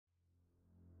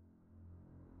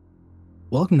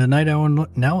Welcome to Night Owl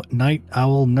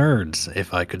Nerds,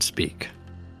 if I could speak.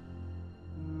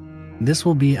 This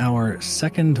will be our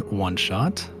second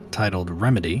one-shot, titled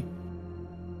Remedy,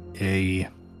 a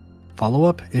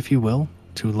follow-up, if you will,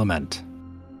 to Lament.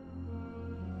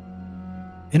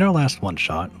 In our last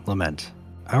one-shot, Lament,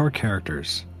 our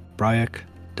characters, Briok,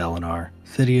 Dalinar,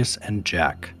 Thidius, and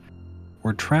Jack,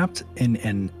 were trapped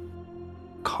in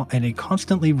a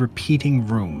constantly repeating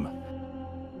room,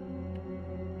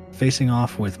 facing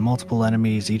off with multiple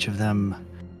enemies, each of them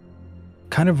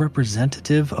kind of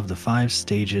representative of the 5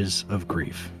 stages of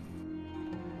grief.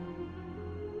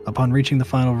 Upon reaching the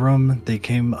final room, they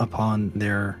came upon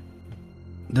their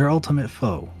ultimate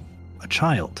foe, a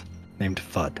child named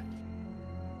Phud.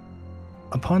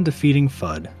 Upon defeating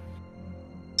Phud,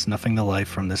 snuffing the life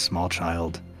from this small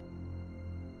child,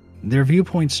 their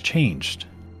viewpoints changed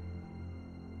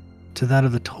to that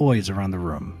of the toys around the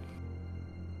room,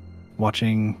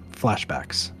 watching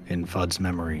flashbacks in Phud's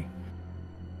memory,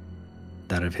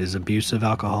 that of his abusive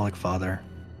alcoholic father,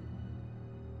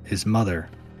 his mother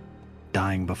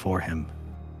dying before him,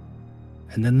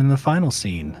 and then in the final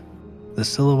scene, the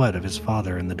silhouette of his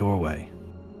father in the doorway,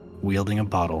 wielding a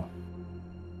bottle,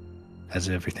 as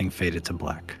everything faded to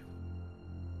black.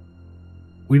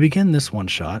 We begin this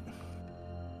one-shot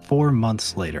 4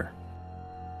 months later.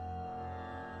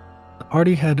 The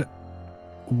party had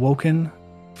woken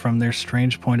from their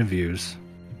strange point of views,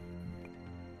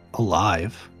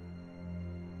 alive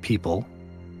people,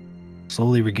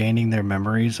 slowly regaining their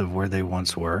memories of where they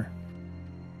once were.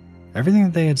 Everything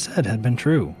that they had said had been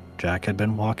true. Jack had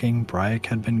been walking, Briok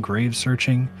had been grave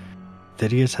searching,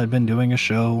 Thidius had been doing a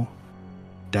show,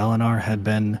 Dalinar had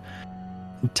been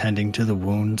tending to the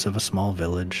wounds of a small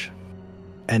village.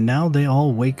 And now they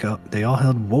all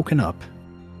had woken up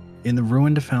in the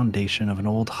ruined foundation of an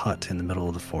old hut in the middle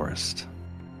of the forest,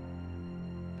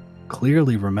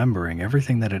 clearly remembering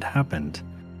everything that had happened,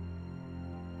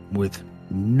 with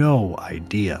no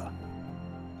idea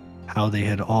how they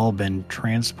had all been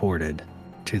transported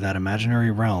to that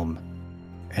imaginary realm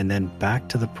and then back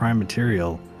to the prime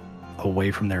material,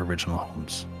 away from their original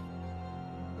homes.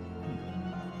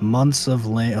 Months of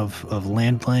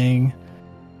land playing,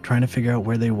 trying to figure out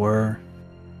where they were.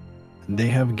 They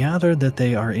have gathered that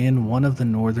they are in one of the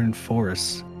northern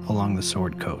forests along the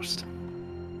Sword Coast,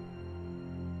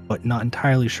 but not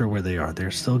entirely sure where they are.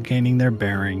 They're still gaining their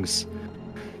bearings,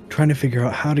 trying to figure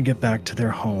out how to get back to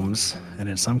their homes, and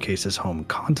in some cases home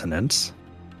continents,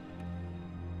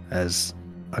 as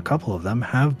a couple of them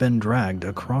have been dragged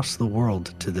across the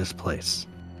world to this place.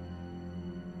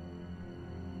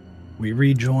 We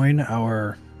rejoin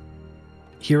our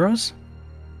heroes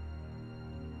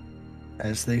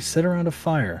as they sit around a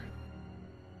fire,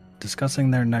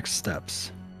 discussing their next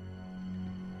steps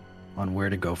on where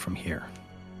to go from here.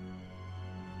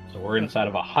 So we're inside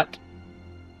of a hut?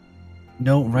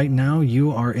 No, right now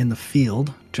you are in the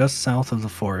field, just south of the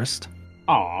forest.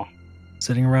 Aw.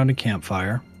 Sitting around a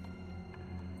campfire.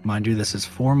 Mind you, this is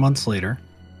 4 months later.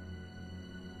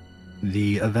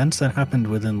 The events that happened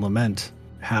within Lament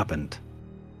happened.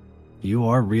 You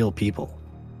are real people.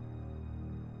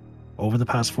 Over the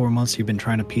past 4 months, you've been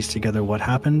trying to piece together what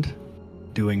happened,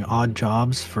 doing odd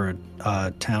jobs for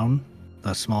a town,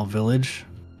 a small village,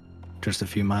 just a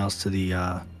few miles to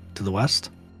the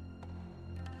west.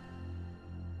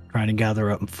 Trying to gather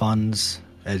up funds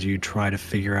as you try to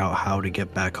figure out how to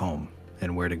get back home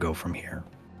and where to go from here.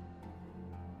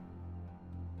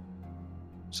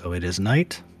 So it is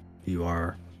night. You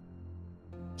are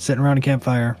sitting around a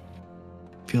campfire.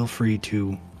 Feel free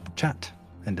to chat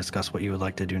and discuss what you would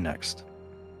like to do next.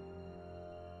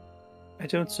 I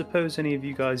don't suppose any of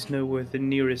you guys know where the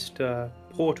nearest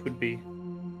port would be.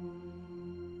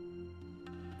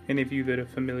 Any of you that are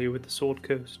familiar with the Sword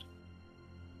Coast?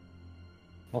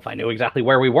 Well, if I knew exactly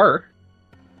where we were.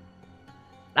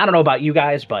 I don't know about you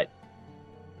guys, but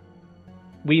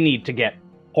we need to get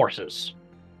horses.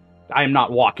 I am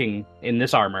not walking in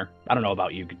this armor. I don't know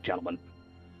about you, gentlemen.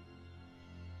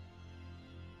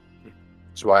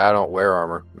 That's why I don't wear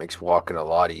armor. Makes walking a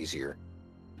lot easier.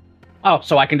 Oh,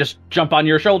 so I can just jump on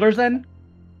your shoulders then?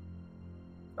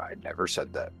 I never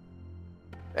said that.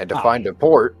 And to find a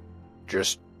port,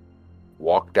 just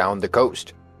walk down the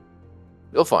coast.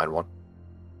 You'll find one.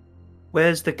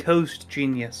 Where's the coast,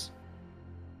 genius?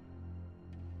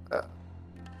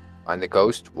 Find the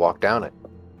coast, walk down it.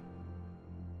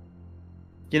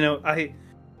 You know,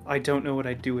 I don't know what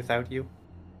I'd do without you.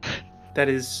 That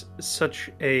is such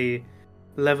a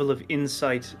level of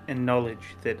insight and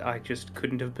knowledge that I just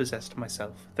couldn't have possessed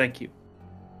myself. Thank you.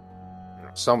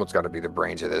 Someone's got to be the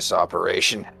brains of this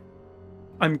operation.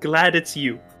 I'm glad it's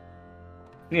you.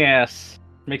 Yes.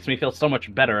 Makes me feel so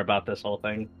much better about this whole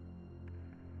thing.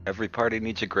 Every party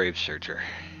needs a grave searcher.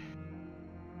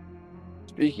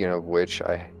 Speaking of which,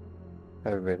 I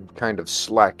have been kind of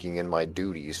slacking in my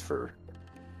duties for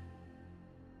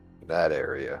that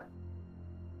area.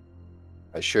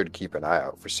 I should keep an eye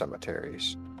out for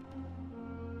cemeteries.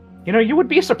 You know, you would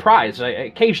be surprised. I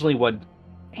occasionally would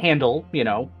handle,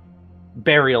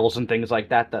 burials and things like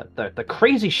that. The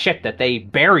crazy shit that they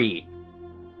bury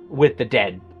with the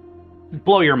dead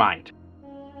blow your mind.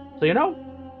 So,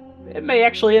 it may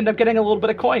actually end up getting a little bit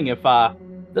of coin if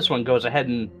this one goes ahead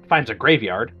and finds a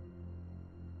graveyard.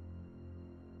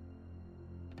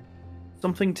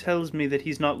 Something tells me that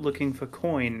he's not looking for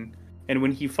coin, and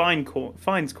when he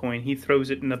finds coin, he throws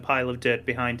it in a pile of dirt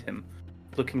behind him,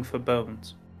 looking for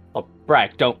bones. Oh,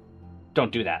 Briok,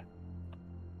 don't do that.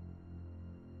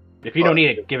 If you don't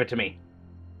need it, give it to me.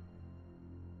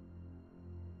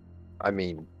 I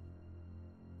mean,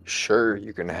 sure,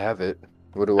 you can have it.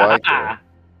 What do I care?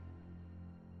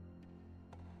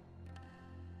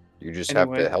 You just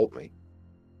have to help me.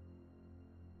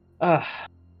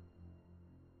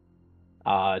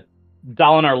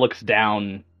 Dalinar looks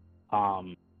down,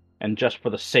 and just for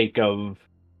the sake of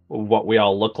what we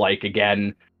all look like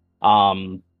again,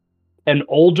 an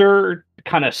older,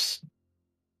 kind of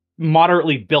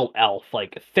moderately built elf,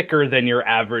 like thicker than your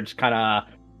average kind of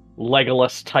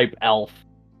Legolas type elf,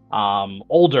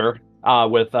 older,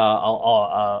 with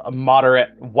a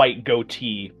moderate white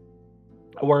goatee,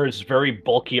 wears very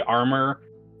bulky armor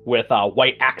with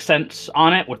white accents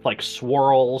on it, with like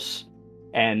swirls,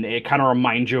 and it kind of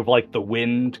reminds you of like the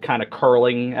wind kind of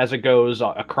curling as it goes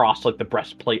across like the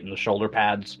breastplate and the shoulder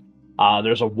pads.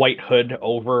 There's a white hood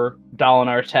over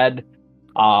Dalinar's head,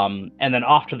 and then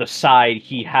off to the side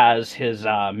he has his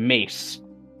mace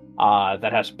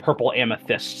that has purple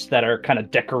amethysts that are kind of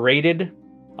decorated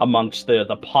amongst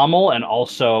the pommel and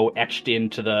also etched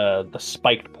into the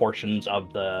spiked portions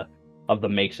of the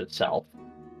mace itself.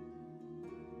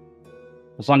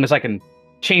 As long as I can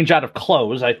change out of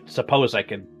clothes, I suppose I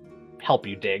could help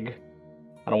you dig.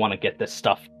 I don't want to get this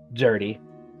stuff dirty.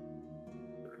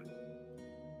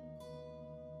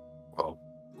 Well,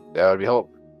 that would be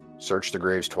help. Search the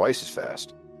graves twice as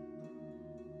fast.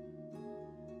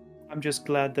 I'm just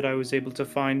glad that I was able to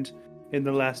find in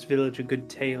the last village a good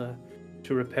tailor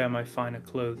to repair my finer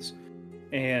clothes.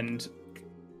 And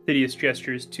Thidius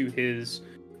gestures to his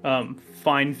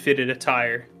fine-fitted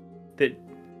attire that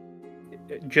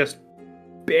just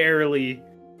barely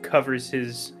covers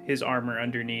his armor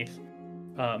underneath.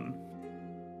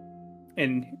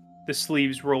 And the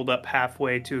sleeves rolled up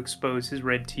halfway to expose his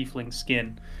red tiefling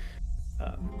skin.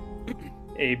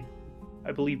 I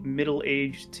believe,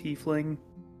 middle-aged tiefling.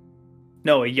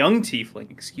 No, a young tiefling,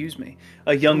 excuse me.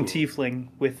 A young tiefling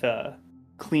with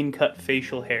clean-cut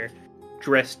facial hair,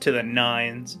 dressed to the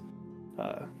nines,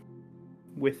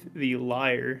 with the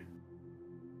lyre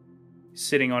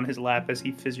sitting on his lap as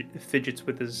he fidgets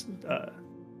with his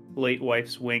late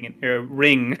wife's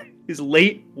ring. His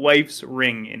late wife's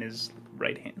ring in his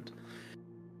right hand.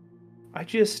 I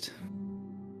just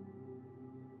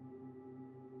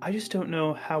don't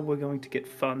know how we're going to get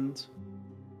funds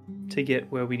to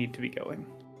get where we need to be going.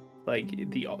 Like,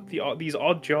 these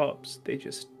odd jobs, they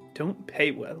just don't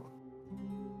pay well.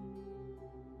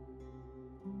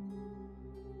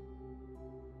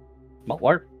 Well,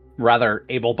 we're rather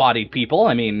able-bodied people.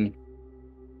 I mean,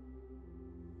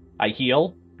 I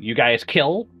heal, you guys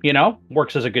kill,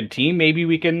 works as a good team. Maybe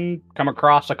we can come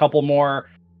across a couple more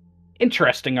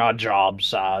interesting odd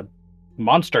jobs.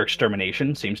 Monster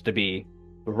extermination seems to be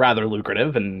rather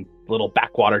lucrative in little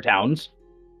backwater towns.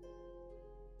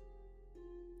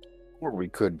 Or we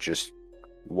could just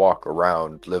walk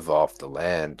around, live off the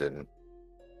land, and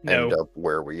end up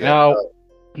where we end up.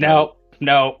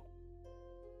 No.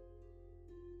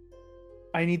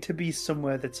 I need to be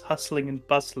somewhere that's hustling and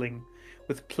bustling,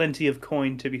 with plenty of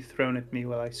coin to be thrown at me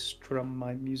while I strum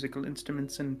my musical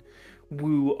instruments and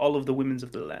woo all of the women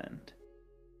of the land.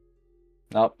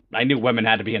 Well, I knew women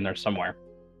had to be in there somewhere.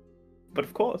 But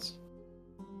of course.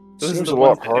 Those Seems are the a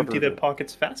lot ones that empty harder their to-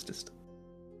 pockets fastest.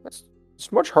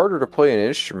 It's much harder to play an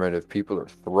instrument if people are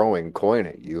throwing coin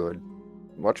at you. I'd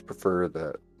much prefer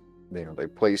that, they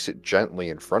place it gently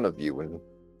in front of you in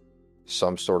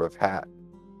some sort of hat.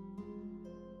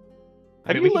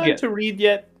 Have Maybe you learned to read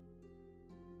yet?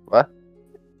 What?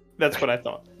 That's what I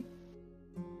thought.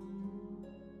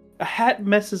 A hat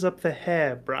messes up the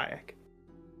hair, Briok.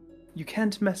 You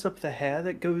can't mess up the hair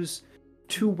that goes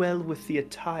too well with the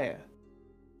attire.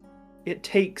 It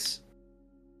takes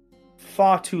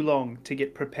far too long to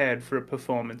get prepared for a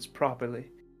performance properly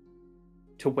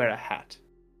to wear a hat.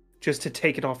 just to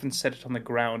take it off and set it on the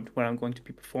ground when I'm going to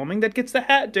be performing. That gets the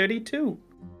hat dirty too.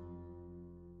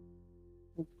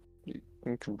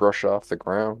 You can brush off the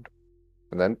ground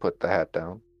and then put the hat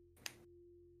down.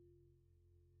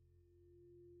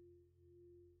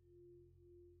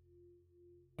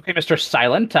 Okay, Mr.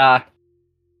 Silent,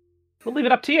 we'll leave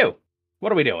it up to you.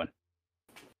 What are we doing?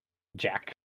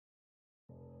 Jack.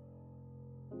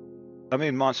 I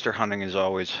mean, monster hunting is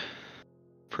always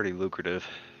pretty lucrative.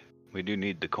 We do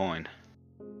need the coin.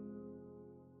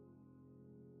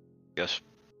 Guess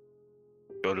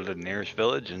go to the nearest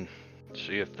village and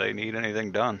see if they need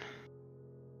anything done.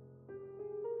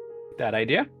 That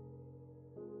idea?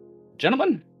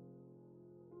 Gentlemen?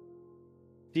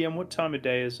 DM, what time of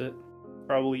day is it?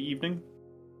 Probably evening?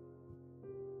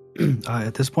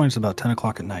 At this point, it's about 10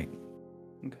 o'clock at night.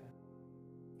 Okay.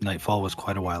 Nightfall was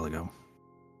quite a while ago.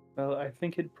 Well, I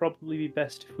think it'd probably be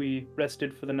best if we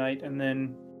rested for the night and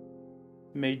then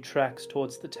made tracks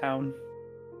towards the town.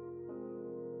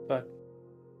 But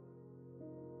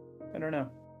I don't know.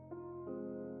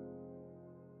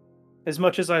 As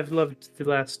much as I've loved the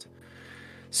last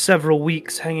several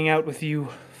weeks hanging out with you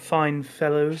fine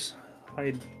fellows,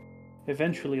 I'd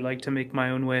eventually like to make my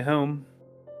own way home.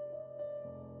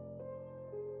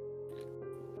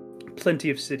 Plenty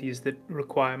of cities that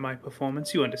require my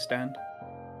performance, you understand.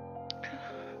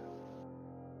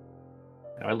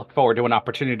 I look forward to an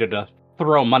opportunity to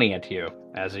throw money at you,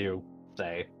 as you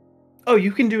say. Oh,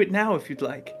 you can do it now if you'd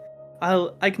like.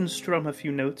 I can strum a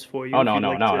few notes for you. Oh, no.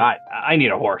 I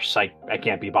need a horse. I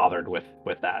can't be bothered with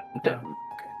that. Okay.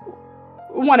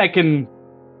 When I can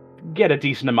get a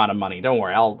decent amount of money, don't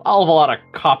worry. I'll have a lot of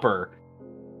copper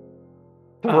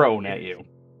thrown at you.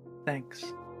 Thanks.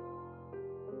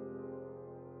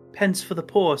 Pence for the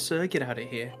poor, sir. Get out of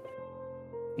here.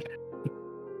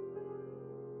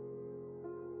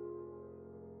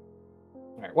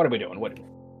 All right, what are we doing?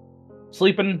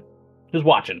 Sleeping? Who's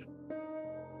watching?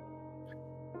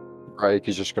 Right,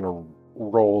 he's just gonna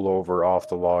roll over off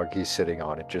the log he's sitting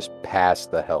on and just pass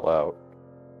the hell out.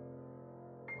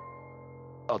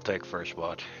 I'll take first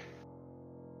watch.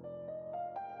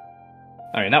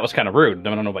 I mean, that was kind of rude.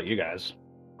 I don't know about you guys.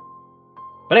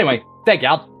 But anyway, thank you.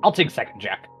 I'll take second,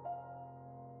 Jack.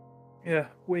 Yeah,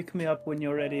 wake me up when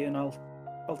you're ready and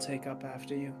I'll take up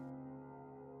after you.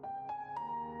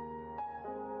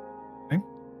 Okay.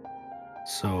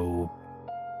 So,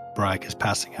 Briok is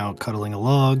passing out, cuddling a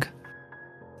log.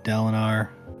 Dalinar,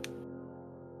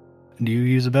 do you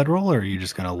use a bedroll, or are you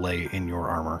just going to lay in your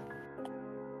armor?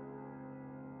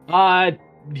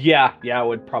 Yeah, I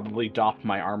would probably doff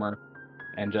my armor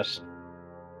and just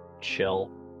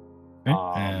chill.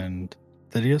 Okay. And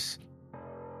Thidius?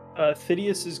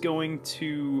 Thidius is going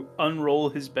to unroll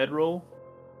his bedroll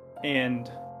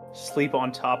and sleep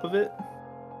on top of it,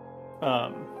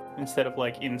 instead of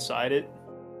like inside it,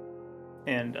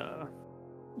 and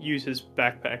use his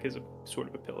backpack as a sort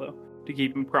of a pillow to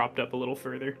keep him propped up a little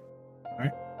further. All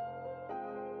right.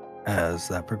 As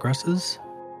that progresses,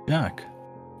 Jack,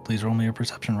 please roll me a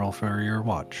perception roll for your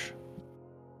watch.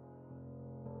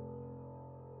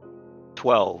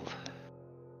 12.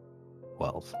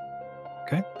 12.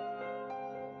 Okay.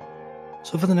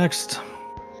 So for the next,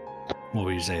 what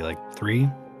would you say, like 3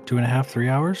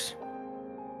 hours?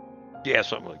 Yeah,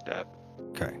 something like that.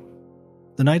 Okay.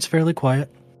 The night's fairly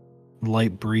quiet.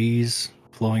 Light breeze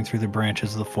flowing through the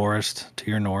branches of the forest to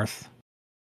your north.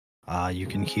 You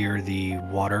can hear the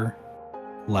water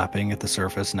lapping at the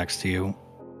surface next to you.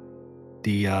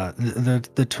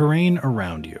 The terrain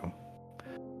around you.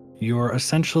 You're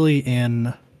essentially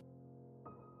in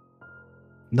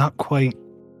not quite.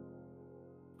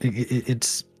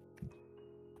 It's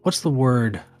what's the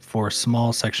word for a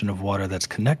small section of water that's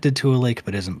connected to a lake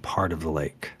but isn't part of the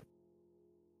lake?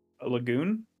 A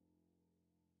lagoon?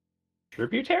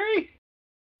 Tributary?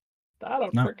 I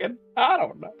don't know.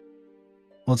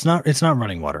 Well, it's not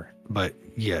running water, but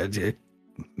yeah,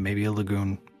 maybe a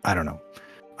lagoon. I don't know.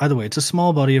 Either way, it's a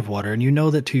small body of water, and you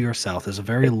know that to your south is a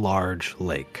very large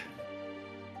lake.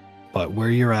 But where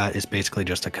you're at is basically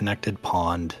just a connected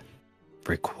pond,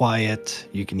 very quiet.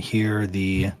 You can hear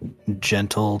the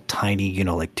gentle, tiny,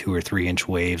 like 2 or 3 inch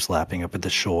waves lapping up at the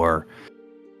shore.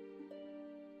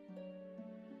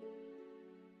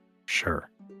 Sure.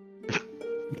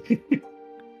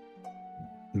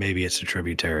 Maybe it's a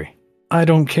tributary. I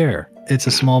don't care. It's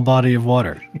a small body of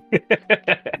water.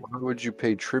 Why would you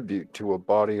pay tribute to a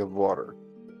body of water?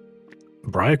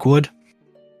 Briok would.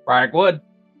 Briok would.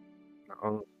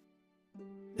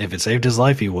 If it saved his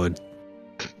life, he would.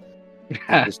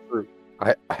 It's true.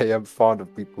 I am fond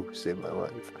of people who save my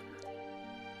life.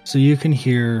 So you can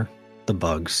hear the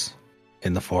bugs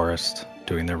in the forest,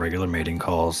 doing their regular mating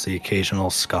calls, the occasional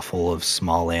scuffle of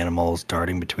small animals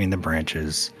darting between the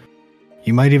branches.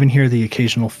 You might even hear the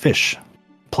occasional fish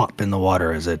plop in the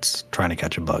water as it's trying to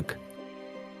catch a bug.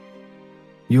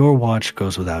 Your watch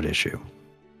goes without issue.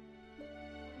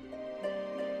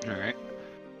 Alright.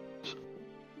 So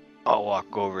I'll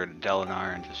walk over to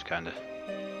Dalinar and just kind of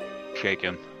shake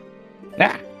him.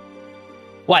 Ah!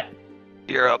 What?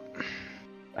 You're up.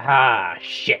 Ah,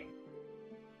 shit.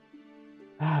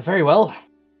 Ah, very well.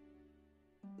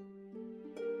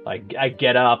 I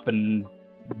get up and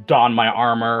don my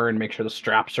armor and make sure the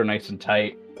straps are nice and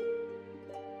tight.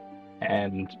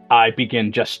 And I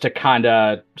begin just to kind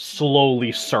of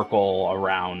slowly circle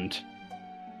around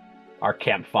our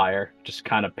campfire, just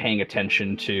kind of paying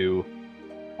attention to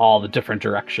all the different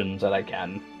directions that I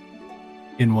can.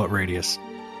 In what radius?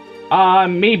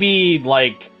 Maybe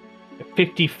like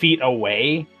 50 feet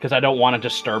away, because I don't want to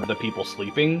disturb the people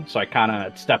sleeping, so I kind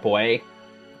of step away.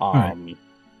 Right.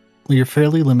 Well, you're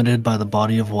fairly limited by the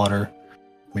body of water.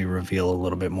 Let me reveal a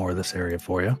little bit more of this area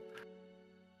for you.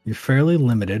 You're fairly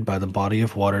limited by the body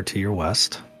of water to your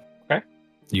west. Okay.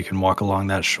 You can walk along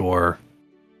that shore,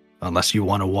 unless you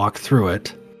want to walk through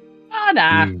it.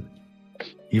 Nah.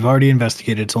 You've already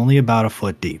investigated. It's only about a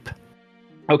foot deep.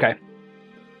 Okay.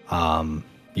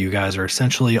 You guys are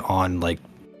essentially on like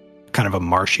kind of a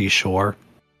marshy shore.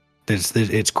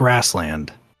 It's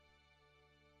grassland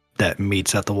that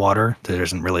meets at the water. There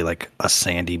isn't really like a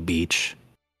sandy beach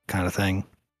kind of thing.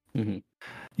 Mm-hmm.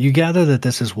 You gather that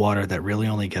this is water that really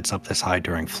only gets up this high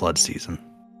during flood season.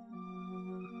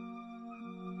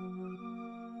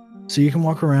 So you can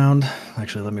walk around.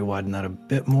 Actually, let me widen that a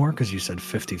bit more because you said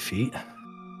 50 feet.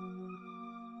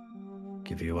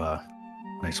 Give you a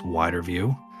nice wider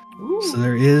view. Ooh. So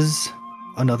there is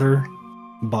another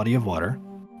body of water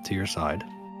to your side.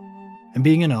 And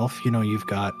being an elf, you've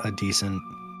got a decent,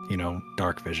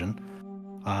 dark vision.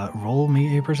 Roll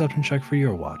me a perception check for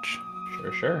your watch.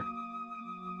 Sure.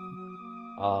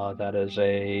 That is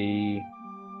a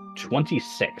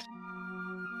 26.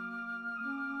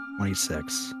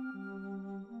 26.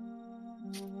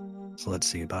 So let's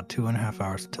see, about 2.5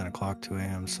 hours, 10 o'clock, 2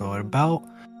 a.m. So at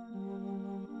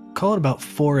call it about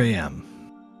 4 a.m.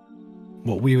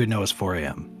 What we would know as 4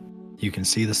 a.m. You can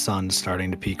see the sun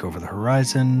starting to peek over the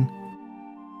horizon.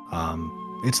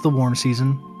 It's the warm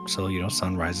season, so,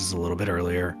 sun rises a little bit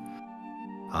earlier.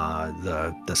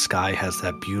 The sky has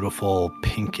that beautiful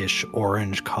pinkish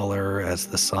orange color as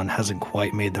the sun hasn't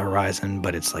quite made the horizon,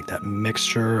 but it's like that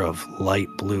mixture of light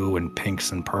blue and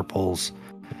pinks and purples.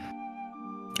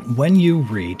 When you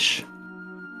reach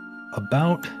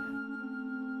about...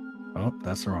 Oh,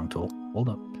 that's the wrong tool. Hold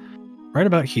up. Right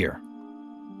about here.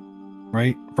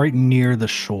 Right near the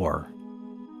shore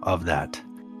of that.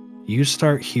 You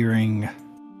start hearing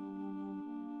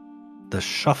the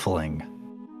shuffling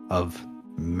of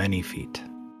many feet.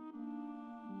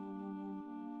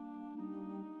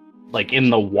 Like in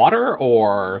the water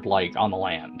or like on the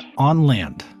land? On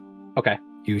land. Okay.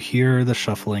 You hear the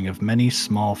shuffling of many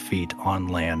small feet on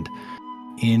land.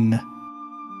 With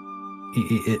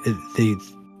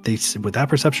that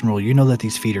perception roll, you know that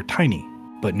these feet are tiny,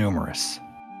 but numerous.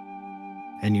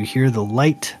 And you hear the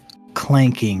light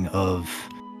clanking of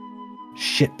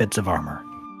shit bits of armor.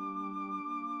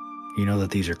 You know that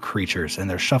these are creatures, and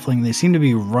they're shuffling. They seem to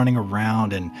be running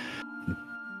around, and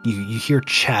you hear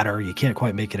chatter. You can't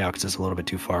quite make it out because it's a little bit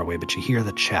too far away, but you hear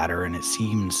the chatter, and it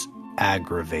seems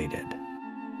aggravated.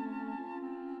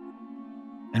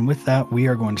 And with that, we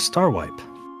are going to star wipe.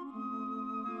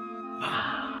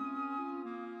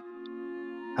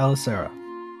 Alicera,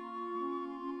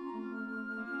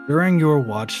 during your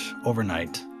watch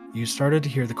overnight, you started to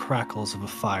hear the crackles of a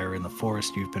fire in the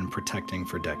forest you've been protecting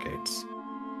for decades.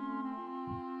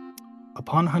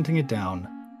 Upon hunting it down,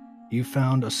 you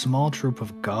found a small troop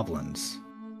of goblins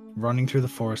running through the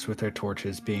forest with their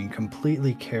torches, being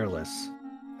completely careless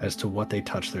as to what they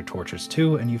touch their torches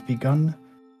to, and you've begun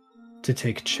to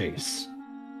take chase.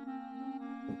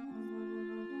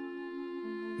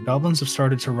 The goblins have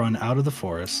started to run out of the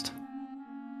forest,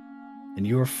 and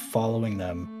you are following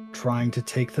them, trying to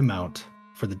take them out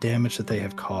for the damage that they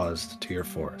have caused to your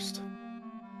forest.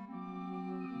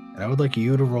 And I would like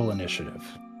you to roll initiative.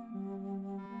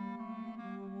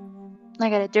 I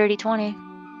got a dirty 20. You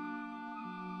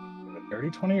got a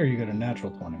dirty 20 or you got a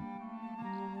natural 20?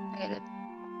 I got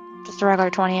just a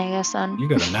regular 20, I guess, then. You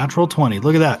got a natural 20.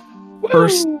 Look at that.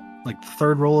 First,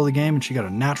 third roll of the game, and she got a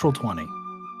natural 20.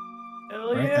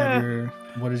 Hell Right? yeah.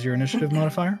 What is your initiative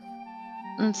modifier?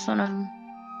 It's one of them.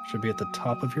 Should be at the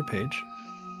top of your page.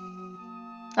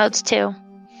 Oh, it's 2.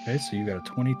 Okay, so you got a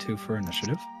 22 for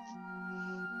initiative.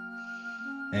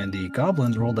 And the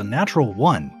goblins rolled a natural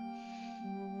 1.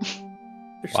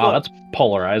 Wow, that's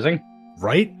polarizing.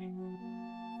 Right?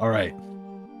 All right.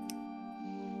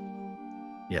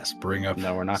 Yes, bring up.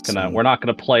 No, we're not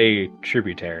gonna play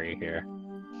tributary here.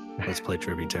 Let's play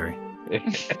tributary.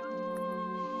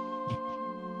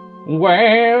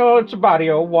 Well, it's a body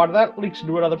of water that leaks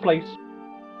into another place.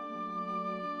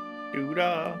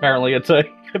 Doo-dah. Apparently, it's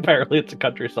a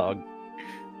country song.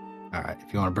 All right,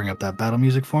 if you want to bring up that battle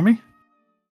music for me.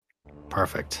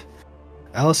 Perfect.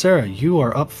 Alicera, you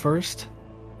are up first,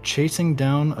 chasing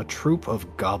down a troop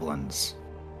of goblins.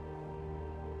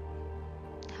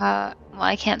 Well,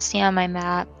 I can't see on my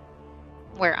map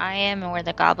where I am and where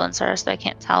the goblins are, so I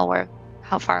can't tell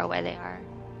how far away they are.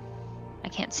 I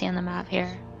can't see on the map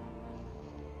here.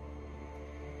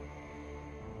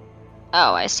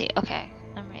 Oh, I see. Okay,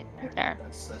 I'm right there.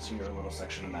 That's your little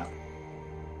section of map.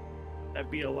 That'd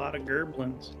be a lot of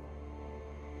gerblins.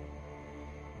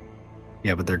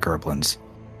 Yeah, but they're gerblins.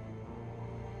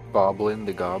 Boblin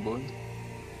the Goblin.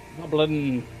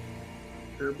 Goblin.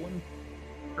 Gerblin?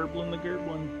 Gerblin the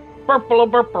gerblin.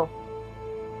 Purple.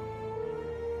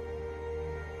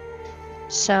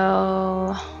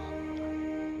 So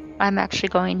I'm actually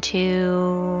going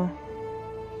to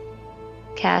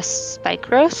cast Spike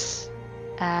Growth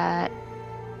at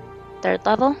 3rd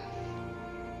level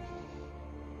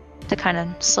to kind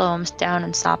of slow them down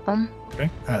and stop them. Okay.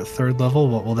 At 3rd level,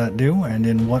 what will that do? And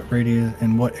in what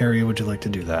area would you like to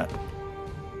do that?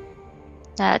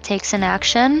 That takes an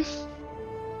action.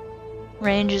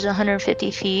 Range is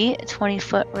 150 feet,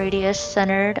 20-foot radius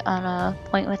centered on a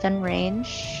point within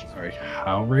range. Sorry,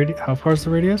 how far is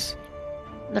the radius?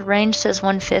 The range says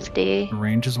 150. The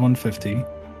range is 150.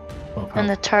 Oh, And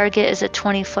the target is a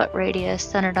 20-foot radius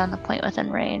centered on the point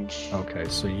within range. Okay,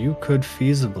 so you could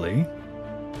feasibly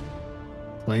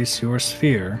place your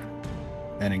sphere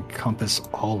and encompass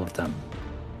all of them.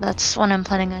 That's what I'm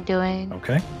planning on doing.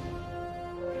 Okay.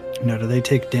 Now, do they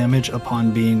take damage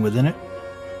upon being within it?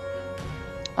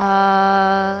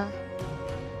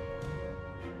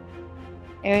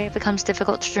 Area becomes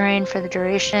difficult terrain for the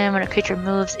duration. When a creature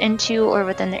moves into or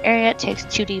within the area, it takes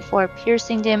 2d4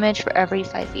 piercing damage for every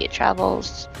 5 feet it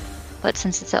travels. But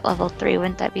since it's at level 3,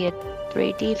 wouldn't that be a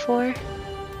 3d4?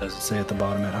 Does it say at the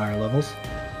bottom at higher levels?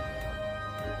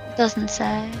 Doesn't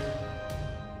say.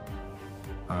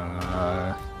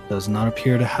 Does not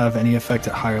appear to have any effect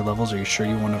at higher levels. Are you sure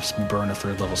you want to burn a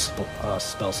 3rd level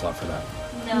spell slot for that?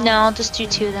 No, I'll just do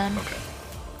 2 then. Okay.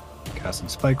 Casting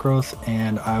Spike Growth,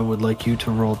 and I would like you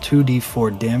to roll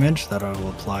 2d4 damage that I will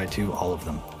apply to all of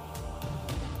them.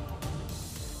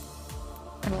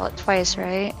 I roll it twice,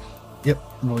 right? Yep,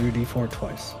 roll your d4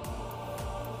 twice.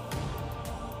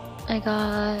 I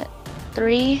got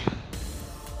 3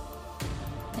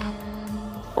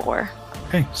 and 4.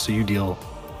 Okay, so you deal...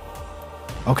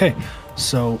 Okay,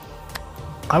 so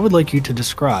I would like you to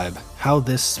describe how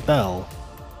this spell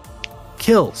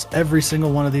kills every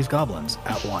single one of these goblins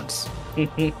at once.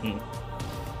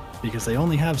 Because they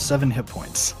only have 7 hit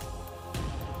points.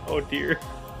 Oh dear.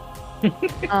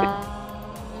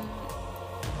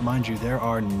 Mind you, there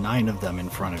are 9 of them in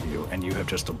front of you, and you have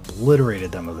just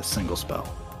obliterated them with a single spell.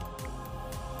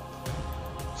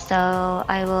 So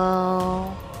I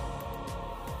will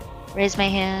raise my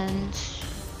hand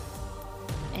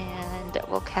and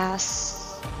we'll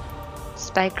cast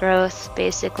Spike Growth.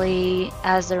 Basically,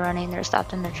 as they're running, they're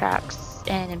stopped in their tracks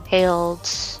and impaled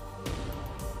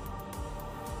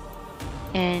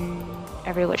in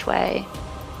every which way.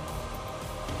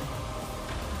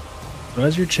 So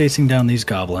as you're chasing down these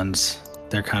goblins,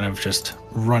 they're kind of just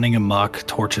running amok,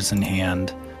 torches in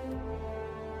hand.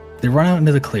 They run out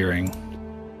into the clearing.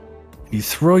 You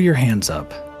throw your hands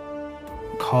up,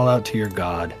 call out to your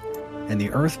god, and the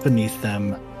earth beneath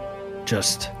them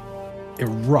just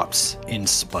erupts in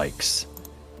spikes,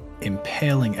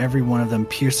 impaling every one of them,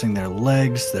 piercing their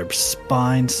legs, their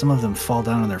spines. Some of them fall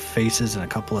down on their faces, and a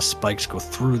couple of spikes go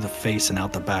through the face and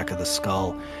out the back of the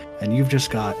skull. And you've just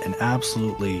got an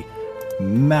absolutely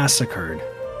massacred,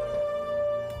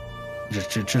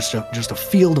 just a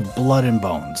field of blood and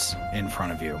bones in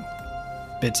front of you.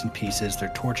 Bits and pieces. Their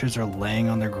torches are laying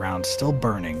on their ground, still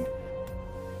burning,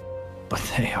 but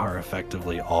they are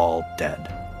effectively all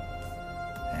dead.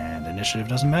 And initiative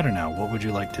doesn't matter now. What would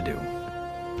you like to do?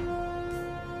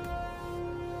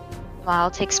 Well,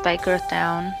 I'll take Spike Growth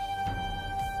down.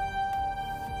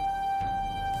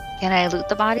 Can I loot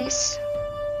the bodies?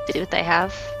 See what they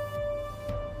have?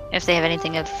 If they have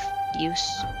anything of use.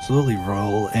 Absolutely.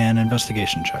 Roll an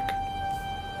investigation check.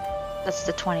 That's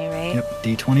the 20, right? Yep,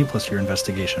 d20 plus your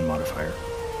investigation modifier.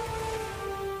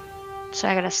 So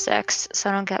I got a 6, so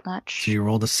I don't get much. So you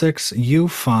rolled a 6. You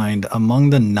find, among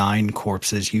the 9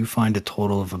 corpses, you find a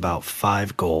total of about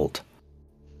 5 gold.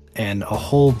 And a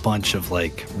whole bunch of,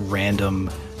 like, random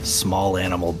small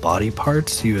animal body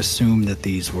parts. You assume that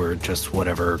these were just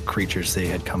whatever creatures they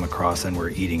had come across and were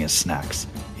eating as snacks.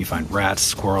 You find rats,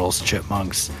 squirrels,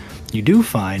 chipmunks. You do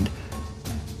find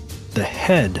the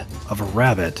head of a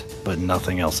rabbit, but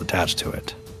nothing else attached to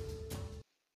it.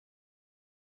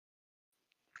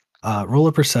 Roll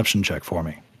a perception check for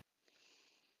me.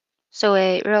 So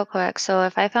wait, real quick. So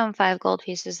if I found 5 gold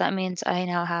pieces, that means I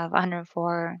now have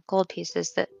 104 gold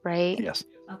pieces, right? Yes.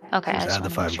 Okay, I Just just add the wanted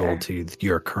to 5 make gold sure. to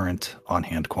your current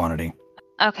on-hand quantity.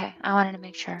 Okay, I wanted to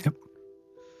make sure. Yep.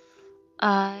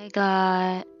 I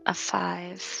got a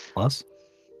 5. Plus?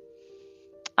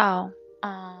 Oh,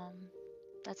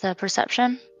 that's a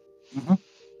perception? Mhm.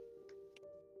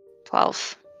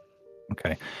 12.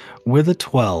 Okay. With a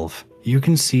 12, you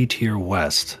can see to your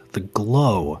west the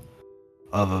glow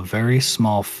of a very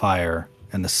small fire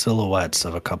and the silhouettes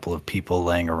of a couple of people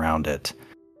laying around it.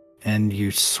 And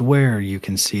you swear you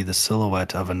can see the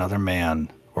silhouette of another man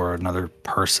or another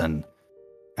person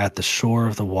at the shore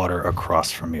of the water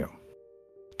across from you,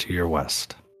 to your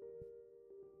west.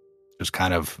 Just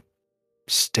kind of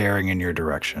staring in your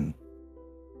direction.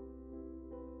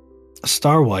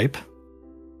 Starwipe,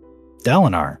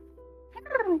 Dalinar.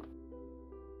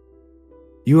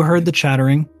 You heard the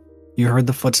chattering, you heard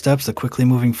the footsteps, the quickly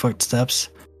moving footsteps,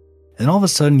 and all of a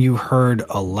sudden you heard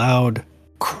a loud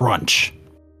crunch,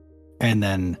 and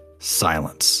then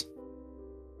silence.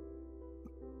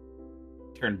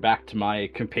 Turn back to my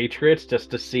compatriots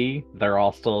just to see they're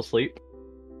all still asleep.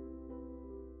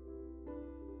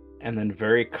 And then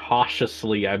very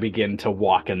cautiously I begin to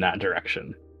walk in that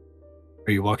direction.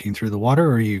 Are you walking through the water,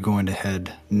 or are you going to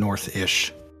head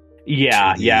north-ish?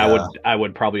 Yeah, To the, I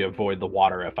would probably avoid the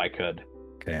water if I could.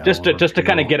 Okay, Just to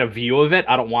kind of get a view of it.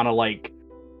 I don't want to like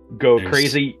go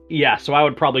crazy. Yeah, so I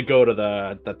would probably go to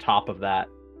the top of that.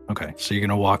 Okay, so you're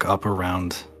gonna walk up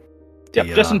around. Yep,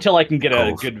 just until I can get a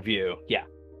cove. good view. Yeah.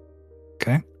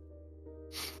 Okay.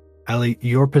 Ali,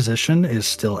 your position is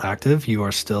still active. You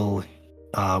are still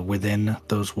within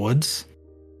those woods,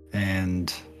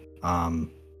 and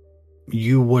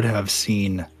you would have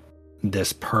seen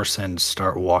this person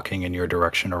start walking in your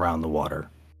direction around the water.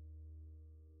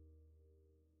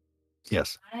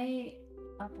 Yes. Was I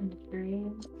up in the tree,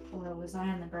 or was I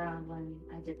on the ground when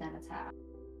I did that attack?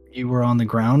 You were on the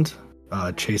ground,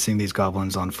 chasing these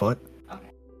goblins on foot. Okay.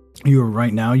 You are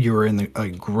right now. You are in a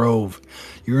grove.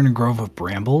 You're in a grove of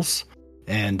brambles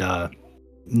and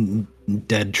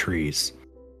dead trees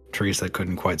that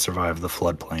couldn't quite survive the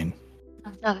floodplain.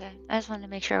 Okay, I just wanted to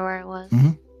make sure where it was.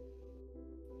 Mhm.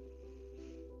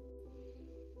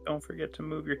 Don't forget to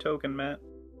move your token, Matt.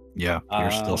 Yeah,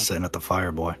 you're still sitting at the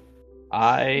fire, boy.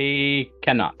 I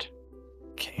cannot.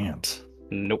 Can't.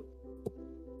 Nope.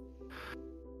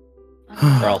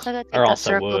 I else- gotta take or that else I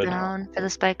circle would. down for the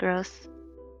spike growth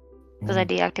because I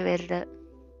deactivated it.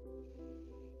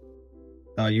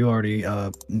 You already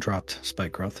dropped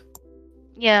spike growth.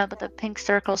 Yeah, but the pink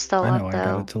circle's still I know, up I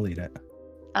though. gotta delete it.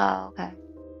 Oh, okay.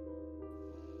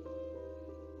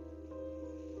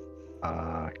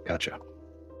 Gotcha.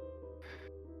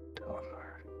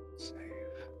 Dalinar, save.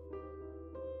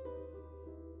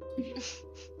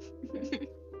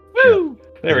 Woo!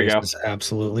 There we go. This is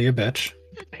absolutely a bitch.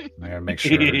 I gotta make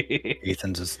sure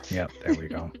Ethan's is. Yep, there we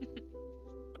go.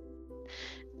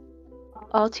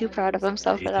 All too proud of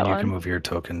himself for Ethan, that you can one. move your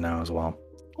token now as well.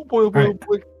 Oh boy, oh boy, Alright. oh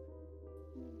boy.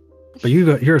 But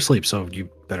you're asleep, so you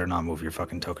better not move your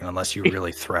fucking token unless you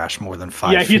really thrash more than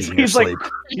 5 Yeah, feet in your he's like sleep.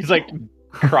 he's like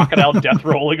crocodile death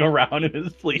rolling around in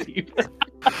his sleep.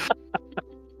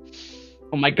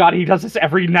 Oh my god, he does this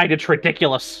every night. It's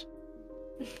ridiculous.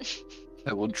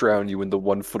 I will drown you in the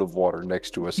 1 foot of water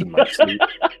next to us in my sleep.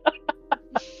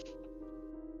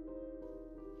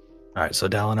 Alright, so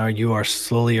Dalinar, you are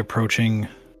slowly approaching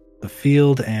the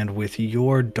field, and with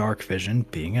your dark vision,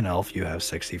 being an elf, you have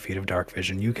 60 feet of dark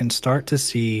vision. You can start to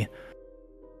see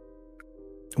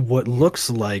what looks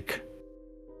like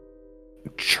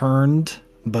churned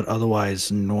but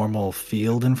otherwise normal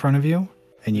field in front of you,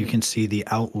 and you can see the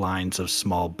outlines of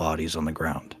small bodies on the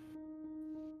ground.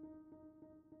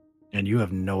 And you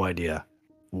have no idea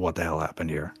what the hell happened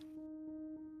here.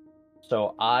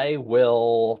 So I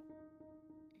will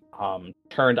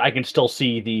turn. I can still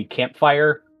see the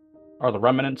campfire or the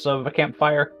remnants of a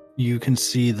campfire. You can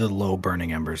see the low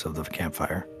burning embers of the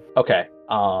campfire. Okay.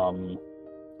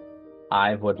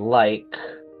 I would like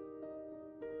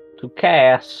to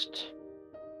cast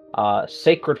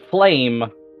Sacred Flame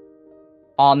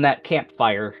on that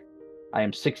campfire I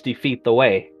am 60 feet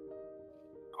away.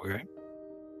 Okay.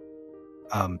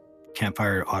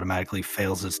 Campfire automatically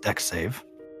fails its dex save.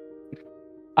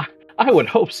 I would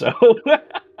hope so.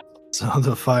 So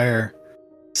the fire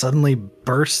suddenly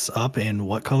bursts up in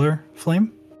what color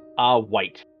flame?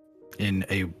 White. In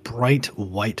a bright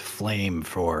white flame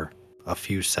for a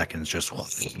few seconds, just.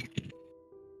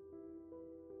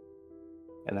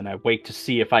 And then I wait to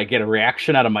see if I get a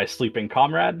reaction out of my sleeping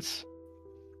comrades.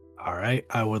 All right,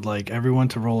 I would like everyone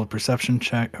to roll a perception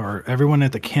check, or everyone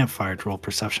at the campfire to roll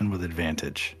perception with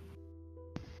advantage.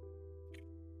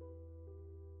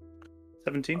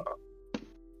 17.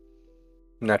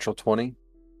 Natural 20.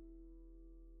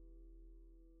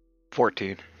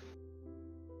 14.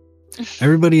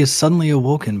 Everybody is suddenly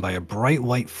awoken by a bright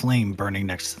white flame burning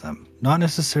next to them. Not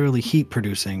necessarily heat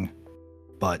producing,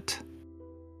 but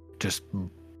just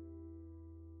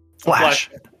flash.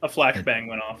 A flashbang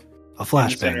went off. A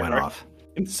flashbang went off.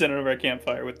 In the center of our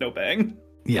campfire with no bang.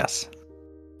 Yes.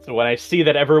 So when I see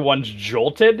that everyone's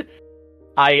jolted,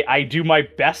 I do my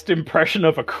best impression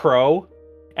of a crow,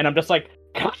 and I'm just like,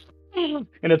 and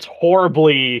it's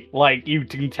horribly, like, you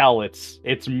can tell it's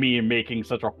me making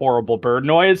such a horrible bird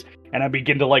noise, and I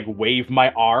begin to, like, wave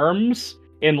my arms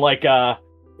in, like, a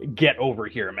get over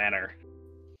here manner.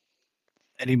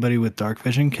 Anybody with dark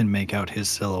vision can make out his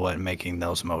silhouette making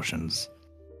those motions.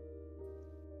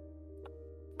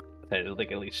 There's,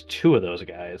 like, at least two of those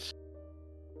guys.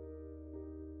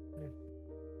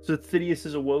 So Thidius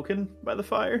is awoken by the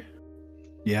fire?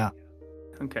 Yeah.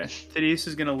 Okay. Thidius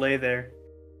is gonna lay there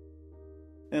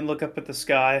and look up at the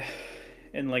sky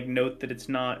and, like, note that it's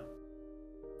not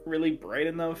really bright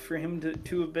enough for him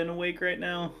to have been awake right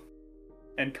now,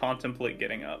 and contemplate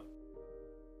getting up.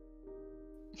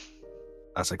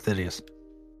 That's like Thidius.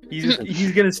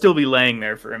 He's gonna still be laying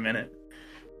there for a minute.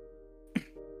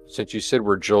 Since you said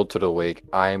we're jolted awake,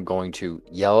 I am going to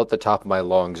yell at the top of my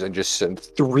lungs and just send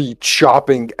 3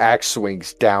 chopping axe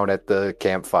swings down at the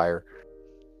campfire.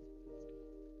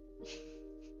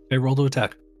 Hey, roll to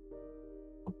attack.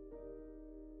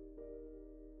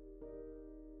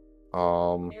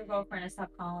 Your girlfriend is stop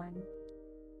calling.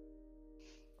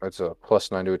 That's a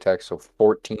 +9 to attack, so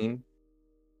 14.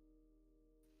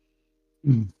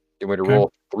 Mm. You want me to Okay.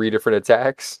 roll 3 different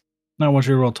attacks? Now I want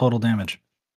you to roll total damage.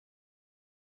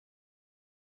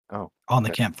 Oh. On the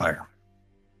okay. campfire.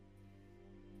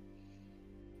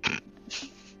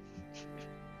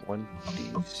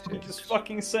 1d6. Just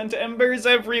fucking sent embers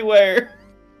everywhere.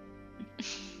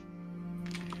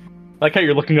 Like how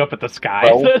you're looking up at the sky.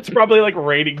 Well- It's probably, like,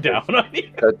 raining down on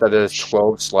you. That is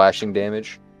 12 slashing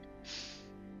damage.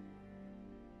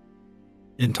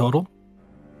 In total?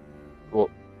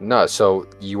 No, so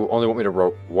you only want me to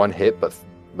roll 1 hit, but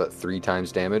 3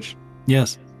 times damage?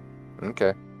 Yes.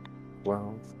 Okay.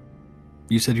 Well,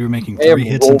 You said you were making I am 3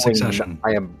 hits in rolling- succession.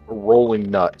 I am rolling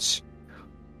nuts.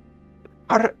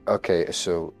 Okay,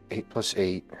 so 8 plus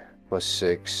 8 plus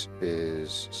 6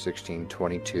 is 16,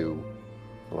 22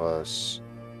 plus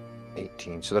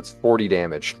 18. So that's 40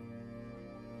 damage.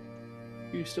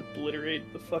 You just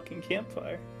obliterated the fucking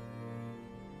campfire.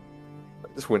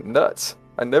 I just went nuts.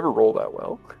 I never roll that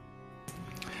well.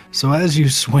 So as you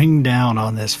swing down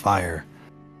on this fire,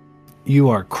 you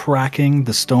are cracking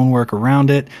the stonework around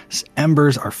it.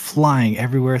 Embers are flying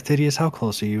everywhere. Thidius, how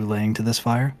close are you laying to this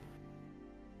fire?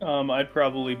 I'd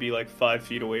probably be like 5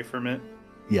 feet away from it.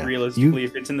 Yeah. Realistically,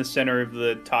 if it's in the center of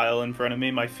the tile in front of me,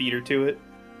 my feet are to it.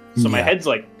 So my Yeah. head's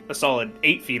like a solid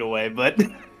 8 feet away, but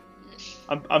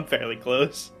I'm fairly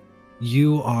close.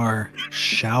 You are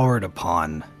showered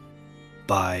upon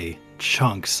by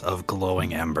chunks of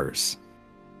glowing embers.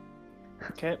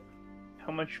 Okay.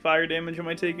 How much fire damage am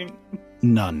I taking?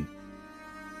 None.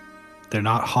 They're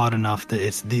not hot enough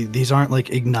that these aren't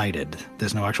like ignited.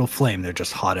 There's no actual flame. They're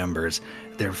just hot embers.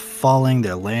 They're falling.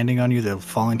 They're landing on you. They're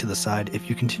falling to the side. If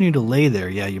you continue to lay there,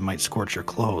 yeah, you might scorch your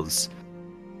clothes.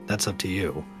 That's up to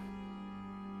you.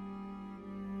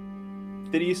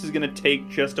 Thidius is gonna take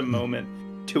just a moment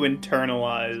to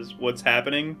internalize what's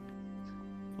happening.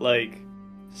 Like,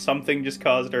 something just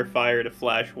caused our fire to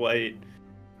flash white.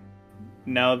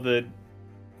 Now the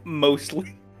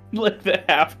mostly like the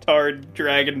half-tarred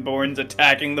dragonborn's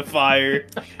attacking the fire.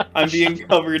 I'm being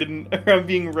covered in, or I'm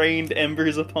being rained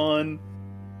embers upon.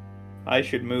 I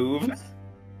should move.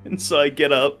 And so I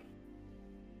get up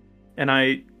and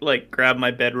I like grab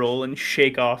my bedroll and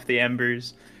shake off the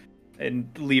embers and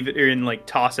leave it, or and like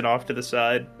toss it off to the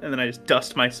side, and then I just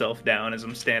dust myself down as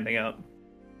I'm standing up.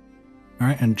 All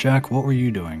right, and Jack, what were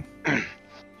you doing?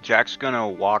 Jack's gonna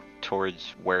walk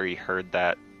towards where he heard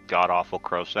that god-awful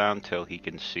crow sound till he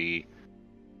can see.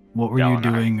 What were you Dalinar.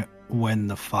 doing when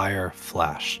the fire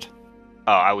flashed?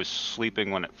 Oh, I was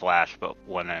sleeping when it flashed, but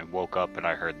when I woke up and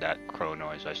I heard that crow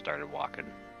noise, I started walking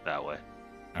that way.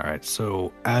 All right,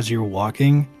 so as you're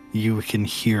walking, you can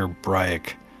hear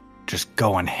Briok just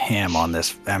going ham on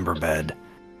this ember bed.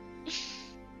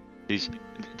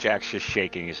 Jack's just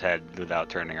shaking his head without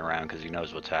turning around because he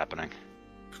knows what's happening.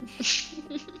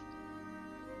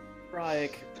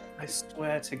 Briok, I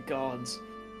swear to gods,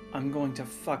 I'm going to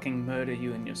fucking murder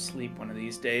you in your sleep one of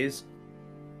these days.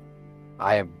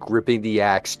 I am gripping the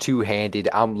axe two-handed.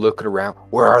 I'm looking around.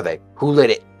 Where are they? Who lit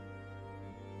it?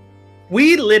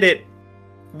 We lit it!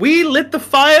 We lit the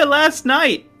fire last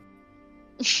night!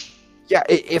 Yeah,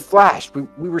 it flashed.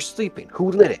 We were sleeping.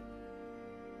 Who lit it?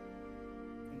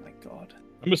 Oh my god.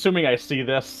 I'm assuming I see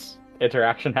this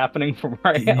interaction happening from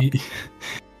where I am.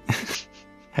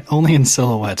 Only in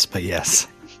silhouettes, but yes.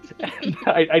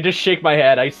 I just shake my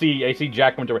head. I see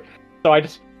Jack come to me. So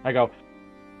I go,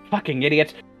 fucking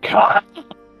idiots. God.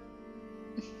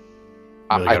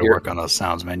 Really gotta work on those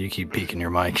sounds, man. You keep peeking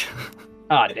your mic.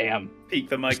 Ah, damn. Peek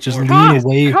the mic. Just more. lean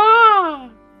away.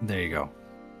 There you go.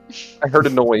 I heard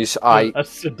a noise. A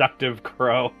seductive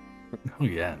crow. Oh,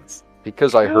 yes.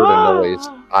 Because I heard a noise,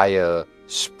 I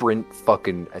sprint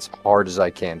fucking as hard as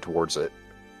I can towards it.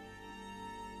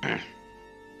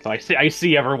 So I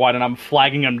see everyone and I'm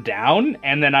flagging them down,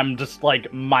 and then I'm just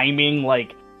like miming,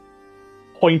 like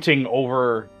pointing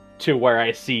over to where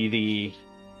I see the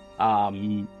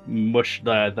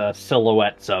the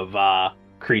silhouettes of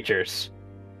creatures.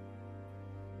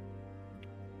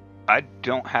 I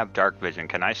don't have dark vision.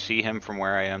 Can I see him from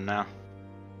where I am now?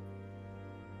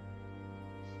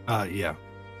 Yeah.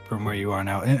 From where you are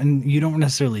now. And you don't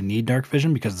necessarily need dark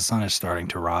vision because the sun is starting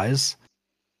to rise.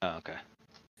 Oh, okay.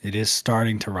 It is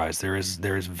starting to rise. There is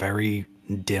very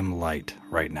dim light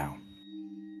right now.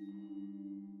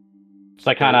 So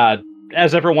I kind of,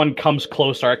 as everyone comes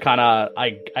closer,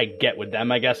 I get with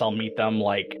them, I guess. I'll meet them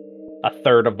like a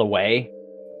third of the way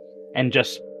and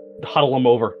just huddle them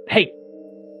over. Hey,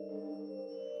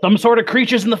 some sort of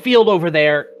creatures in the field over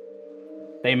there.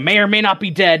 They may or may not be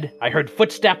dead. I heard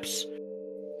footsteps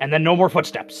and then no more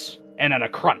footsteps and then a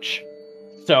crunch.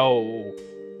 So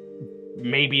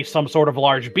maybe some sort of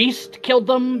large beast killed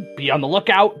them. Be on the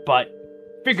lookout, but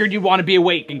figured you'd want to be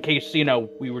awake in case,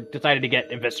 we were decided to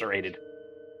get eviscerated.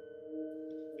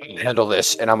 Handle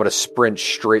this, and I'm going to sprint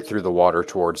straight through the water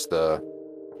towards the,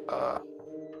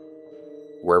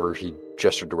 wherever he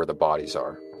gestured to where the bodies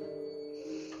are.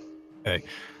 Okay.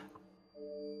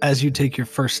 As you take your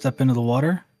first step into the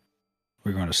water,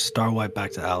 we're going to star wipe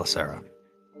back to Alicera.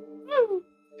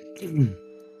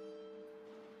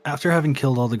 After having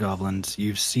killed all the goblins,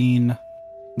 you've seen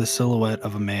the silhouette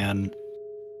of a man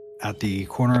at the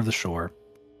corner of the shore.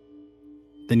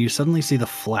 Then you suddenly see the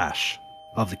flash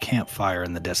of the campfire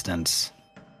in the distance.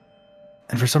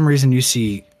 And for some reason you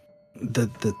see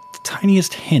the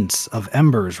tiniest hints of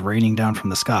embers raining down from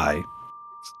the sky.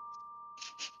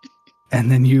 And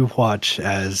then you watch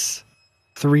as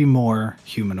 3 more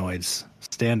humanoids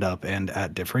stand up and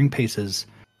at differing paces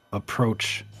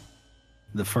approach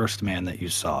the first man that you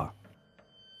saw.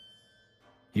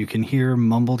 You can hear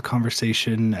mumbled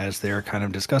conversation as they're kind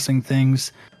of discussing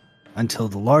things until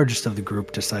the largest of the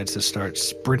group decides to start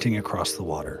sprinting across the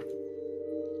water.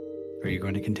 Are you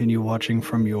going to continue watching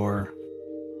from your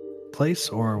place,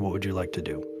 or what would you like to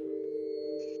do?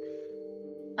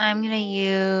 I'm gonna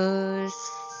use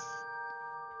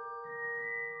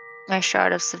my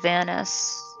shard of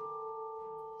Savannah's.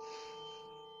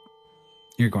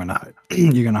 You're going to hide.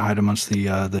 You're going to hide amongst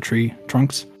the tree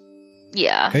trunks.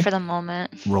 Yeah, Okay. for the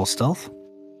moment. Roll stealth.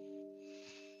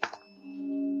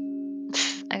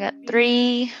 I got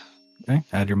 3 Okay.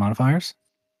 Add your modifiers.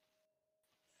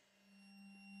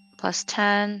 plus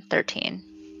 10, 13.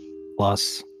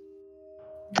 Plus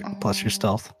your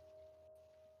stealth.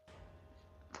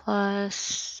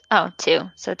 Plus 2,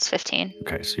 so it's 15.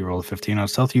 Okay, so you roll a 15 on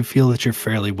stealth. You feel that you're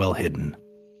fairly well hidden.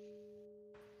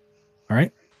 All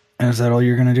right. And is that all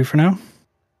you're going to do for now?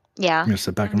 Yeah. I'm going to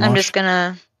sit back and watch. I'm just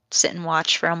gonna sit and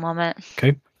watch for a moment.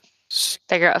 Okay.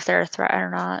 Figure out if they're a threat or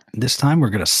not. This time we're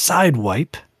going to side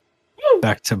wipe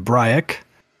back to Briok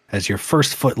as your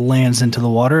first foot lands into the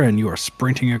water and you are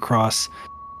sprinting across.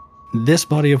 This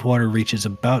body of water reaches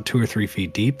about 2 or 3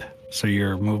 feet deep, so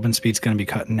your movement speed's going to be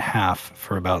cut in half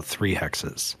for about 3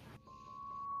 hexes.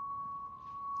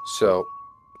 So,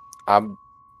 I'm,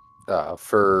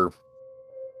 for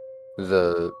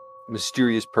the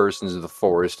mysterious persons of the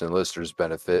forest and listeners'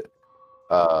 benefit,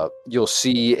 you'll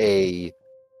see a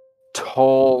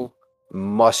tall,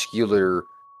 muscular,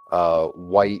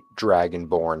 white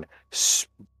dragonborn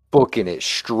booking it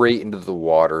straight into the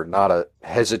water. Not a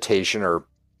hesitation or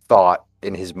thought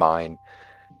in his mind.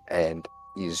 and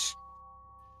he's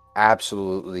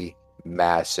absolutely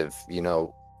massive,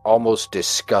 almost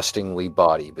disgustingly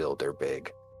bodybuilder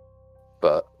big.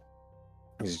 But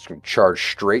he's going to charge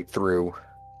straight through,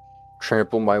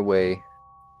 trample my way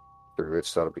through it,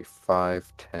 so that'll be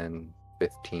 5, 10,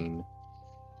 15.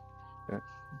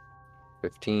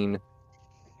 15.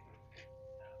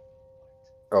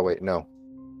 Oh, wait, no.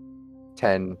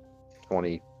 10,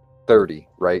 20, 30,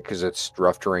 right? Because it's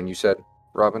rough terrain, you said,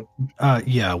 Robin?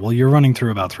 Yeah, well, you're running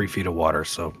through about 3 feet of water,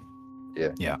 so...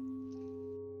 Yeah.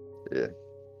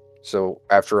 So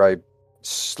after I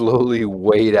slowly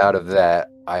wade out of that,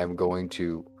 I am going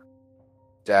to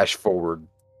dash forward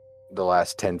the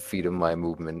last 10 feet of my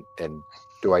movement. And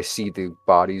do I see the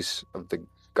bodies of the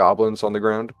goblins on the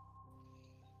ground?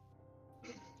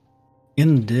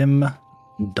 In dim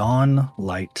dawn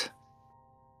light,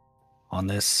 on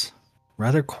this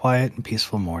rather quiet and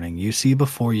peaceful morning, you see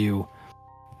before you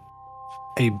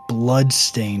a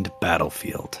blood-stained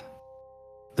battlefield.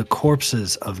 The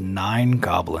corpses of 9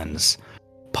 goblins,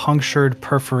 punctured,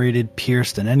 perforated,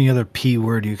 pierced, and any other P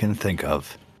word you can think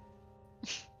of.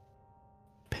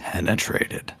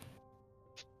 Penetrated.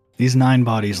 These 9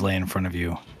 bodies lay in front of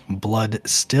you, blood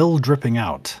still dripping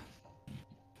out.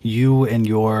 You and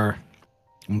your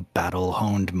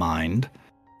battle-honed mind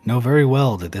know very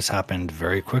well that this happened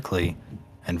very quickly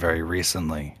and very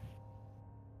recently.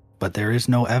 But there is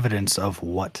no evidence of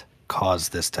what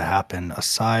caused this to happen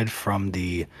aside from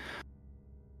the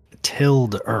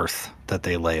tilled earth that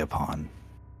they lay upon.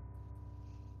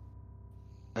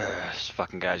 This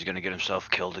fucking guy's gonna get himself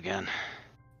killed again.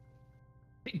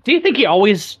 Do you think he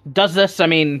always does this? I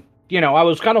mean, I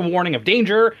was kind of warning of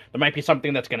danger. There might be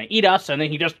something that's going to eat us, and then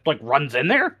he just, runs in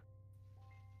there?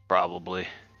 Probably.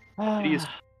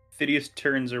 Thidius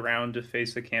turns around to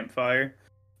face the campfire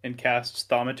and casts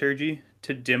Thaumaturgy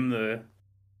to dim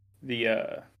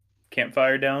the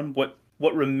campfire down.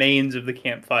 What remains of the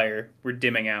campfire we're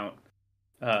dimming out.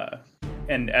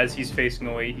 And as he's facing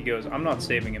away, he goes, I'm not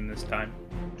saving him this time.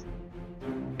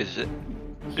 Is it?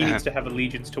 He needs to have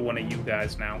allegiance to one of you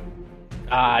guys now.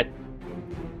 I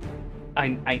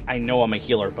know I'm a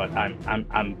healer, but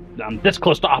I'm this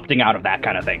close to opting out of that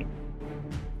kind of thing.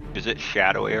 Is it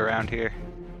shadowy around here?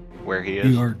 Where he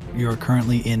is? You are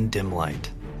currently in dim light.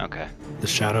 Okay. The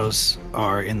shadows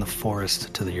are in the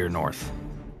forest to your north.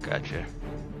 Gotcha.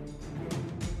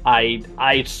 I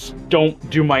don't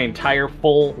do my entire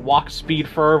full walk speed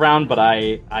for a round, but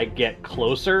I get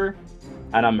closer,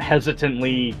 and I'm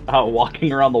hesitantly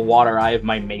walking around the water. I have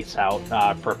my mace out,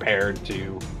 prepared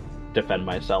to defend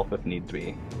myself if need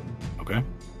be. Okay.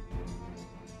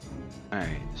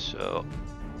 Alright, so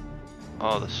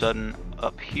all of a sudden,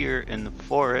 up here in the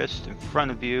forest in front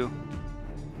of you,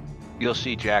 you'll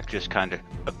see Jack just kind of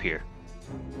appear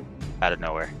out of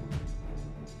nowhere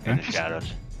in the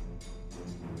shadows.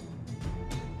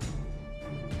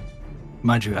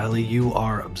 Mind you, Ellie, you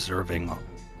are observing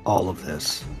all of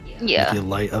this. Yeah. With the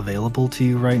light available to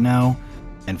you right now,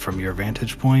 and from your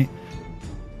vantage point,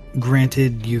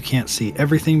 granted, you can't see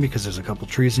everything because there's a couple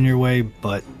trees in your way,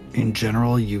 but in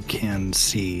general, you can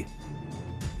see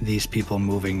these people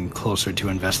moving closer to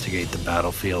investigate the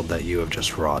battlefield that you have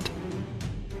just wrought.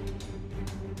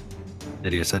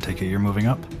 Thidius, I take it you're moving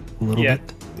up a little bit?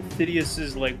 Thidius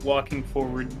is walking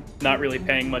forward, not really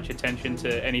paying much attention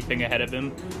to anything ahead of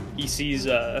him. He sees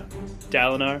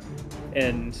Dalinar,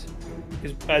 and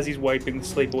as he's wiping the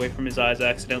sleep away from his eyes,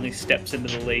 accidentally steps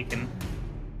into the lake and...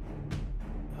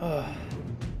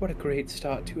 what a great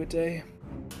start to a day.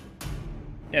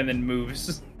 And then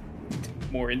moves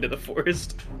more into the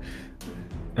forest.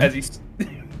 As he's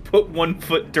put one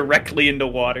foot directly into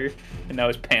water, and now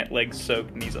his pant leg's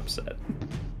soaked and he's upset.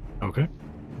 Okay.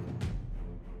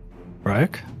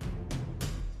 Briok?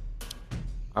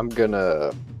 I'm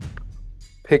gonna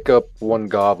pick up one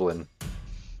goblin,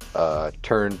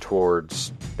 turn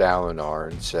towards Dalinar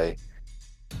and say,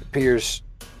 it appears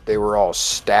they were all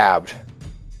stabbed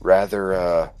rather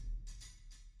a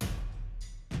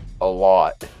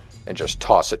lot, and just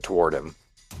toss it toward him.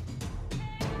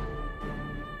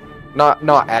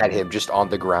 Not at him, just on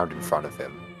the ground in front of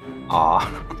him.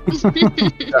 I'm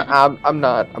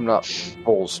not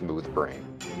full smooth brain.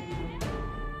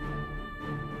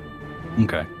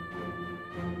 Okay.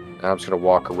 And I'm just gonna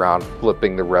walk around,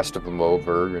 flipping the rest of them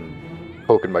over and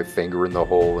poking my finger in the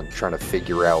hole and trying to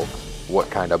figure out what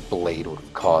kind of blade would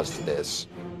have caused this.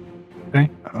 Okay.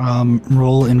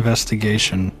 Roll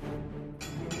investigation.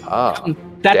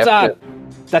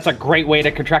 That's a great way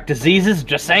to contract diseases,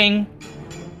 just saying.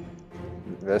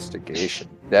 Investigation.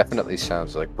 Definitely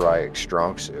sounds like Briok's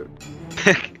strong suit.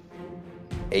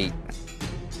 8.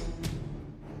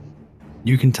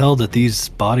 You can tell that these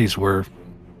bodies were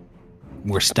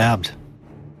stabbed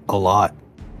a lot.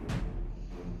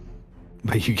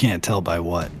 But you can't tell by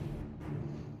what.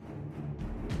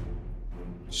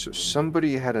 So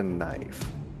somebody had a knife.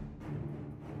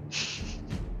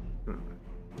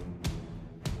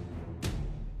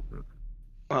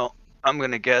 Well, I'm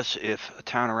gonna guess if a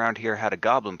town around here had a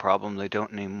goblin problem, they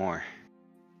don't anymore.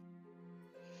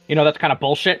 You know, that's kind of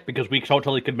bullshit, because we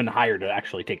totally could have been hired to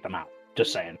actually take them out.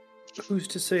 Just saying. Who's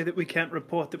to say that we can't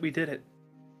report that we did it?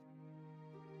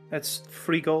 That's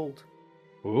free gold.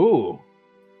 Ooh.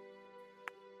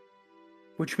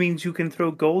 Which means you can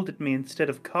throw gold at me instead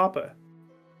of copper.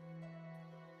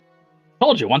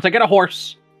 Told you, once I get a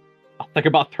horse, I'll think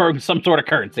about throwing some sort of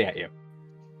currency at you.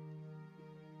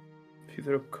 If you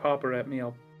throw copper at me,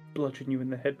 I'll bludgeon you in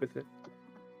the head with it.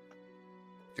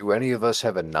 Do any of us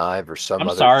have a knife or some I'm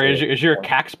other sorry, thing? is your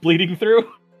cax bleeding through?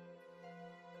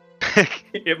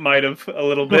 It might have a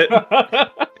little bit.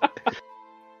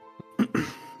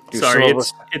 Do Sorry, some of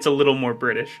us- it's a little more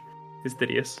British. Is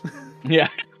Thidius. Yeah.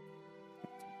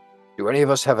 Do any of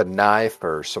us have a knife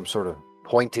or some sort of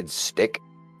pointed stick?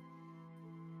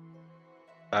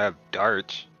 I have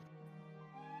darts.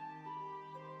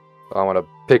 I want to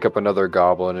pick up another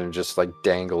goblin and just like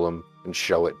dangle him and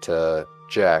show it to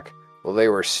Jack. Well, they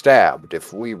were stabbed.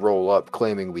 If we roll up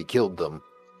claiming we killed them,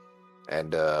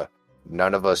 and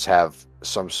none of us have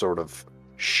some sort of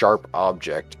sharp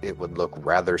object, it would look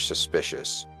rather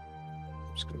suspicious.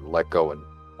 I'm just gonna let go and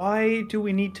Why do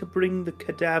we need to bring the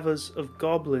cadavers of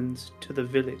goblins to the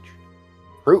village?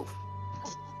 proof.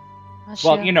 That's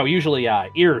Well, true. you know, usually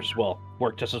ears will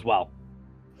work just as well.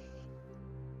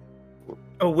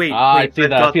 Oh, wait. I wait, see I've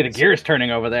got the this. gears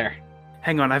turning over there.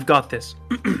 Hang on, I've got this.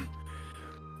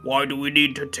 Why do we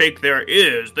need to take their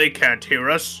ears? They can't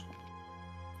hear us.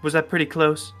 Was that pretty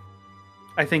close?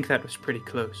 I think that was pretty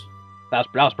close. That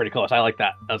was pretty close. I like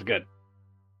that. That was good.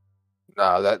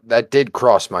 No, that did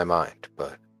cross my mind,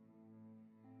 but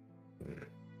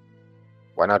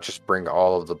why not just bring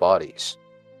all of the bodies?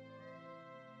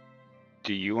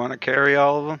 Do you want to carry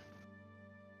all of them?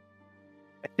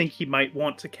 I think he might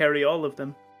want to carry all of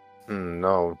them.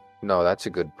 No, that's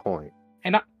a good point.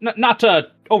 And not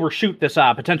to overshoot this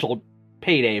potential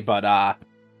payday, but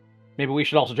maybe we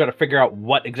should also try to figure out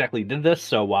what exactly did this,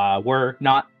 so we're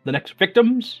not the next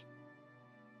victims.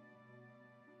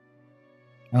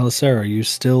 Alistair, are you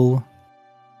still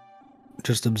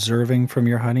just observing from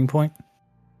your hiding point?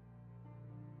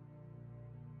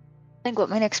 I think what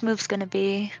my next move's gonna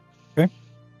be.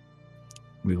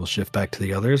 We will shift back to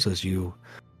the others as you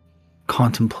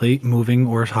contemplate moving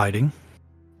or hiding.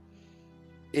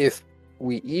 If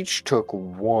we each took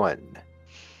one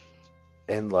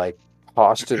and like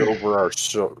tossed it over our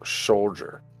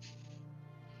shoulder.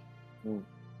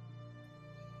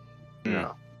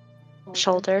 No.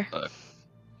 Shoulder.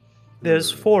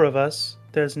 There's 4 of us.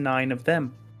 There's 9 of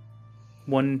them.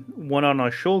 One on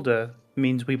our shoulder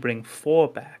means we bring 4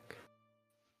 back.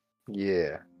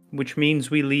 Yeah. Which means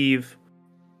we leave...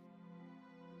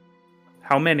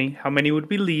 How many? How many would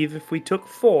we leave if we took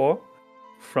 4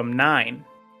 from 9?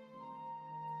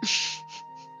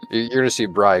 You're going to see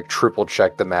Briok triple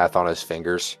check the math on his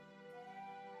fingers.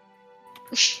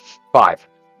 5.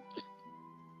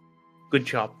 Good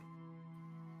job.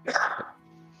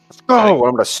 Let's go! I'm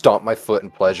going to stomp my foot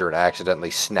in pleasure and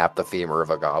accidentally snap the femur of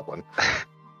a goblin.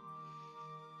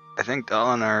 I think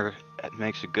Dalinar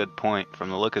makes a good point. From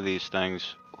the look of these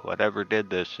things, whatever did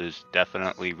this is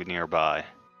definitely nearby.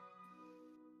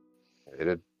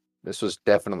 This was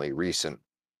definitely recent.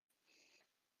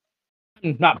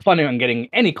 I'm not planning on getting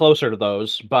any closer to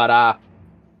those, but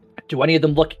do any of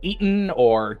them look eaten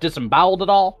or disemboweled at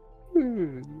all?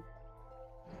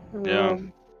 Yeah.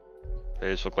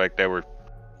 They just look like they were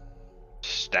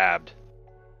stabbed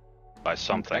by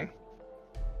something.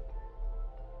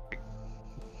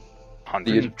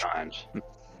 Hundreds of times.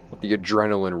 The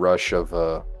adrenaline rush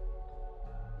of,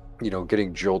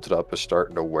 getting jolted up is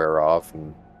starting to wear off,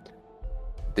 and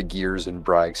the gears in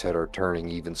Briok's head are turning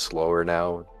even slower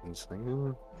now. And it's like,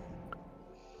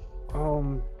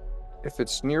 if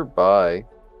it's nearby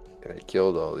and I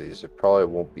killed all these, it probably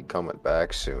won't be coming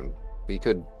back soon. We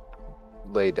could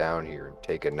lay down here and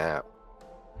take a nap.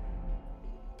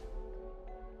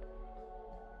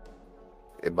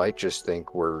 It might just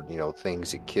think we're,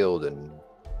 things it killed and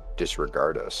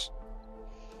disregard us.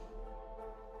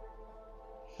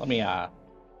 Let me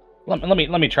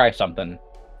try something.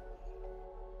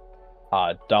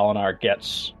 Dalinar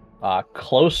gets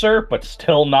closer, but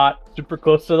still not super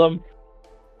close to them.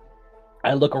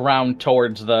 I look around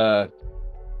towards the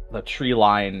tree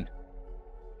line,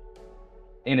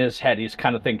 in his head, he's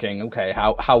kind of thinking, okay,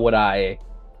 how would I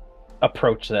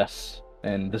approach this?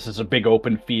 And this is a big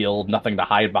open field, nothing to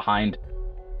hide behind.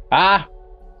 Hello,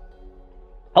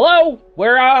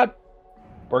 we're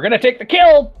gonna take the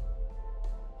kill.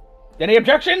 Any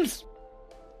objections?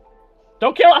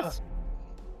 Don't kill us.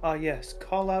 Yes,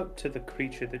 call out to the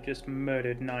creature that just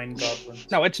murdered 9 goblins.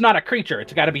 No, it's not a creature.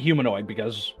 It's got to be humanoid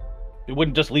because it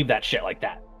wouldn't just leave that shit like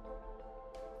that.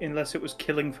 Unless it was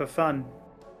killing for fun.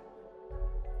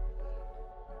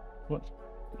 What?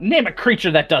 Name a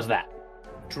creature that does that.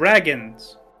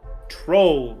 Dragons.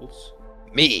 Trolls.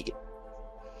 Me.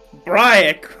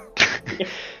 Briok.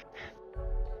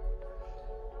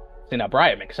 See, now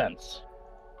Brian makes sense.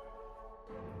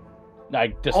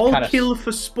 I just All kind of kill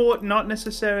for sport, not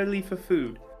necessarily for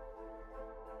food.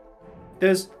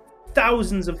 There's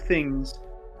thousands of things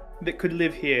that could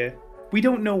live here. We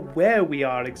don't know where we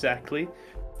are exactly.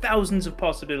 Thousands of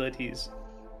possibilities.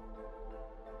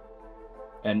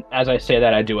 And as I say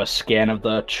that, I do a scan of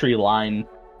the tree line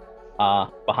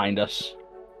behind us.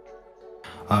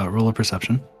 Roll a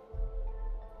perception.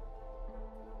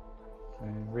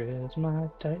 Where is my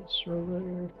dice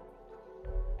roller?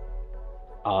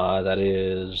 That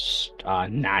is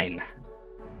 9.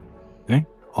 Okay.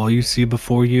 All you see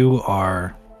before you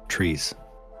are trees.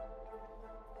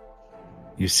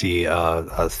 You see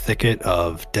a thicket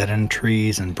of dead-end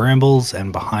trees and brambles,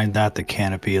 and behind that, the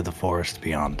canopy of the forest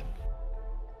beyond.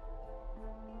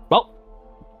 Well,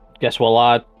 guess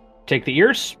we'll take the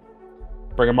ears,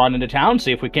 bring them on into town,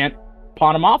 see if we can't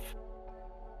pawn them off.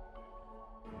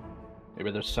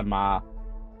 Maybe there's some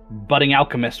budding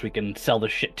alchemists we can sell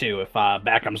this shit to if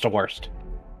bad comes to worst.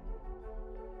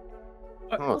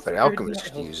 Oh, if an alchemist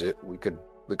could use it, we could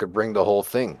bring the whole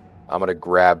thing. I'm gonna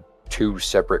grab 2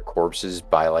 separate corpses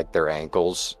by like their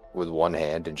ankles with one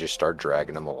hand and just start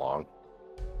dragging them along.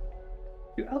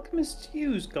 Do alchemists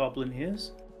use goblin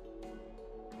ears?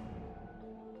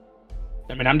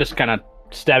 I mean, I'm just kind of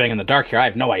stabbing in the dark here. I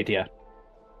have no idea.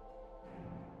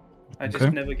 I just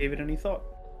Okay. never gave it any thought.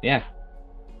 Yeah.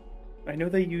 I know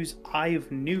they use Eye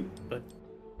of Newt, but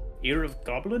Ear of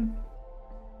Goblin?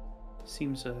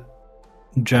 Seems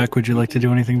Jack, would you like to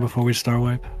do anything before we star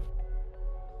wipe?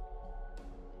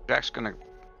 Jack's gonna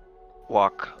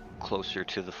walk closer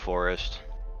to the forest.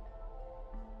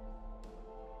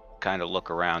 Kind of look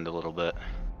around a little bit.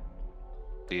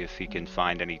 See if he can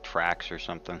find any tracks or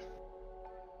something.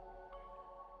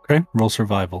 Okay, roll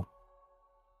survival.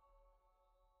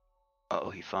 Oh,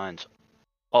 he finds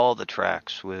all the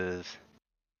tracks with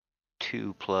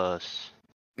 2 plus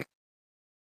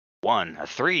 1, a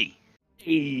 3.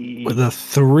 With a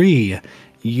 3,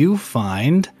 you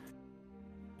find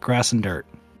grass and dirt.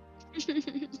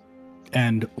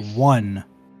 And 1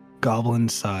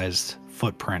 goblin-sized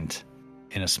footprint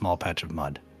in a small patch of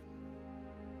mud.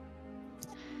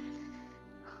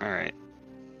 Alright.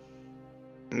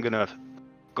 I'm gonna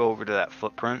go over to that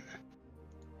footprint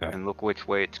Okay. and look which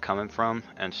way it's coming from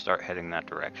and start heading that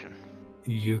direction.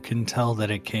 You can tell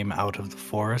that it came out of the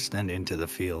forest and into the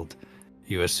field.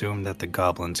 You assume that the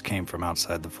goblins came from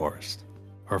outside the forest.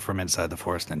 Or from inside the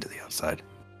forest into the outside.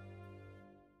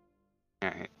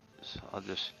 Alright, so I'll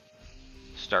just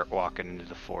start walking into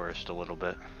the forest a little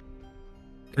bit.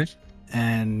 Okay.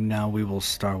 And now we will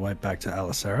star wipe back to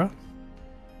Alicera.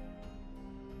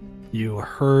 You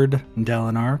heard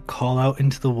Dalinar call out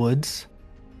into the woods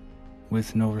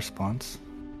with no response.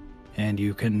 And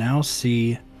you can now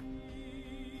see...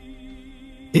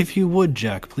 If you would,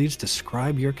 Jack, please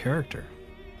describe your character.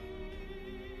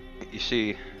 You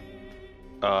see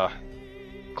a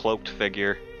cloaked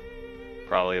figure,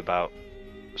 probably about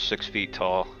 6 feet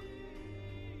tall.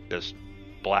 Just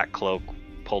black cloak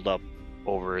pulled up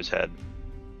over his head.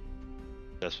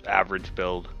 Just average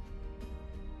build.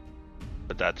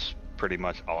 But that's pretty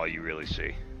much all you really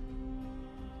see.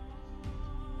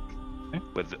 Okay.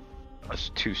 With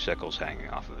 2 sickles hanging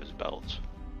off of his belts.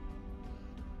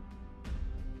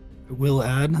 We'll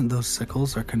add those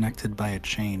sickles are connected by a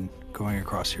chain going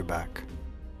across your back.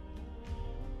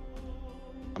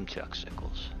 Chuck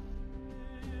sickles.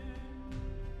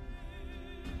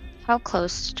 How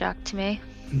close is Jack to me?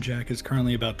 Jack is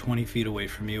currently about 20 feet away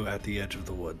from you at the edge of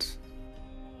the woods.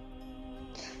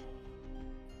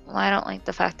 Well, I don't like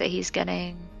the fact that he's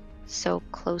getting so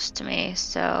close to me,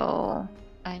 so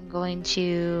I'm going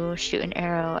to shoot an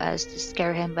arrow as to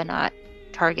scare him but not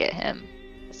target him,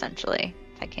 essentially,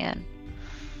 if I can.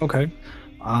 Okay.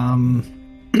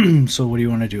 So what do you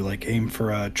want to do? Like aim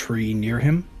for a tree near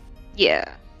him?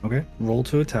 Yeah. Okay. Roll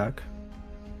to attack.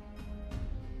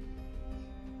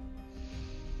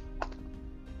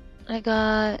 I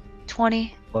got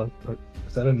 20.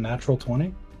 Is that a natural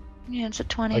 20? Yeah, it's a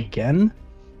 20. Again?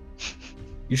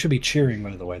 You should be cheering,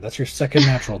 by the way. That's your second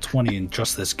natural 20 in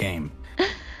just this game. Did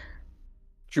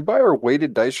you buy her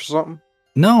weighted dice or something?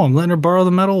 No, I'm letting her borrow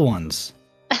the metal ones.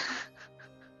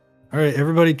 All right,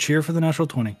 everybody cheer for the natural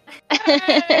 20.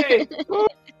 Hey!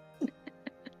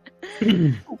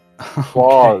 Okay.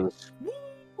 Applause.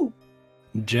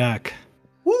 Jack.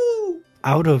 Woo!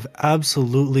 Out of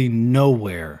absolutely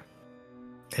nowhere,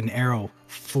 an arrow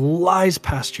flies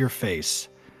past your face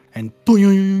and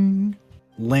boing,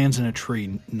 lands in a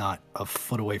tree not a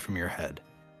foot away from your head.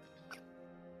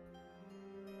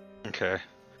 Okay.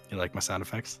 You like my sound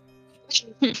effects?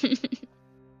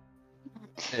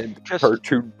 And Just-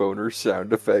 cartoon boner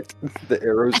sound effect. The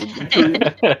arrows in the tree.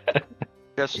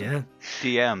 Just Yeah.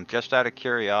 DM, just out of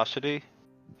curiosity,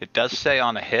 it does say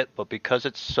on a hit, but because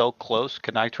it's so close,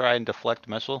 can I try and deflect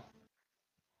missile?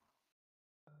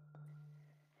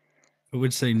 I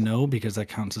would say no because that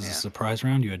counts as Yeah. a surprise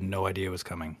round. You had no idea it was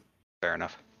coming. Fair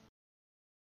enough.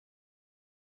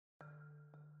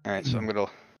 Alright, so I'm gonna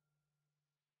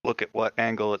look at what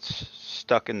angle it's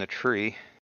stuck in the tree.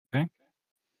 Okay.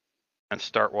 And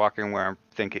start walking where I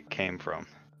think it came from.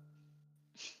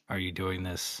 Are you doing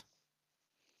this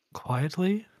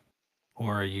quietly,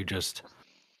 or are you just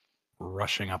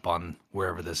rushing up on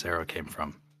wherever this arrow came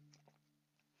from?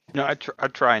 No,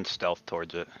 I'd try and stealth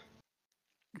towards it.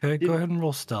 Okay, go ahead and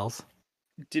roll stealth.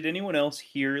 Did anyone else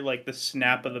hear like the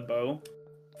snap of the bow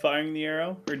firing the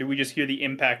arrow, or did we just hear the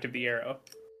impact of the arrow?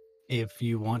 If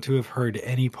you want to have heard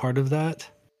any part of that,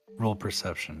 roll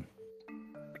perception.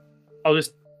 I'm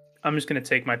just gonna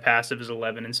take my passive as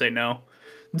 11 and say no.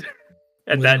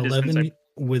 At With that an distance, 11,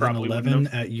 with an probably wouldn't 11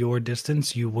 have. at your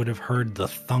distance, you would have heard the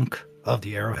thunk of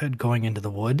the arrowhead going into the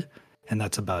wood, and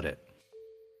that's about it.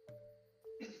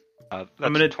 That's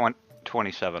I'm gonna-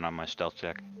 27 on my stealth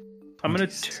check. I'm gonna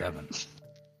 7.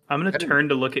 turn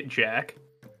to look at Jack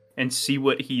and see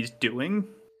what he's doing.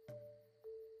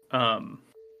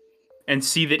 And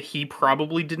see that he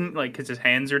probably didn't, like, because his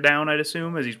hands are down, I'd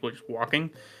assume, as he's just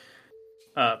walking.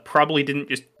 Probably didn't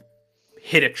just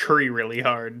hit a tree really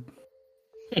hard.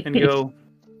 And go,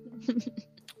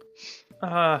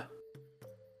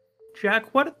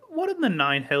 Jack, what in the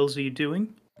nine hells are you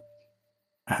doing?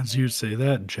 As you say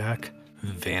that, Jack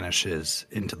vanishes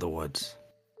into the woods.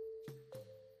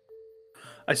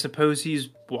 I suppose he's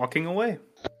walking away.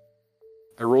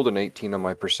 I rolled an 18 on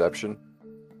my perception.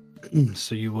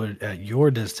 So you would, at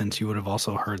your distance, you would have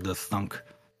also heard the thunk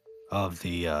of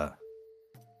the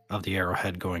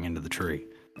arrowhead going into the tree,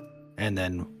 and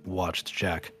then watched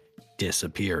Jack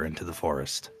disappear into the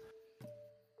forest.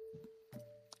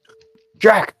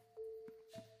 Jack!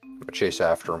 I'm gonna chase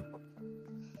after him.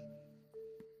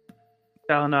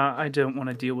 Dalinar, I don't want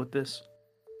to deal with this.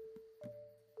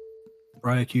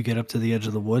 Briok, you get up to the edge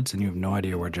of the woods and you have no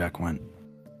idea where Jack went.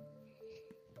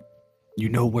 You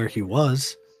know where he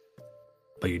was,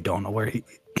 but you don't know where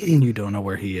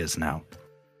he is now.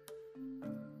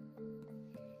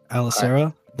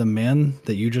 Alicera, the man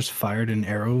that you just fired an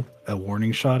arrow, a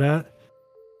warning shot at,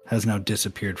 has now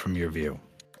disappeared from your view.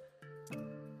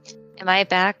 Am I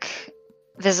back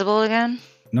visible again?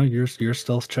 No, your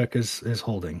stealth check is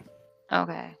holding.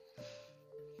 Okay.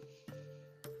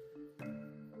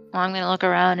 Well, I'm going to look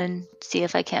around and see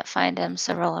if I can't find him,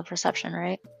 so roll a perception,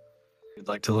 right? You'd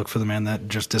like to look for the man that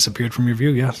just disappeared from your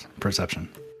view? Yes. Perception.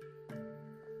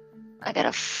 I got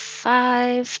a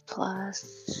 5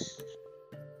 plus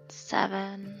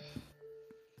 7.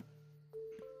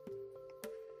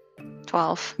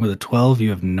 12. With a 12, you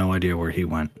have no idea where he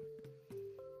went.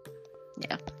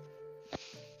 Yeah.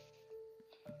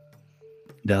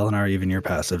 Dalinar, even your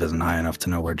passive isn't high enough to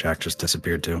know where Jack just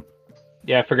disappeared to.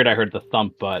 Yeah, I figured I heard the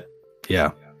thump, but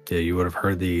Yeah, you would have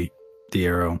heard the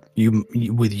arrow. You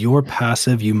with your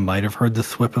passive, you might have heard the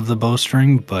thwip of the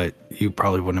bowstring, but you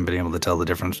probably wouldn't have been able to tell the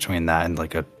difference between that and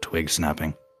like a twig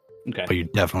snapping. okay. But you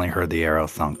definitely heard the arrow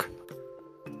thunk.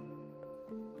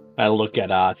 I look at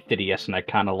Thidius and I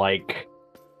kind of like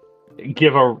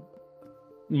give a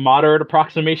moderate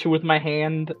approximation with my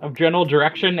hand of general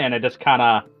direction, and I just kind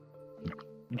of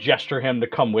gesture him to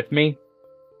come with me.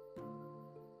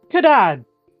 Could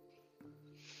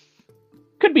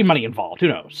be money involved. Who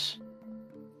knows?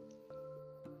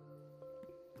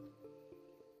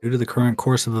 Due to the current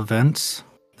course of events,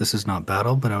 this is not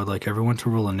battle, but I would like everyone to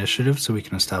roll initiative so we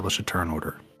can establish a turn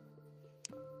order.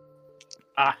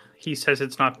 He says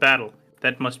it's not battle.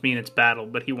 That must mean it's battle,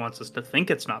 but he wants us to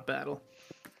think it's not battle.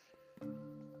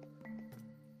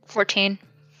 14.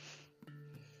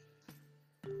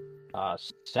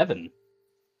 7.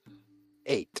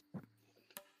 8.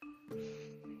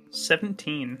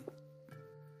 17.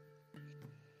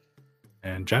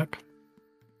 And Jack?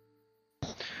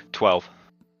 12.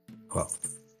 12.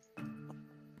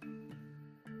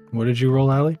 What did you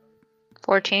roll, Allie?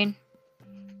 14.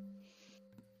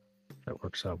 That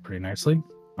works out pretty nicely.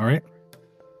 All right.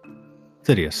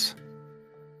 Thidius.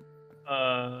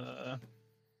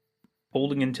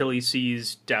 Holding until he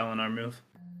sees Dalinar move.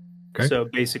 Okay. So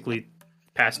basically,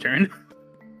 pass turn.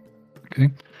 Okay.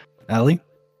 Allie,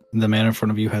 the man in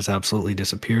front of you has absolutely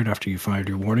disappeared after you fired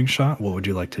your warning shot. What would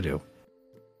you like to do?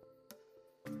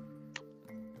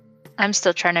 I'm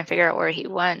still trying to figure out where he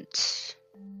went.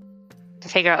 To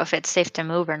figure out if it's safe to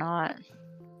move or not.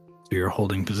 So you're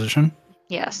holding position?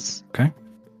 Yes. Okay.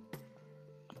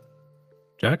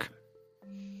 Jack?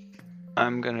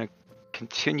 I'm gonna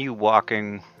continue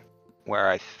walking where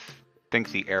I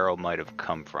think the arrow might have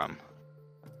come from.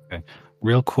 Okay.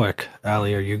 Real quick,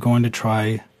 Allie, are you going to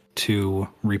try to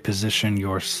reposition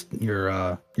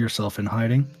yourself in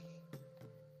hiding?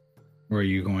 Or are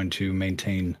you going to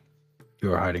maintain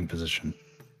your hiding position?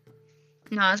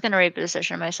 No, I was going to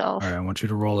reposition myself. All right, I want you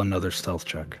to roll another stealth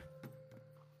check.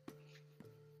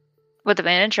 With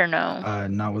advantage or no?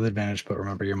 Not with advantage, but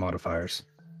remember your modifiers.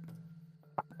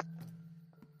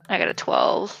 I got a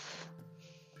 12.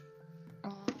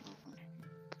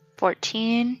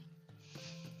 14.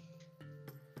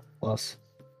 Plus.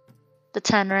 The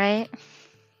 10, right?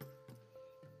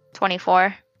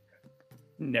 24.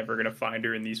 Never gonna find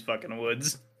her in these fucking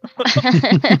woods.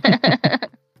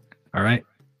 All right.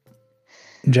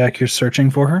 Jack, you're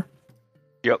searching for her?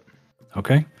 Yep.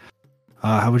 Okay.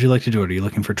 How would you like to do it? Are you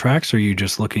looking for tracks, or are you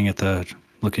just looking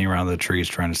around the trees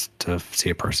trying to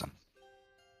see a person?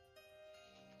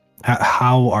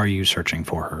 How are you searching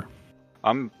for her?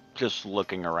 I'm just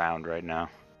looking around right now.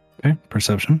 Okay,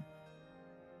 perception.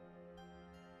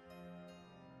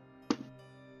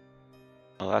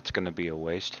 Well, that's going to be a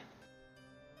waste.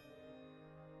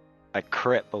 I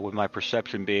crit, but with my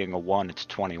perception being a 1, it's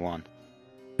 21.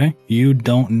 Okay, you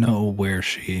don't know where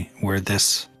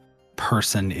this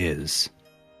person is.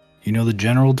 You know the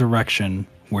general direction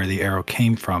where the arrow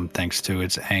came from thanks to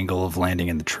its angle of landing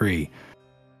in the tree,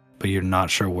 but you're not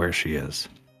sure where she is.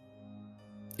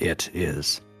 It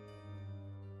is.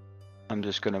 I'm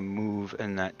just going to move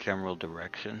in that general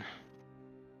direction.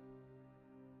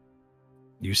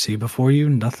 You see before you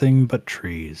nothing but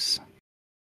trees.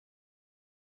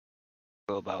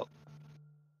 Go about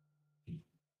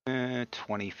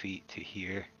 20 feet to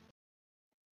here.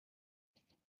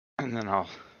 And then I'll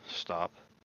stop.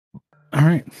 All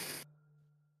right.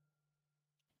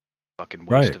 Fucking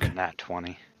waste of Briok. a nat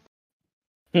 20.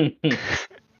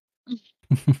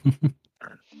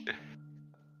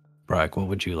 Briok, what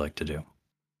would you like to do?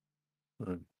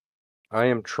 I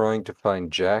am trying to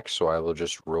find Jack, so I will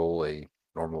just roll a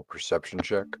normal perception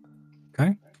check.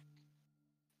 Okay.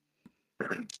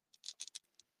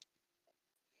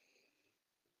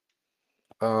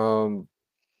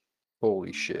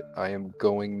 Holy shit, I am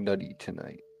going nutty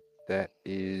tonight. That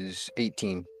is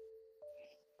 18.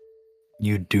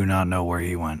 You do not know where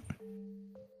he went.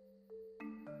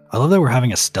 I love that we're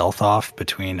having a stealth off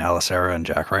between Alicera and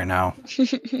Jack right now.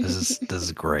 This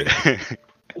is great.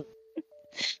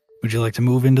 Would you like to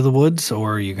move into the woods,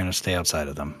 or are you going to stay outside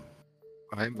of them?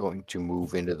 I'm going to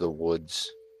move into the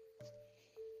woods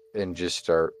and just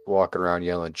start walking around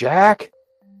yelling, Jack!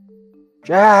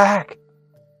 Jack!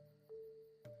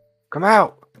 Come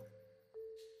out!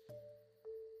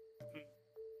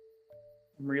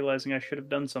 I'm realizing I should have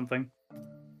done something.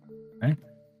 Okay.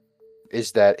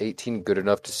 Is that 18 good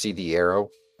enough to see the arrow?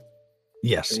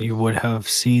 Yes, you would have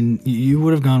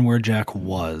gone where Jack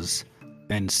was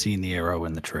and seen the arrow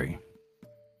in the tree.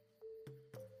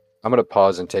 I'm going to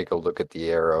pause and take a look at the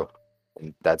arrow,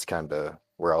 and that's kind of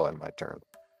where I'll end my turn.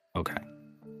 Okay.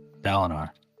 Dalinar.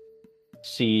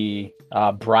 See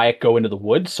Briok go into the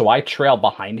woods, so I trail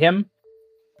behind him,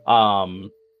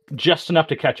 just enough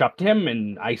to catch up to him,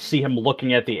 and I see him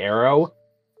looking at the arrow,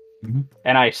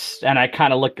 and I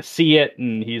kind of see it,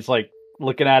 and he's like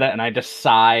looking at it, and I just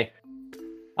sigh.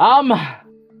 Hello,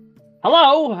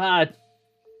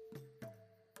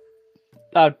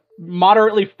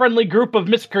 moderately friendly group of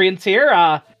miscreants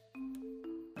here.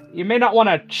 You may not want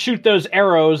to shoot those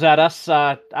arrows at us.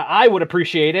 I would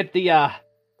appreciate it. The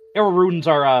arrow runes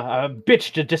are a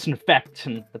bitch to disinfect,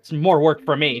 and it's more work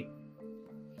for me.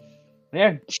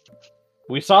 Yeah,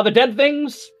 we saw the dead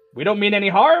things. We don't mean any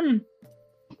harm.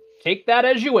 Take that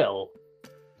as you will.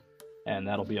 And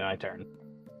that'll be my turn.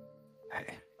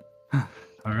 All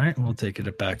right, we'll take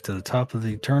it back to the top of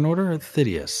the turn order.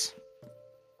 Thidius.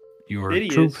 Your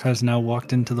troop has now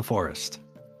walked into the forest.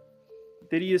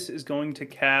 Thidius is going to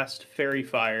cast Fairy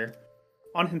Fire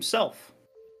on himself.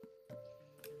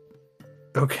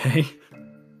 Okay.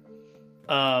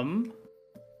 I'm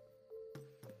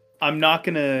not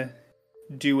gonna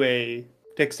do a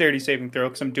dexterity saving throw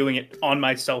because I'm doing it on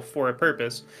myself for a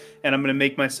purpose, and I'm gonna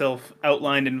make myself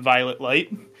outlined in violet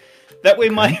light. That way,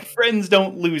 my friends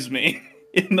don't lose me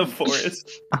in the forest.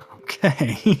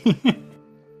 Okay.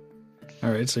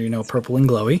 All right, so you know purple and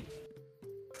glowy.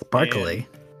 Sparkly.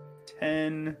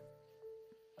 And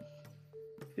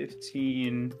 10,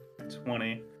 15,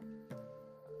 20.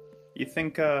 You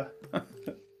think, I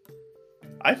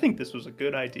think this was a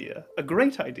good idea. A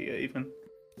great idea, even.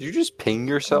 Did you just ping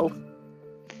yourself?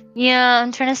 Yeah,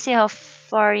 I'm trying to see how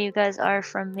far you guys are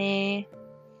from me.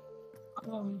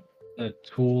 The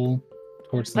tool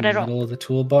towards the But I don't- middle of the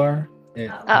toolbar. It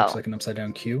Oh. looks like an upside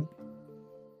down cube.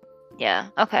 Yeah,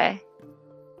 okay.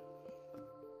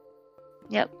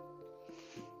 Yep.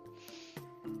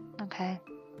 Okay.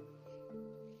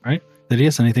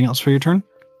 Thidius, anything else for your turn?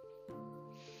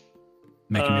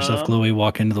 Making yourself Um, glowy,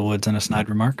 walk into the woods, and a snide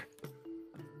remark.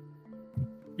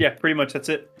 Yeah, pretty much that's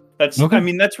it. That's Okay. I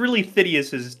mean, that's really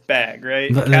Thidius's bag,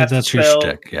 right? That's your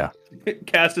shtick, yeah.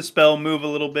 Cast a spell, move a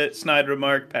little bit, snide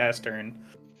remark, pass turn.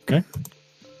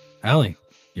 Allie,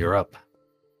 you're up.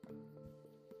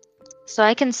 So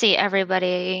I can see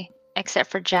everybody except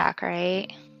for Jack, right?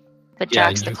 But Yeah,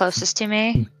 Jack's the you- closest to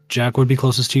me. Jack would be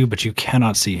closest to you, but you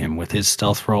cannot see him with his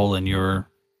stealth roll and your...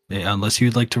 Unless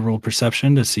you'd like to roll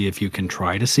perception to see if you can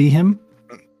try to see him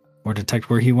or detect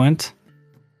where he went.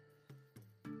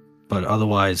 But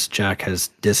otherwise, Jack has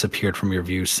disappeared from your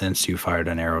view since you fired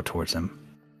an arrow towards him.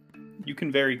 You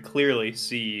can very clearly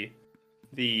see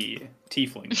the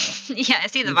tiefling now. Yeah, I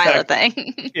see the In violet fact,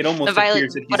 thing. It almost The violet,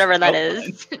 appears that he's whatever that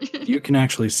outlined. is. You can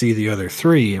actually see the other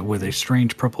three with a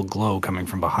strange purple glow coming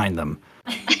from behind them.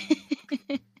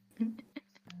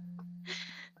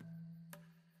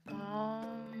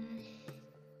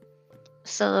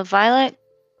 So the violet,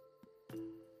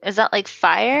 is that like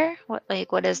fire?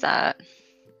 What is that?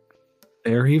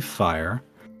 Fairy fire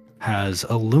has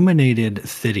illuminated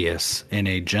Thidius in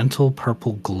a gentle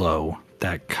purple glow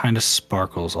that kind of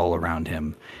sparkles all around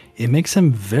him. It makes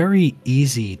him very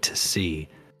easy to see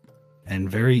and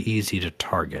very easy to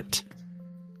target.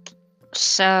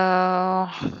 So I'm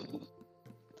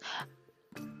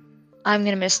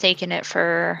gonna mistaken it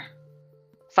for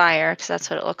fire because that's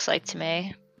what it looks like to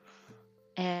me.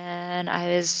 And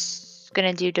I was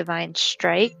gonna do divine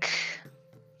strike.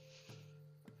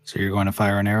 So you're going to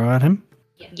fire an arrow at him?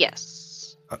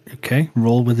 Yes. Okay,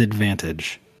 roll with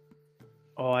advantage.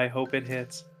 Oh, I hope it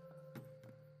hits.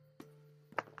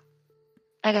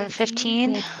 I got a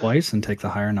 15 Twice and take the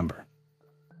higher number.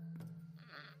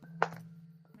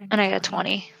 and I got a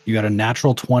 20. You got a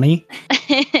natural 20?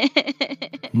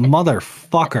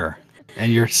 Motherfucker.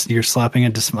 And you're slapping a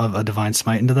divine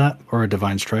smite into that? Or a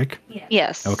divine strike?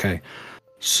 Yes. Okay.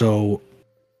 So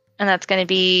And that's gonna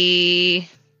be.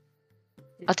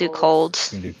 I'll do cold.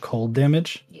 you can do cold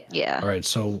damage. Yeah. All right,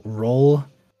 so roll.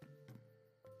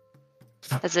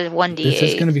 That's a 1d8. This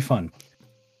is going to be fun.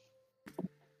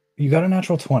 You got a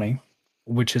natural 20,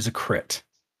 which is a crit.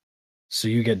 So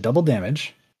you get double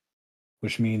damage,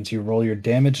 which means you roll your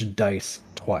damage dice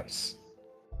twice.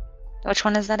 Which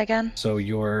one is that again? So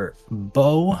your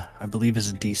bow, I believe,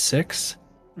 is a d6.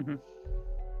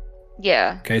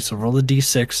 Yeah. Okay, so roll a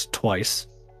d6 twice.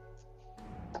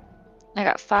 I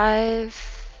got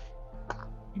 5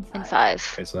 and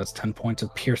 5. Okay, so that's 10 points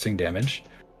of piercing damage.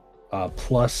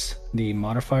 Plus the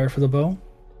modifier for the bow.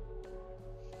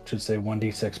 Should say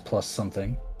 1d6 plus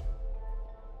something.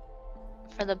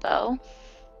 For the bow,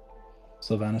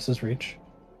 Sylvanus' reach.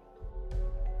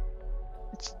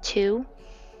 it's 2.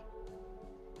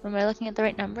 Am I looking at the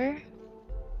right number?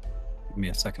 Give me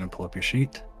a second to pull up your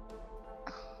sheet.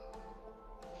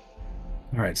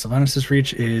 All right, Sylvanus'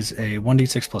 reach is a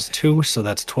 1d6 plus 2, so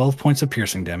that's 12 points of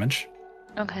piercing damage.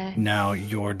 Okay. Now,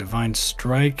 your divine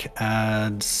strike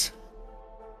adds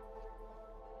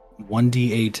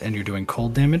 1d8, and you're doing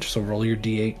cold damage, so roll your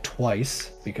d8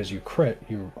 twice, because you crit,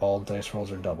 all dice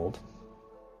rolls are doubled.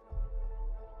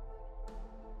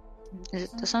 Is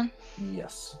it this one?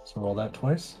 Yes. So roll that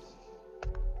twice.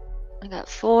 I got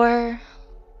 4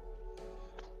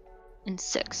 and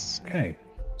 6. Okay.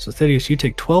 So, Thidius, you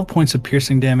take 12 points of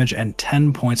piercing damage and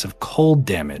 10 points of cold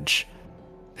damage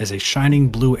as a shining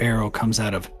blue arrow comes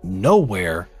out of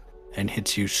nowhere and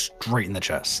hits you straight in the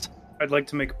chest. I'd like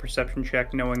to make a perception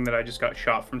check knowing that I just got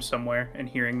shot from somewhere and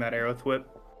hearing that arrow thwip.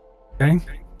 Okay. Just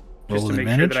Roll to with make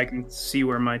sure advantage. that I can see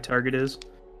where my target is.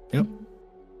 Yep.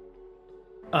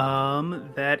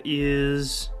 That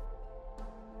is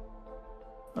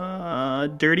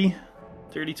dirty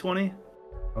 20.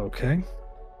 Okay.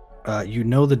 You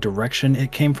know the direction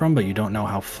it came from, but you don't know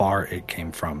how far it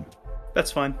came from.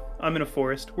 That's fine. I'm in a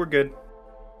forest. We're good.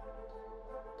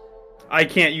 I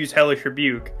can't use Hellish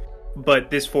Rebuke, but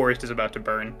this forest is about to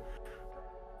burn.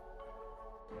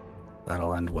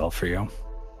 That'll end well for you.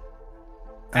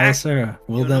 Sarah,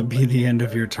 will that be the end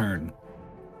of your turn?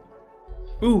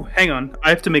 Ooh, hang on. I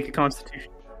have to make a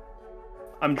Constitution.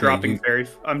 I'm dropping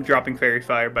Fairy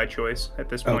Fire by choice at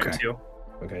this point too.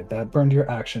 Okay, that burned your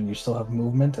action. You still have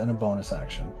movement and a bonus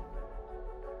action.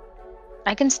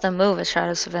 I can still move as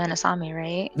Shadow Savannah's on me,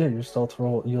 right? Yeah, your stealth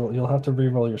roll. You'll have to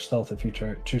re-roll your stealth if you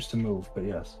choose to move, but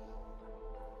yes.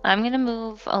 I'm gonna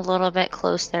move a little bit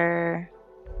closer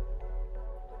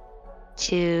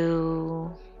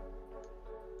to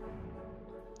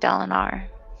Dalinar.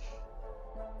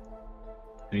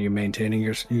 Are you maintaining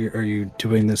are you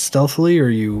doing this stealthily, or are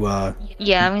you...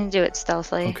 Yeah, I'm gonna do it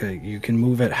stealthily. Okay, you can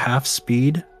move at half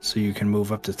speed, so you can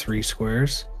move up to 3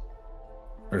 squares,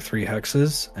 or 3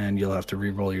 hexes, and you'll have to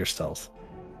re-roll your stealth.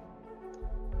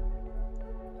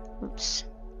 Oops,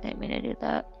 didn't mean to do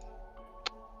that.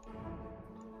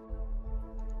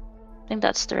 I think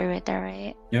that's 3 right there,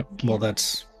 right? Yep, well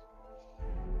that's...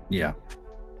 Yeah.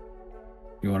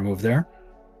 You want to move there?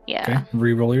 Yeah. Okay,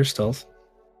 re-roll your stealth.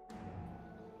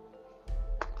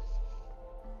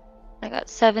 I got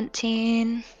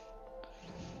 17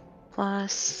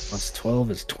 plus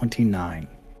 12 is 29.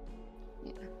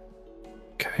 Yeah.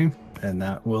 Okay, and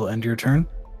that will end your turn.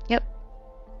 Yep.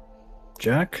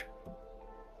 Jack,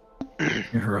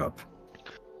 you're up.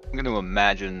 I'm going to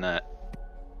imagine that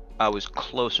I was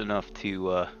close enough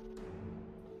to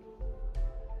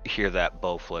hear that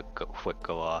bow flick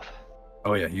go off.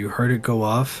 Oh yeah, you heard it go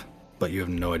off, but you have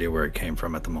no idea where it came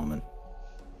from at the moment.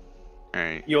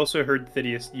 Alright. You also heard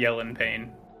Thidius yell in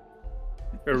pain.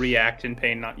 Or react in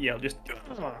pain, not yell, just...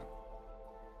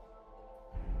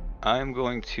 I'm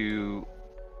going to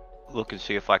look and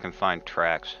see if I can find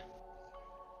tracks.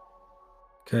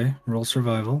 Okay, roll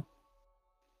survival.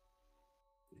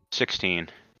 16.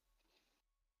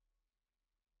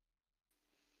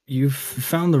 You've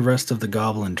found the rest of the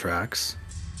goblin tracks,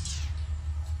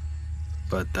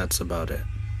 but that's about it.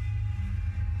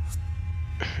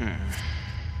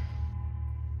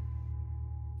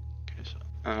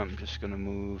 I'm just gonna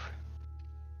move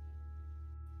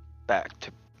back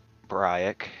to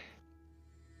Briok.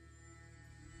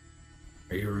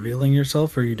 Are you revealing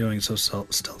yourself, or are you doing so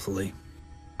stealthily?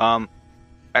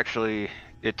 Actually,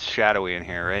 it's shadowy in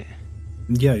here, right?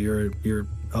 Yeah, you're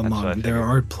among. There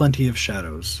are plenty of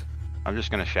shadows. I'm just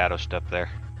gonna shadow step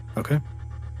there. Okay.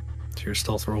 So your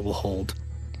stealth roll will hold.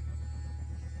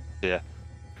 Yeah.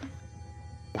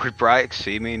 Would Briok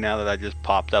see me now that I just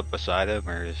popped up beside him,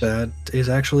 or is... That is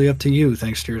actually up to you,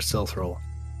 thanks to your stealth roll.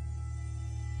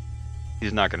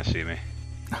 He's not gonna see me.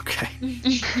 Okay.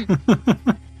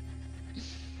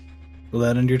 Will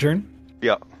that end your turn?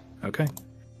 Yep. Okay.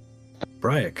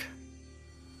 Briok.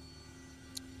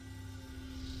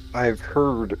 I've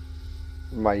heard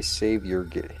my savior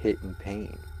get hit in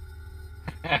pain.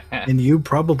 And you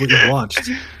probably watched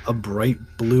a bright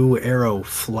blue arrow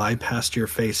fly past your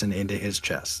face and into his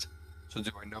chest. So do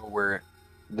I know where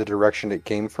the direction it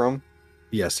came from?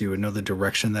 Yes, you would know the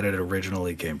direction that it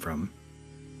originally came from.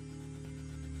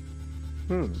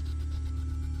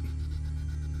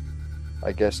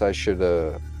 I guess I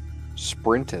should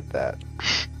sprint at that.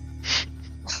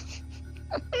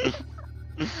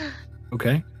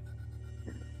 Okay.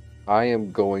 I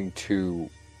am going to...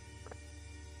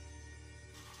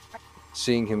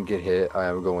 Seeing him get hit, I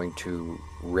am going to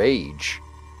rage.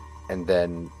 And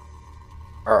then...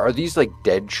 Are these like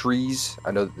dead trees?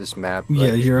 I know that this map...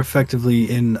 Yeah, you're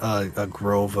effectively in a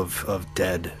grove of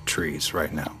dead trees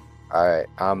right now. Alright,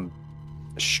 I'm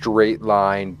straight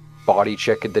line, body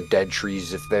checking the dead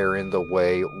trees if they're in the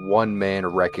way. One man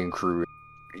wrecking crew,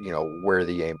 where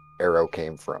the arrow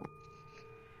came from.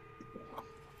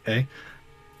 Okay.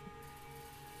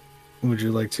 Would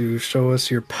you like to show us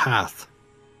your path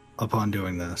upon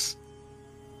doing this?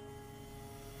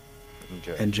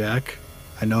 Okay. And Jack,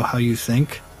 I know how you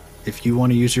think. If you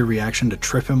want to use your reaction to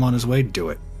trip him on his way, do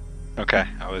it. Okay,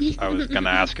 I was gonna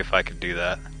ask if I could do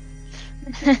that.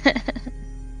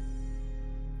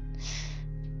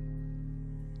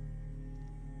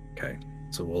 Okay,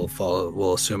 so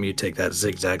we'll assume you take that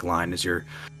zigzag line as you're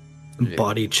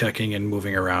body checking and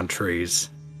moving around trees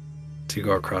to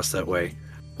go across that way.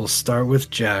 We'll start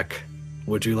with Jack.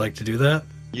 Would you like to do that?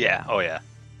 Yeah, oh yeah.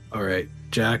 All right,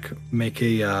 Jack, make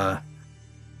a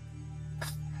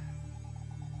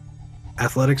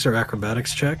athletics or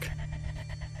acrobatics check.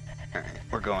 All right,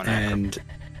 we're going. And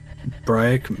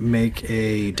Briok, make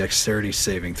a dexterity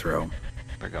saving throw.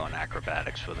 We're going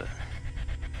acrobatics with it.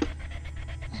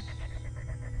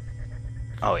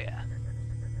 Oh yeah.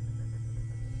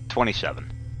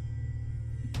 27.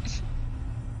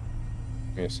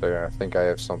 Yes, sir. I think I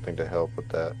have something to help with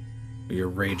that. You're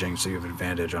raging, so you have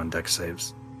advantage on dex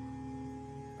saves.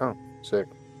 Oh, sick.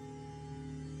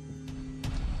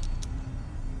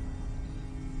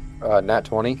 Nat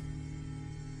 20.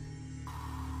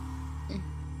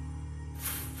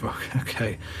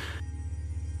 Okay.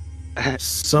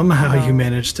 Somehow you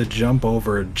manage to jump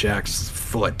over Jack's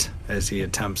foot as he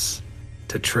attempts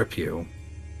to trip you.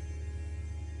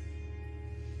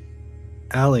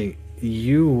 Allie,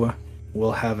 you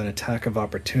will have an attack of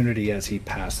opportunity as he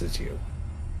passes you.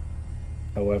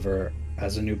 However,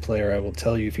 as a new player, I will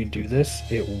tell you if you do this,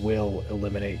 it will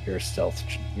eliminate your stealth,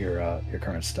 your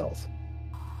current stealth.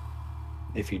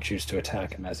 If you choose to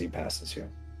attack him as he passes you.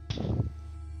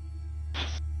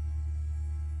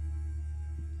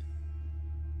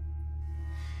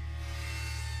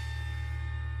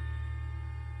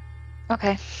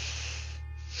 Okay.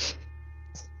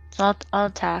 So I'll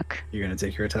attack. You're going to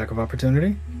take your attack of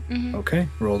opportunity? Mm-hmm. Okay,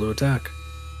 roll to attack.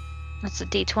 That's a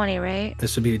D20, right?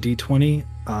 This would be a D20.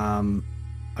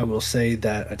 I will say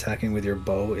that attacking with your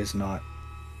bow is not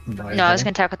viable. No, I was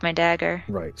going to attack with my dagger.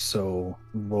 Right, so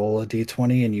roll a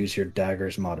D20 and use your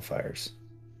dagger's modifiers.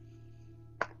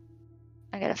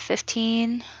 I got a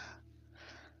 15.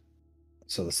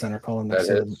 So the center column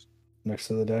That next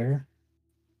to the dagger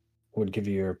would give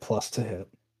you your plus to hit.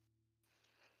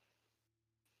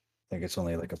 I think it's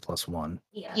only like a +1.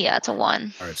 Yeah, it's a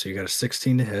 1. All right, so you got a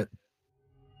 16 to hit.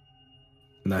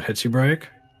 And that hits you, Briok?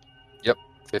 Yep,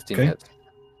 15 Okay. hits.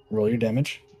 Roll your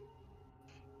damage.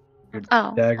 Your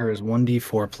Oh. dagger is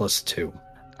 1d4 plus 2.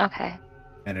 Okay.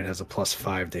 And it has a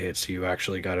 +5 to hit, so you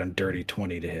actually got a dirty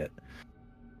 20 to hit.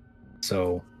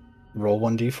 So roll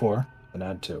 1d4 and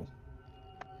add 2.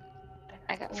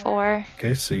 I got 4.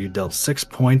 Okay, so you dealt 6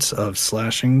 points of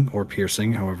slashing or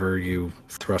piercing, however you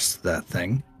thrust that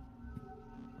thing.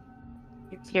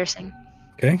 Piercing.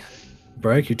 Okay.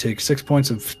 Briok, you take 6 points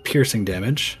of piercing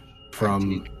damage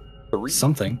from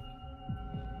something.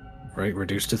 Right,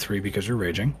 reduced to 3 because you're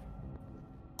raging.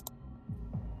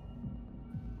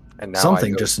 And now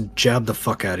Something just jabbed the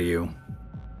fuck out of you.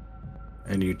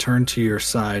 And you turn to your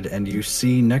side and you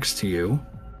see next to you,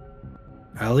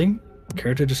 Allie,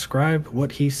 care to describe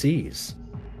what he sees?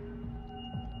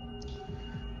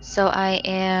 So I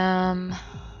am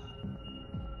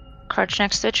crouched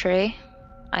next to a tree.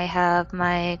 I have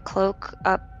my cloak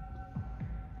up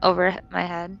over my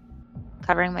head,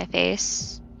 covering my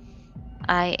face.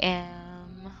 I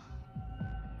am...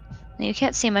 You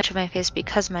can't see much of my face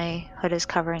because my hood is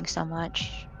covering so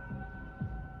much.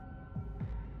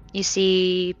 You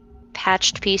see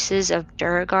patched pieces of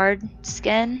Duragard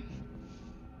skin,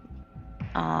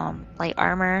 light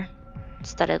armor,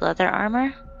 studded leather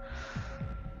armor.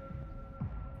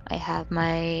 I have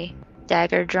my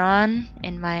dagger drawn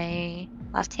in my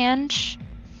left hand.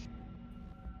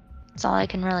 That's all I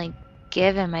can really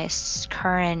give in my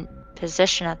current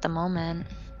position at the moment.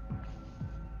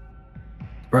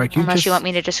 Briok, Unless you want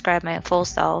me to describe my full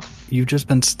self. You've just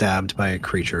been stabbed by a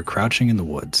creature crouching in the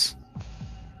woods,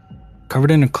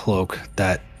 covered in a cloak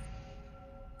that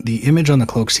the image on the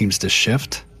cloak seems to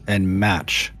shift and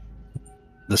match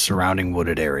the surrounding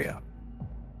wooded area.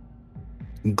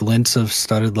 Glints of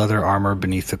studded leather armor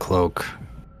beneath the cloak,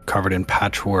 covered in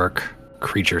patchwork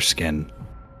creature skin,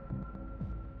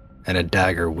 and a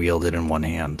dagger wielded in one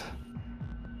hand.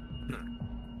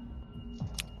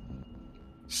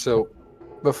 So,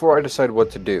 before I decide what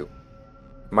to do,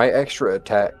 my extra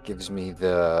attack gives me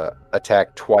the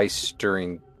attack twice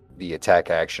during the attack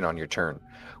action on your turn.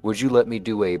 Would you let me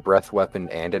do a breath weapon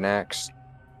and an axe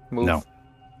move? No.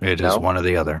 It is one or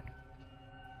the other.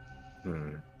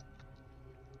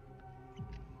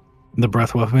 The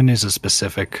breath weapon is a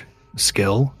specific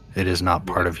skill. It is not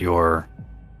part of your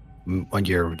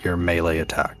melee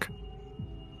attack.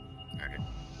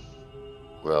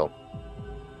 Well,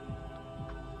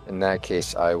 in that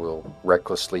case, I will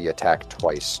recklessly attack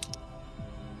twice.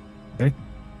 Okay.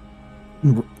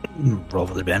 Roll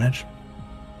with advantage.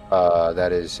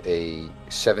 That is a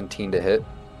 17 to hit.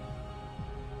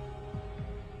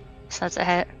 So that's a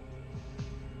hit.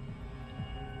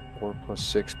 4 plus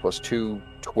 6 plus 2,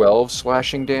 12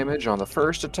 slashing damage on the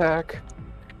first attack.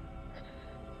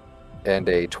 And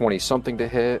a 20-something to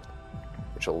hit,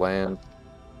 which will land.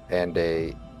 And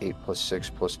a 8 plus 6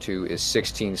 plus 2 is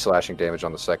 16 slashing damage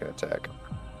on the second attack.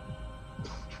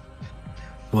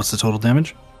 What's the total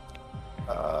damage?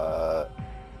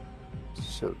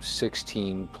 So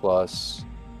 16 plus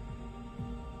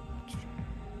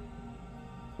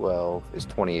 12 is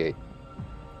 28.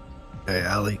 Okay,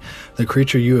 Ali. The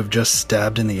creature you have just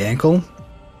stabbed in the ankle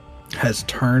has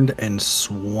turned and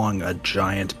swung a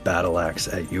giant battle axe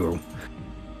at you,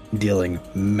 dealing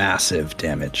massive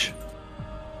damage.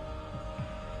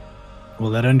 Will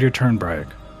that end your turn,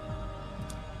 Briok?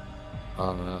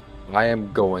 I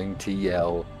am going to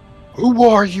yell, "Who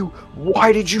are you?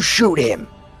 Why did you shoot him?"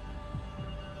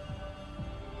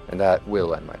 And that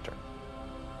will end my turn.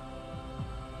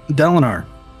 Dalinar,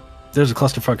 there's a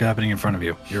clusterfuck happening in front of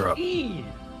you. You're up.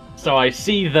 So I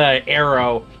see the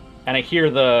arrow, and I hear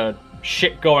the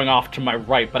shit going off to my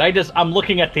right, but I'm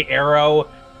looking at the arrow,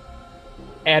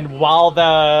 and while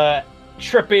the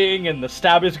tripping and the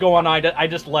stab is going on, I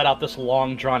just let out this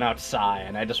long, drawn-out sigh,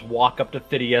 and I just walk up to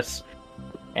Thidius,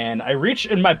 and I reach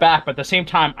in my back, but at the same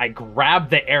time, I grab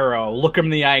the arrow, look him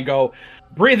in the eye, and go,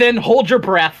 breathe in, hold your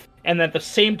breath, and at the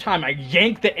same time, I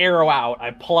yank the arrow out,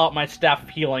 I pull out my Staff of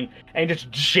Healing, and just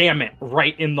jam it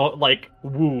right in the,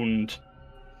 wound.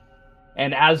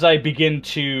 And as I begin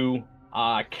to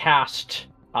cast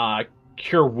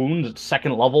Cure Wounds at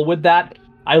 2nd level with that,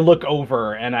 I look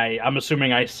over, and I'm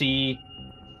assuming I see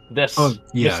this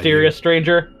mysterious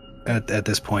stranger. At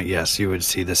this point, yes, you would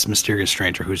see this mysterious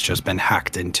stranger who's just been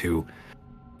hacked into,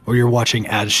 or you're watching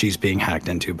as she's being hacked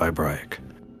into by Briok.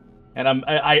 And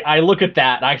I look at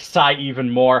that, and I sigh even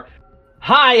more.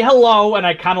 Hi, hello, and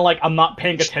I kind of I'm not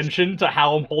paying attention to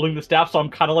how I'm holding the staff, so I'm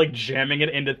kind of jamming it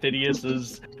into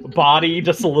Thidius's body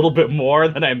just a little bit more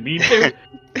than I mean to.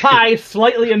 Hi,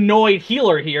 slightly annoyed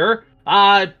healer here.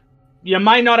 You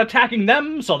mind not attacking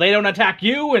them so they don't attack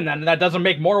you, and then that doesn't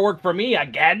make more work for me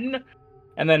again?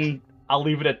 And then I'll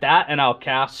leave it at that, and I'll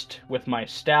cast with my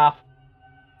staff.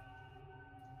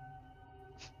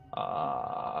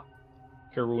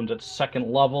 Cure Wounds at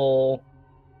 2nd level.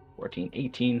 14,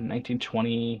 18, 19,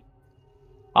 20.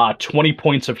 20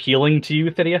 points of healing to you,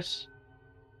 Thidius.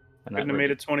 And Couldn't have made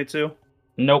it 22.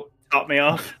 Nope. Top me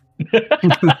off.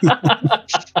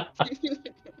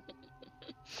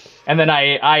 And then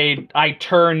I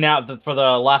turn now, for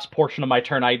the last portion of my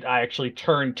turn, I actually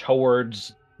turn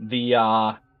towards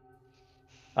the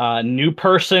new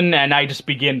person, and I just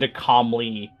begin to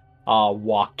calmly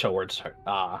walk towards her,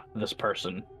 this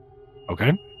person.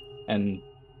 Okay. And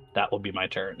that will be my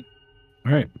turn.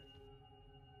 All right.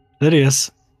 Thidius,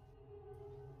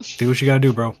 do what you gotta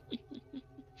do, bro.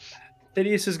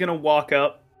 Thidius is going to walk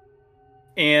up,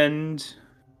 and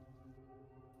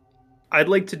I'd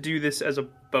like to do this as a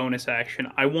bonus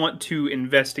action. I want to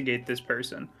investigate this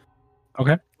person.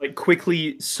 Okay.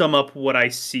 Quickly sum up what I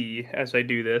see as I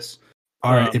do this.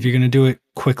 All right. If you're going to do it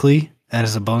quickly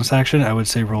as a bonus action, I would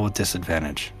say roll with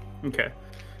disadvantage. Okay.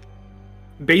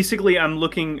 Basically, I'm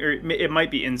looking, or it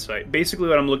might be insight. Basically,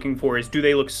 what I'm looking for is, do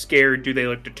they look scared? Do they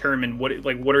look determined? What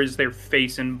is their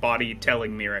face and body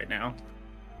telling me right now?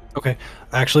 Okay.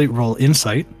 Actually, roll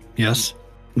insight. Yes.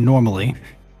 Normally.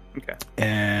 Okay.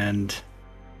 And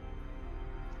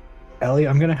Ellie,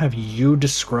 I'm going to have you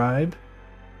describe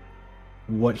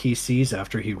what he sees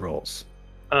after he rolls.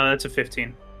 That's a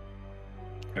 15.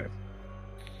 Okay.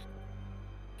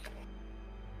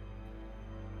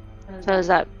 So is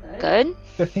that good?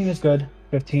 15 is good.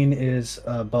 15 is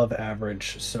above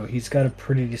average, so he's got a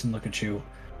pretty decent look at you.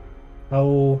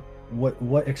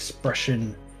 What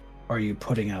expression are you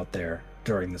putting out there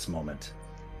during this moment?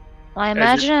 Well, I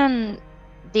imagine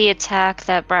the attack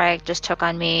that Briok just took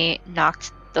on me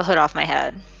knocked the hood off my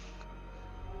head.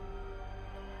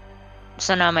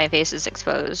 So now my face is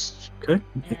exposed. Okay.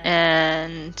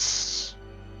 And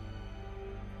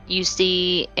you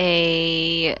see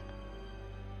a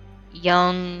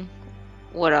young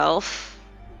wood elf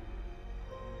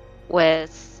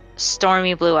with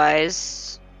stormy blue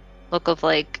eyes, look of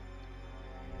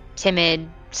timid,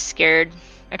 scared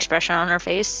expression on her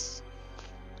face,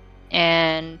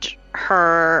 and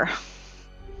her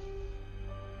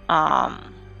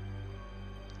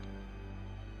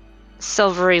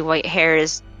silvery white hair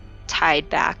is tied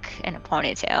back in a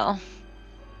ponytail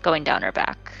going down her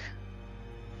back.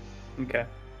 Okay.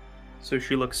 So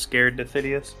she looks scared to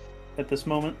Thidius at this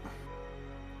moment?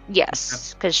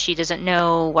 Yes, because she doesn't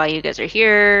know why you guys are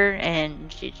here,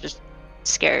 and she's just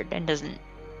scared and doesn't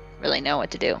really know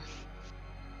what to do.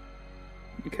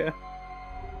 Okay.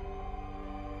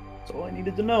 That's all I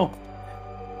needed to know.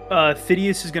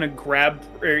 Thidius is gonna grab...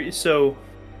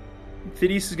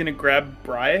 Thidius is gonna grab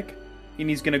Briok, and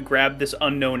he's gonna grab this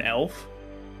unknown elf.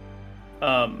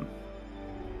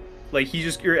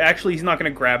 He's not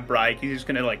gonna grab Briok, he's just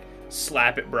gonna,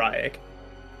 slap at Briok.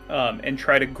 And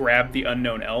try to grab the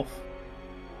unknown elf.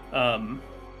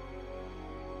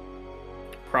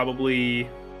 Probably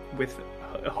with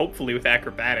hopefully with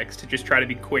acrobatics, to just try to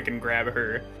be quick and grab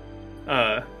her.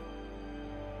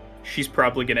 She's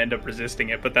probably going to end up resisting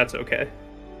it, but that's okay.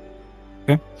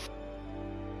 Okay.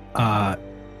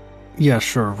 Yeah,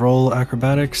 sure. Roll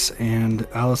acrobatics, and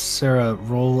Alicera,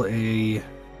 roll a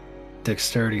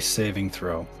dexterity saving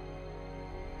throw.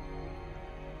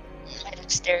 My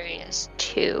dexterity is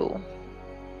 2.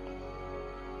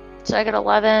 So I got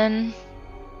 11.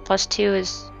 Plus 2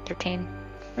 is 13.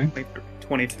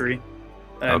 23.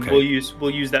 Okay.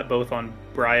 We'll use that both on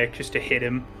Briok just to hit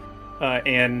him,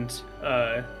 and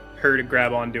her to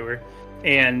grab onto her.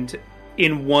 And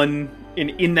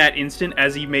in that instant,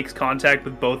 as he makes contact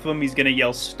with both of them, he's gonna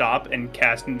yell stop and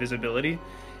cast invisibility.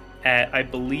 At, I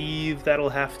believe that'll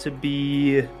have to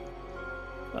be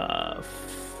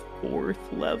 4th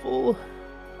level,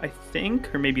 I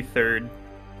think, or maybe 3rd.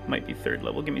 Might be 3rd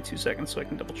level. Give me 2 seconds so I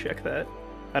can double check that.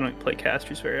 I don't play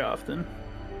casters very often.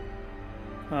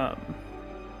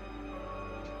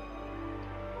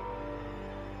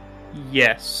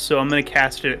 Yes, so I'm going to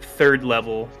cast it at 3rd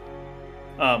level,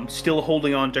 still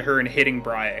holding on to her and hitting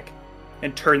Briok,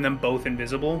 and turn them both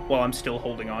invisible while I'm still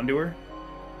holding on to her.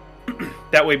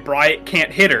 That way Briok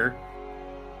can't hit her,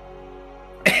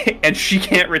 and she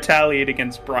can't retaliate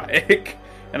against Briok,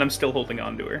 and I'm still holding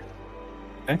on to her.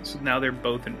 Okay. So now they're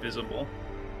both invisible.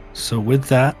 So with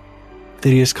that,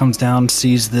 Thidius comes down,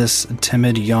 sees this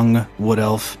timid young wood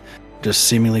elf just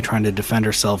seemingly trying to defend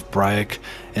herself. Briok,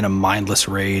 in a mindless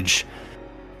rage,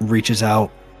 reaches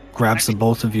out, grabs the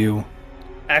both of you.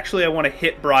 Actually, I want to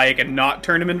hit Briok and not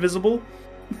turn him invisible.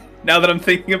 Now that I'm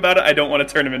thinking about it, I don't want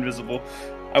to turn him invisible.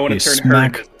 I want to turn her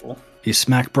invisible. You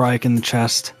smack Briok in the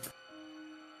chest.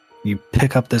 You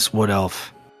pick up this wood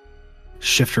elf,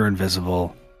 shift her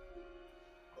invisible,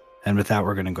 and with that,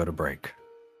 we're going to go to break.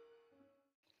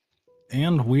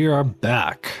 And we are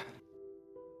back.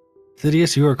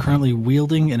 Thidius, you are currently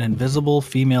wielding an invisible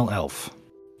female elf.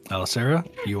 Alicera,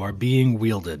 you are being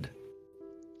wielded.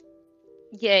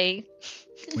 Yay.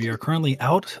 We are currently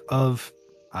out of,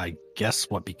 I guess,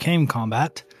 what became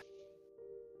combat.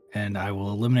 And I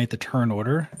will eliminate the turn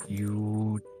order.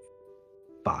 You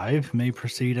 5 may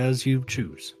proceed as you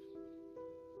choose.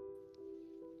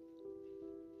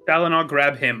 Dalinar,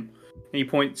 grab him. And he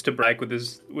points to Briok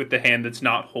with the hand that's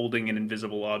not holding an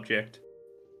invisible object.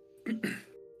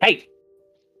 Hey!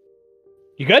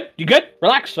 You good? You good?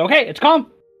 Relax. Okay, it's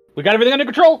calm. We got everything under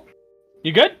control.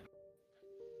 You good?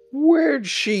 Where'd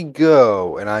she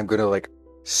go? And I'm gonna,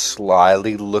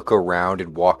 slyly look around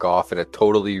and walk off in a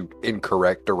totally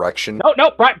incorrect direction.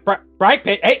 No, Briok,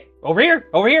 hey, over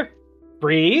here.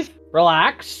 Breathe,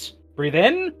 relax, breathe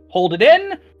in, hold it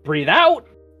in, breathe out.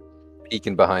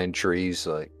 Peeking behind trees,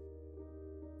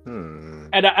 And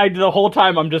I the whole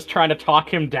time I'm just trying to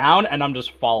talk him down, and I'm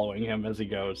just following him as he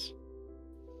goes.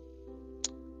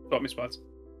 Swap me spots.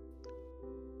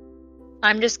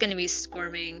 I'm just gonna be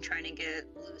squirming, trying to get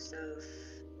loose of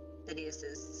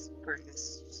Thidius's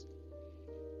grasp.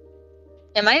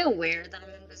 Am I aware that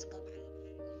I'm invisible?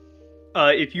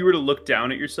 If you were to look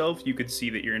down at yourself, you could see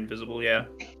that you're invisible, yeah.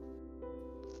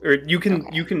 Or you can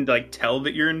tell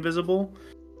that you're invisible,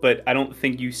 but I don't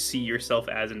think you see yourself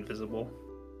as invisible.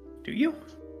 Do you?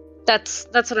 That's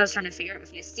what I was trying to figure out.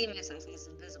 If you see myself as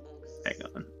invisible. Hang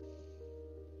on.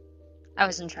 I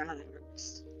wasn't trying to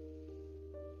first.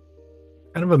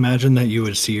 Kind of imagine that you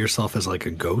would see yourself as a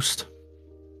ghost.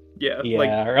 Yeah,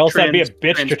 or else that'd be a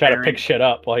bitch to try to pick shit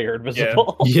up while you're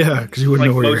invisible. Yeah, because you wouldn't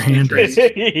know where your hand is.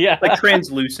 Yeah.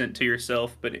 Translucent to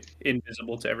yourself, but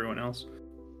invisible to everyone else.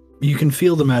 You can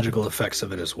feel the magical effects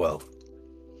of it as well.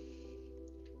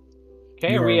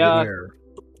 Okay,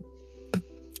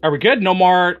 are we good? No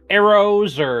more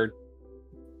arrows or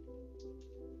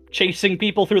chasing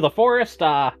people through the forest?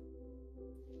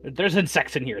 There's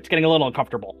insects in here. It's getting a little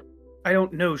uncomfortable. I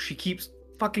don't know. She keeps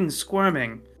fucking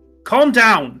squirming. Calm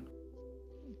down.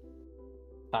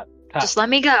 Just let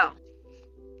me go.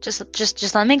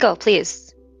 Just let me go,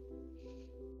 please.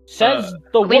 Says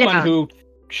the woman who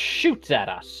shoots at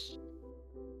us.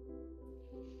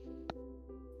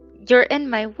 You're in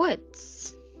my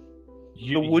woods.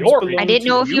 The woods belong I didn't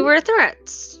know if you were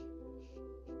threats.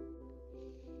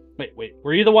 Wait.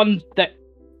 Were you the one that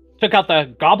took out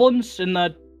the goblins in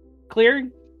the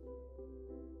clearing?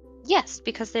 Yes,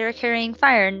 because they were carrying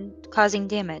fire and causing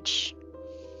damage.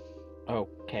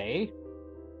 Okay.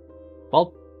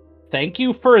 Well, thank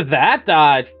you for that.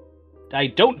 I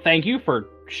don't thank you for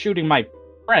shooting my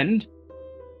friend.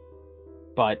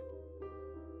 But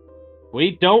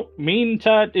we don't mean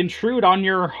to intrude on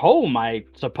your home, I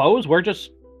suppose. We're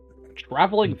just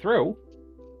traveling through.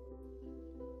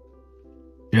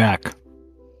 Jack.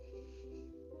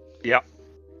 Yep.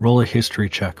 Roll a history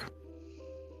check.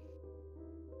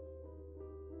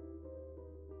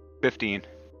 15.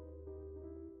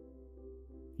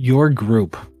 Your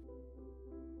group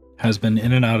has been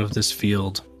in and out of this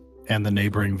field and the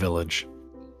neighboring village,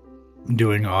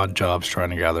 doing odd jobs trying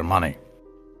to gather money.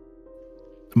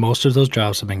 Most of those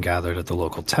jobs have been gathered at the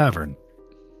local tavern,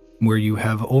 where you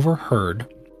have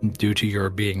overheard, due to your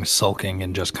being sulking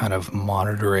and just kind of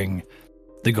monitoring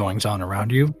the goings-on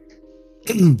around you,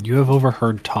 you have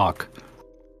overheard talk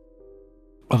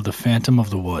of the Phantom of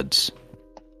the Woods,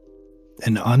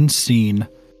 an unseen,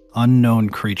 unknown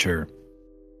creature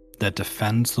that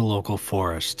defends the local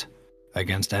forest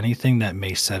against anything that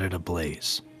may set it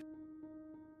ablaze.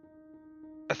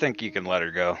 I think you can let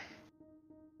her go.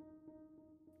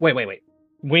 Wait.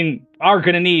 We are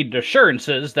going to need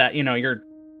assurances that, you're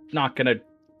not going to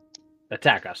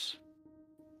attack us.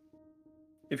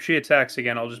 If she attacks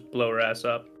again, I'll just blow her ass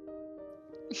up.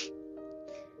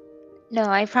 No,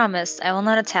 I promise, I will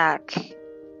not attack.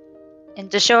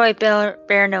 And to show I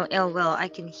bear no ill will, I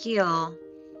can heal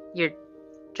your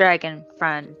dragon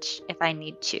friend if I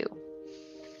need to.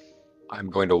 I'm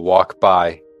going to walk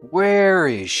by. Where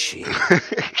is she?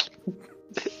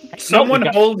 Someone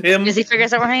hold him. As he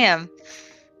figures out where I am.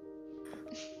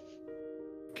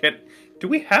 Do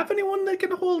we have anyone that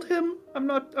can hold him? I'm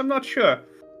not sure.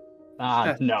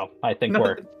 No, I think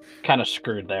we're kind of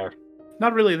screwed there.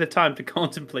 Not really the time to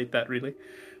contemplate that, really.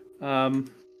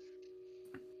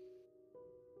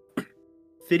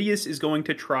 Thidius is going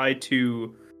to try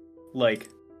to,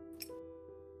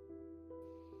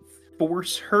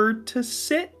 force her to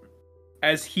sit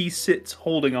as he sits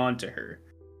holding on to her.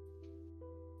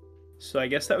 So I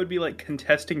guess that would be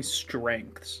contesting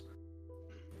strengths.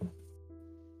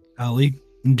 Ali,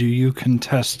 do you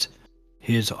contest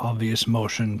his obvious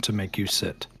motion to make you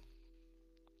sit?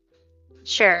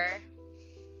 Sure.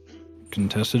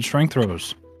 Contested strength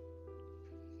throws.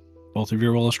 Both of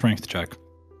you roll a strength check.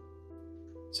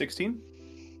 16?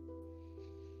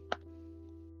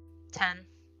 10.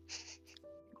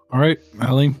 All right,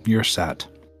 Ali, you're sat.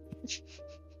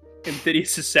 And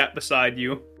Thidius is sat beside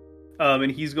you.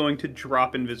 And he's going to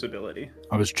drop invisibility.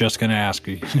 I was just going to ask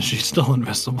you, is she still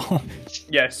invisible?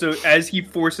 Yeah, so as he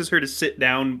forces her to sit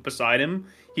down beside him,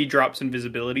 he drops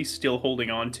invisibility, still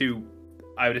holding on to,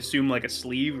 I would assume, a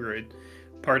sleeve or a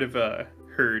part of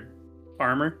her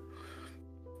armor.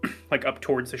 Up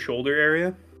towards the shoulder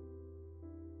area.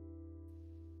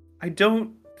 I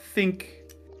don't think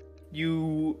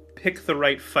you pick the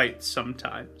right fight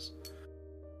sometimes.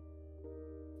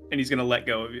 And he's going to let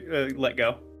go of you. Let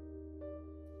go.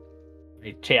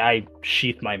 I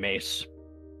sheath my mace.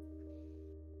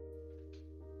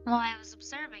 Well, I was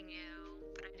observing you,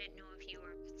 but I didn't know if you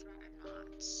were a threat or not.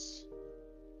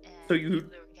 And So we were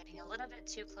getting a little bit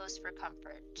too close for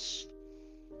comfort.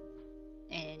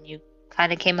 And you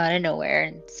kind of came out of nowhere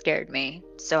and scared me.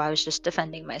 So I was just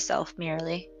defending myself,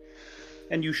 merely.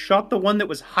 And you shot the one that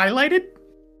was highlighted?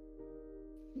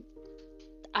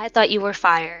 I thought you were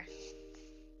fire.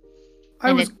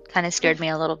 It kind of scared me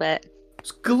a little bit. It's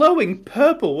glowing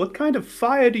purple. What kind of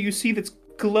fire do you see that's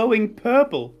glowing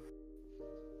purple?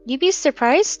 You'd be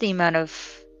surprised the amount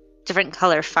of different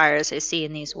color fires I see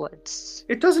in these woods.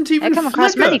 It doesn't even I come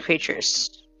across flicker. many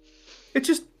creatures. It's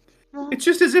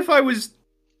just as if I was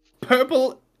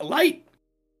purple light.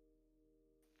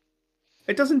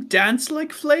 It doesn't dance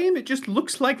like flame, it just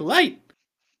looks like light.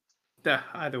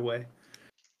 Either way.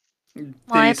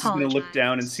 Thidius is going to look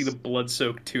down and see the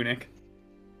blood-soaked tunic.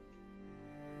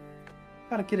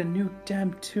 Gotta get a new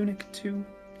damn tunic, too.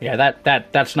 Yeah,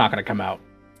 that's not going to come out.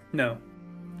 No,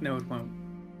 it won't.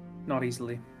 Not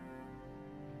easily.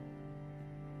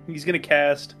 He's going to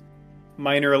cast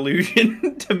Minor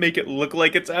Illusion to make it look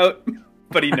like it's out,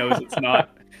 but he knows it's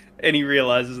not. And he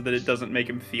realizes that it doesn't make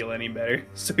him feel any better,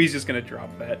 so he's just going to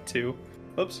drop that, too.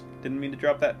 Oops, didn't mean to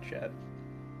drop that, Chad.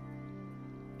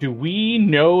 Do we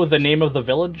know the name of the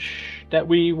village that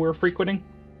we were frequenting?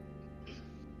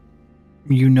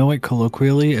 You know it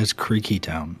colloquially as Creaky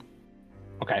Town.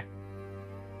 Okay.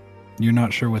 You're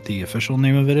not sure what the official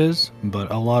name of it is,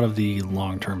 but a lot of the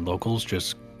long-term locals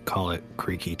just call it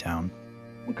Creaky Town.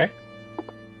 Okay.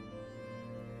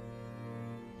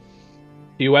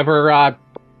 Do you ever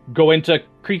go into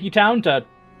Creaky Town to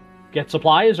get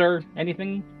supplies or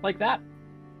anything like that?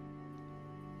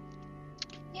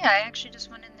 Yeah, I actually just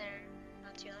went in there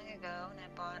not too long ago and I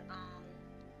bought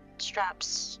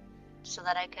straps so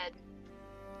that I could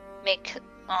make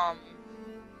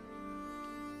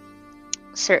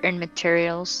certain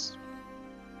materials.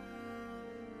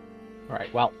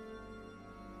 Alright, well,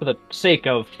 for the sake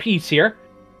of peace here,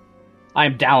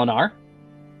 I'm Dalinar.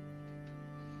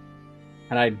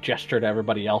 And I gesture to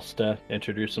everybody else to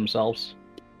introduce themselves.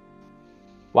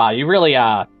 Wow, you really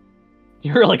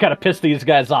gotta piss these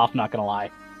guys off, not gonna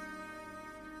lie.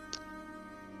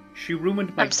 She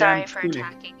ruined my I'm sorry damn for tunic.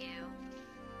 attacking you.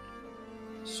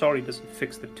 Sorry doesn't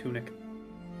fix the tunic.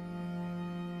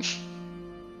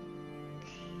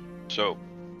 So,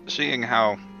 seeing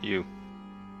how you,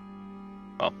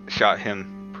 shot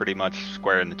him pretty much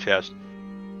square in the chest,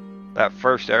 that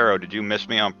first arrow, did you miss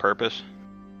me on purpose?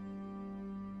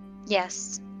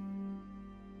 Yes,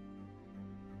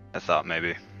 I thought maybe.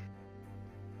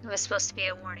 it was supposed to be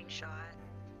a warning shot.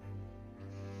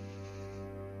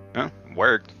 Yeah, it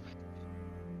worked.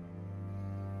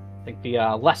 I think the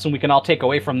lesson we can all take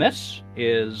away from this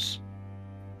is,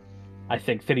 I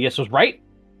think Thidius was right.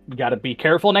 You gotta be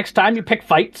careful next time you pick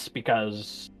fights,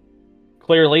 because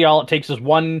clearly all it takes is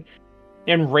one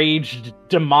enraged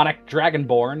demonic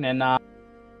dragonborn, and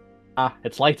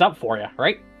it's lights up for you,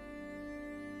 right?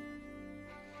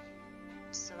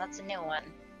 So that's a new one.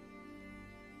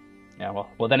 Yeah, well,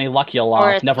 with any luck, you'll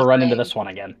Or a never run into thing. this one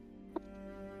again.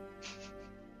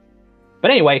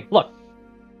 But anyway, look,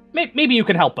 maybe you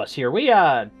can help us here. We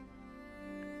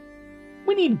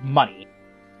need money.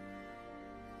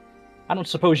 I don't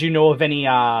suppose you know of any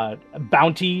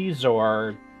bounties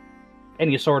or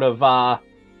any sort of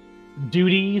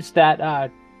duties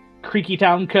that Creaky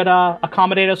Town could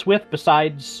accommodate us with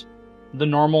besides the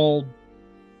normal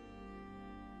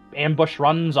ambush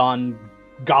runs on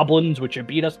goblins, which you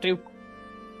beat us to?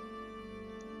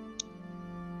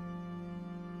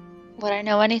 Would I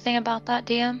know anything about that,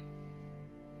 DM?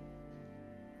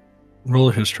 Roll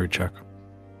a history check.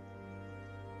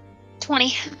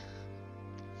 20.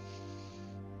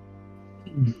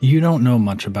 You don't know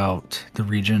much about the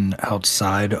region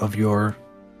outside of your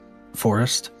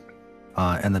forest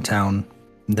and the town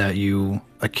that you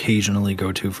occasionally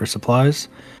go to for supplies,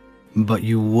 but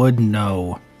you would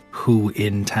know who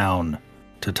in town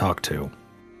to talk to.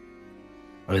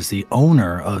 As the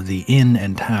owner of the inn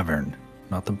and tavern,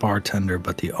 not the bartender,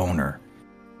 but the owner,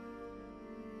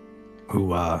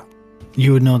 who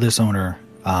you would know this owner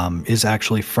is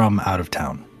actually from out of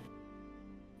town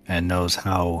and knows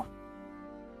how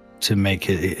to make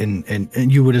it,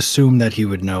 and you would assume that he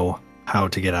would know how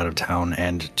to get out of town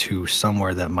and to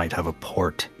somewhere that might have a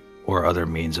port or other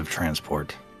means of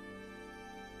transport.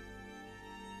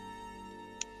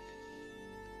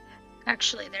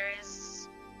 Actually, there is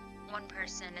one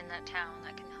person in that town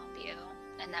that can help you,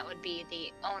 and that would be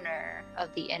the owner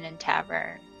of the inn and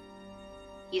tavern.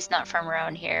 He's not from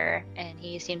around here, and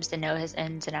he seems to know his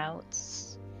ins and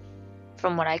outs,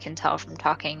 from what I can tell from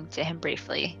talking to him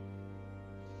briefly.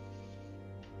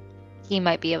 He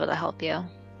might be able to help you.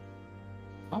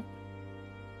 Well,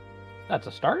 that's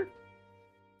a start.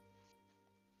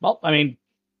 Well, I mean,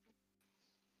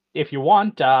 if you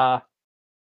want,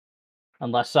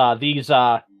 unless these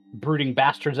brooding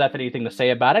bastards have anything to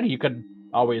say about it, you could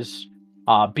always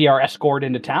be our escort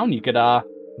into town. You could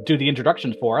do the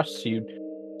introductions for us. You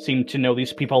seem to know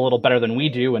these people a little better than we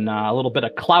do, and a little bit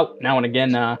of clout now and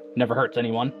again never hurts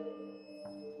anyone.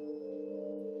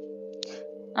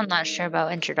 I'm not sure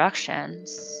about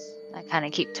introductions. I kind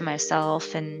of keep to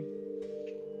myself and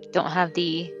don't have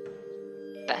the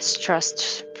best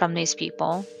trust from these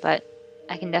people, but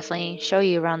I can definitely show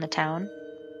you around the town.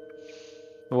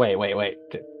 Wait.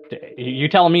 You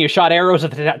telling me you shot arrows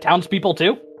at the townspeople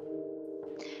too?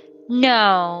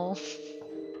 No.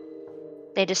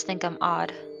 They just think I'm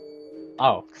odd.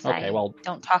 Oh, 'Cause okay, I well,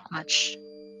 don't talk much.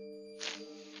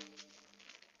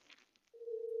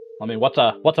 I mean, what's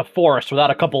a forest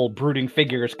without a couple brooding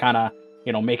figures kind of,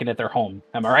 making it their home?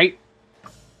 Am I right?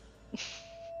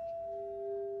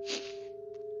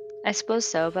 I suppose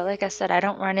so, but like I said, I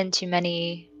don't run into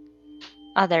many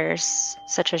others,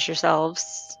 such as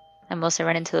yourselves. I mostly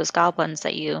run into those goblins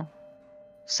that you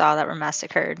saw that were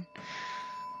massacred.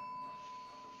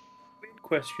 Weird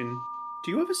question. Do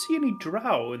you ever see any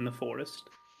drow in the forest?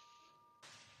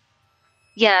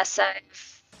 Yes,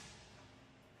 I've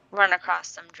run across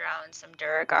some drow and some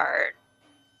Duragard,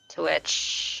 to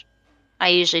which I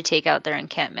usually take out their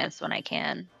encampments when I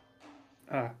can.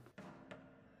 Ah.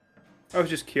 I was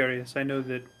just curious. I know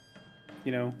that,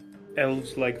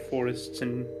 elves like forests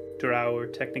and drow are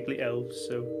technically elves,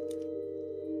 so...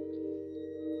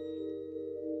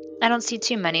 I don't see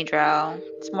too many drow.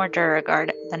 It's more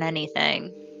Duragard than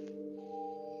anything.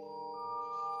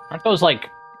 Aren't those like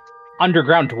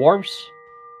underground dwarves?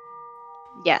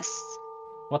 Yes.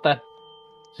 What the?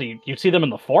 So you see them in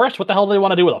the forest? What the hell do they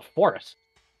want to do with a forest?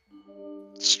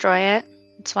 Destroy it.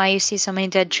 That's why you see so many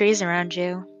dead trees around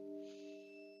you.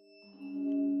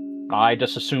 I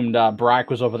just assumed Briok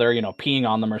was over there, peeing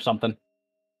on them or something.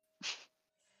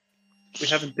 We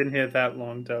haven't been here that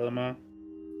long, Dalinar.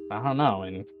 I don't know.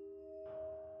 And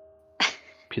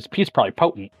peace probably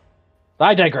potent.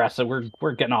 I digress. So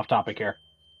we're getting off topic here.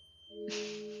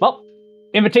 Well,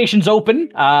 invitation's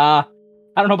open. I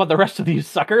don't know about the rest of these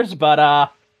suckers,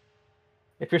 but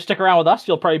if you're sticking around with us,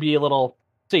 you'll probably be a little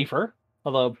safer.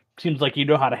 Although, seems like you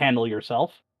know how to handle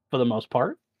yourself for the most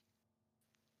part.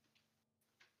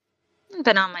 I've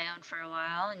been on my own for a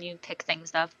while, and you pick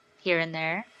things up here and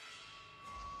there.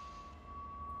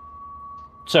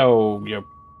 So, you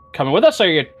coming with us, or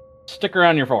you stick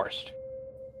around your forest?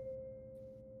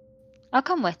 I'll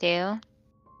come with you.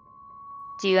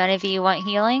 Do any of you want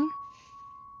healing?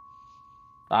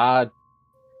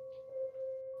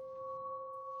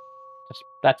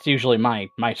 That's usually my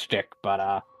stick,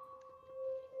 but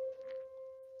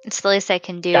It's the least I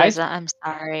can do. Guys? I'm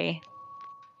sorry.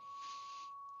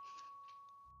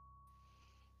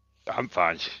 I'm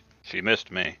fine. She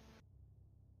missed me.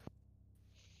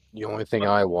 The only thing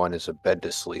I want is a bed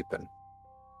to sleep in.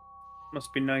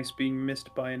 Must be nice being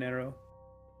missed by an arrow.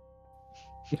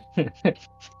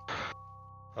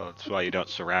 Oh, that's why you don't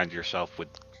surround yourself with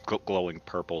glowing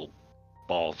purple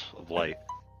balls of light.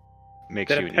 Makes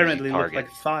That you an apparently easy look target.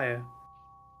 like fire.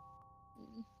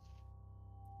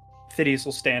 Thidius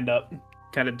will stand up,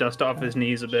 kind of dust off his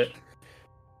knees a bit.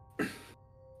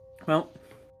 Well,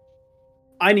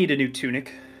 I need a new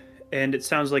tunic, and it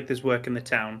sounds like there's work in the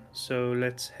town, so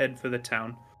let's head for the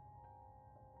town.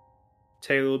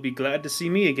 Taylor will be glad to see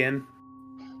me again.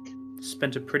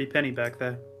 Spent a pretty penny back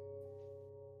there.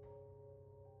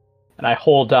 and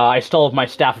I still have my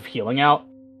staff of healing out.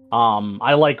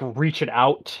 I reach it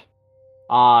out.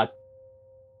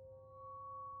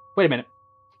 Wait a minute.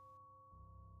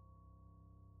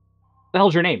 The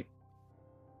hell's your name?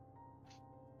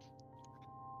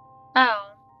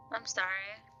 Oh, I'm sorry.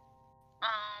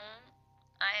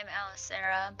 I am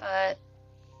Alicera, but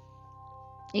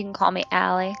you can call me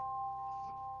Allie.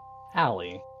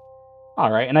 Allie.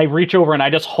 Alright, and I reach over and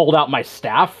I just hold out my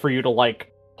staff for you to,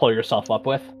 pull yourself up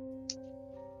with.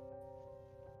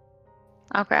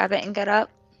 I'll grab it and get up.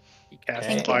 He casts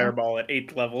Thank you. Fireball at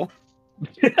 8th level.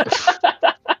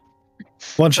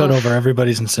 One shot over,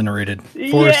 everybody's incinerated.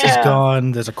 Forest is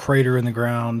gone. There's a crater in the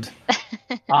ground.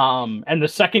 And the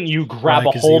second you grab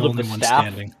Mike a is the hold of only the one staff,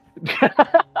 standing.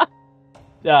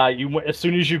 as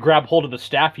soon as you grab hold of the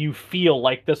staff, you feel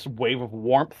like this wave of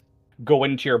warmth go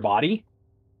into your body.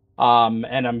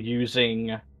 And I'm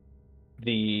using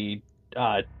the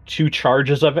 2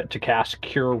 charges of it to cast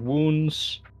Cure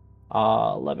Wounds.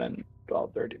 11,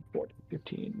 12, 13, 14,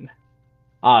 15.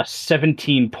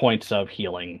 17 points of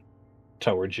healing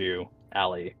towards you,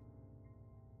 Allie.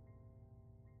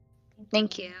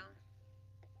 Thank you.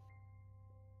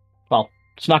 Well,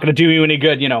 it's not going to do you any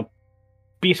good,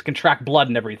 beasts can track blood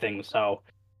and everything, so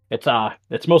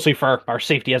it's mostly for our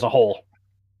safety as a whole.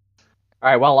 All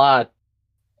right, well,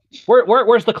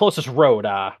 where's the closest road?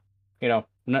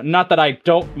 Not that I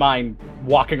don't mind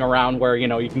walking around where,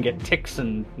 you can get ticks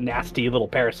and nasty little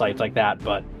parasites like that,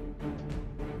 but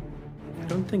I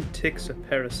don't think ticks are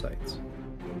parasites.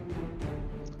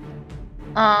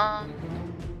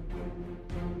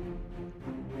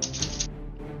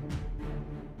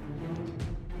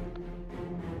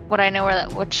 Would I know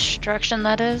which direction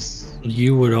that is?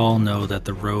 You would all know that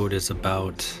the road is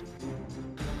about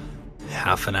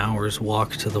half an hour's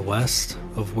walk to the west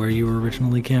of where you were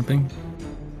originally camping.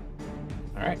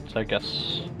 all right, so I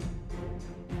guess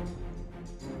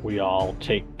we all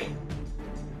take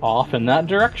off in that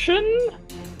direction.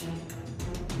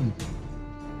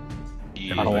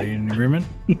 Everybody in agreement?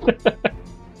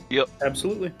 Yep.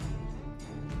 Absolutely.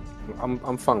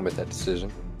 I'm fine with that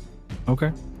decision.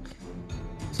 Okay.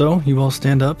 So, you all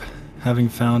stand up, having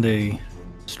found a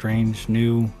strange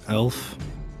new elf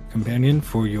companion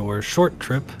for your short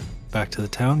trip back to the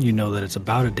town. You know that it's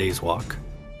about a day's walk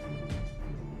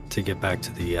to get back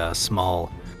to the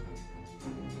small,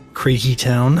 creaky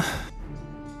town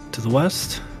to the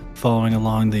west, following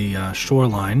along the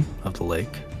shoreline of the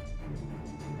lake.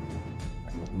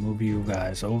 I will move you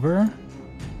guys over.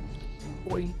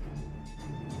 Boy.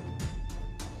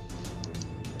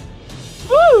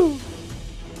 Woo!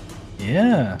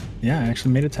 Yeah, I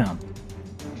actually made a town.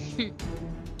 So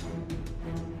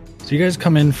you guys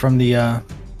come in from the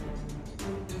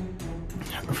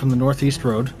northeast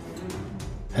road,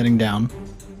 heading down.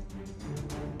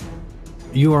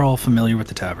 You are all familiar with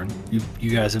the tavern. You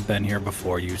guys have been here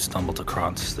before. You stumbled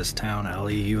across this town,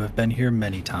 Allie. You have been here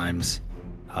many times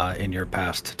in your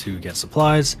past to get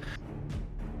supplies.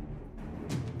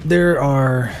 There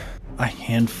are a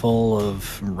handful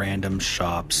of random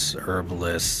shops,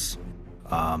 herbalists,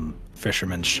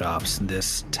 fishermen's shops.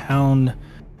 This town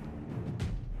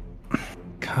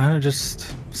kind of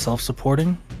just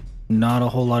self-supporting. Not a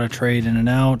whole lot of trade in and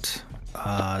out.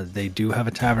 They do have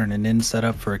a tavern and inn set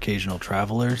up for occasional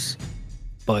travelers,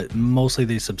 but mostly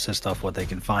they subsist off what they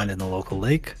can find in the local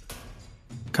lake.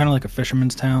 Kind of like a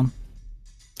fisherman's town.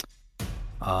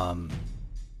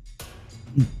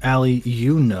 Allie,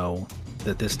 you know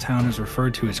that this town is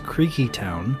referred to as Creaky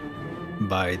Town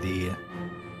by the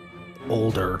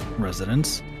older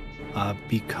residents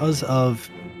because of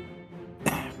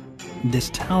this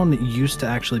town used to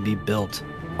actually be built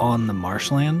on the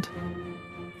marshland,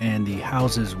 and the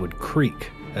houses would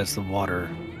creak as the water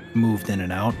moved in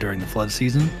and out during the flood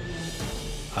season.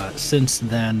 Since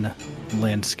then,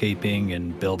 landscaping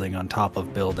and building on top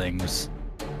of buildings,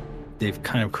 they've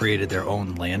kind of created their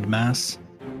own landmass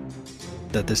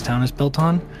that this town is built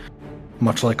on,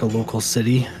 much like a local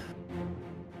city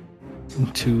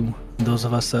to those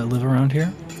of us that live around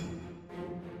here.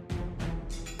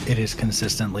 It is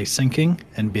consistently sinking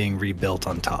and being rebuilt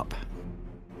on top.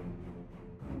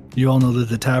 You all know that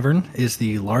the tavern is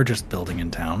the largest building in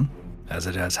town, as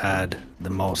it has had the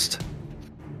most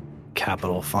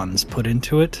capital funds put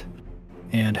into it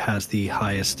and has the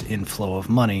highest inflow of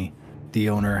money. The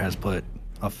owner has put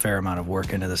a fair amount of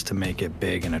work into this to make it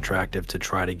big and attractive to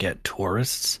try to get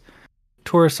tourists.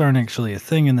 Tourists aren't actually a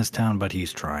thing in this town, but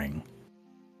he's trying.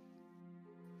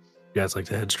 You guys like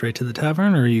to head straight to the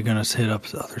tavern, or are you going to hit up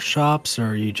other shops, or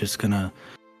are you just going to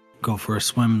go for a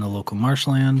swim in the local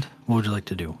marshland? What would you like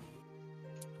to do?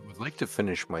 I would like to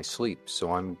finish my sleep,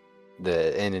 so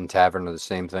the inn and tavern are the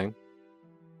same thing?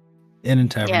 Inn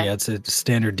and tavern, Yeah. yeah, it's a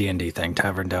standard D&D thing.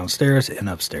 Tavern downstairs, inn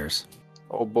upstairs.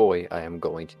 Oh boy, I am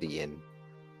going to the inn.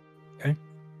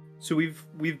 So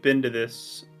we've been to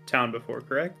this town before,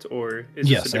 correct? Or is this a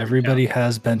Yes, different everybody town?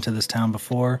 has been to this town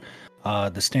before.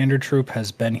 The standard troop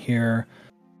has been here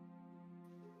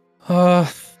 4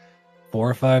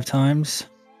 or 5 times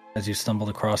as you stumbled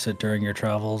across it during your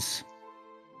travels.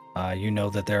 You know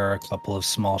that there are a couple of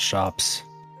small shops.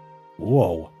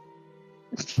 Whoa.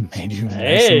 Made you nice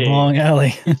Hey. and long,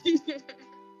 Alley.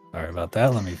 Sorry about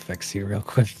that. Let me fix you real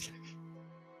quick.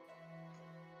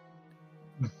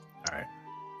 Alright.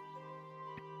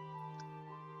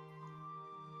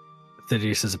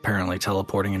 Thidius is apparently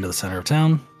teleporting into the center of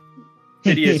town.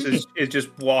 Thidius is just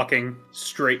walking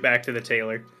straight back to the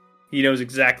tailor. He knows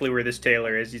exactly where this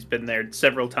tailor is. He's been there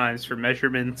several times for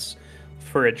measurements,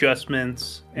 for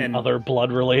adjustments, and Other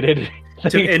blood-related to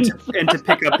things.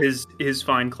 pick up his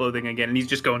fine clothing again. And he's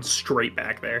just going straight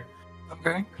back there.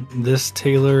 Okay. This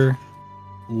tailor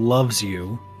loves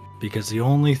you because the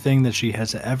only thing that she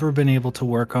has ever been able to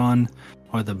work on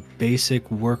are the basic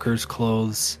workers'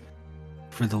 clothes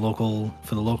for the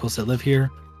locals that live here.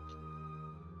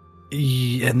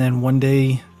 And then one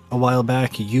day, a while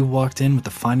back, you walked in with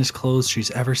the finest clothes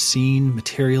she's ever seen,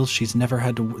 materials she's never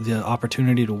had the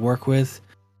opportunity to work with.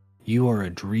 You are a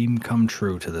dream come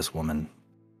true to this woman.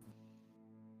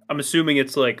 I'm assuming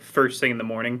it's like first thing in the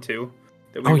morning too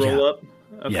that we Oh, roll yeah. up.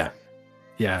 Okay.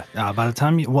 Yeah. By the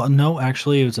time no,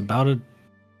 actually, it was about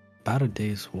a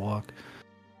day's walk.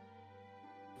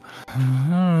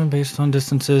 Based on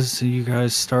distances, you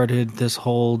guys started this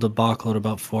whole debacle at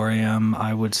about 4 a.m.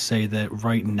 I would say that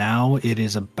right now it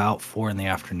is about 4 in the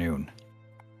afternoon.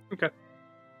 Okay.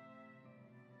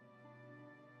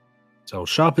 So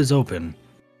shop is open,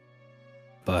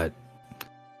 but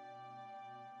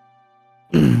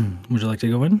would you like to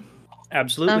go in?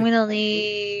 Absolutely. I'm gonna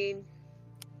lead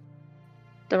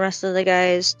the rest of the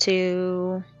guys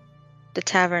to the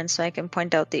tavern so I can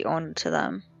point out the owner to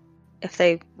them if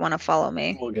they want to follow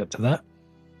me. We'll get to that.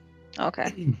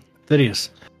 Okay. Thidius,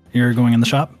 you're going in the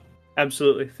shop?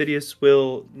 Absolutely. Thidius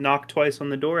will knock twice on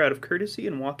the door out of courtesy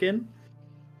and walk in.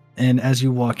 And as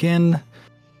you walk in,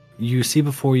 you see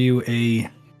before you the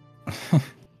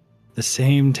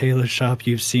same tailor shop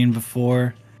you've seen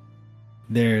before.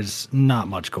 There's not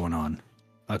much going on.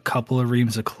 A couple of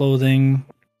reams of clothing,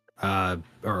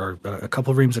 or a couple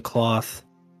of reams of cloth,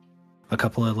 a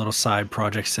couple of little side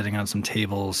projects sitting on some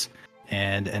tables,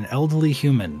 and an elderly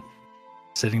human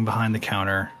sitting behind the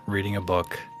counter reading a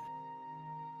book.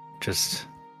 Just,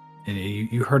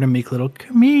 you heard a meek little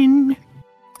 "come in"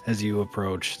 as you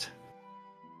approached.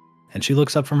 And she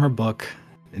looks up from her book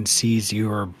and sees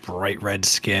your bright red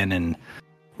skin and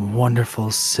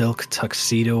wonderful silk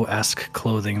tuxedo-esque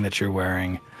clothing that you're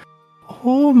wearing.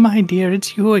 "Oh, my dear,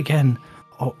 it's you again.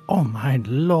 Oh, my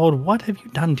lord, what have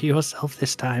you done to yourself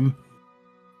this time?"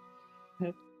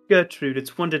 Gertrude,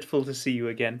 it's wonderful to see you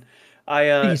again.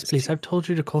 Please, I've told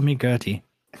you to call me Gertie.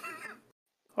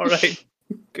 All right,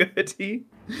 Gertie.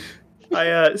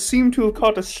 I seem to have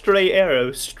caught a stray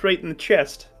arrow straight in the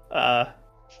chest. Yes,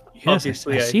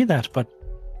 Obviously, I see that,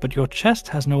 but your chest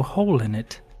has no hole in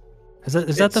it. Is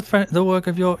that the work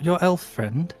of your elf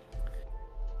friend?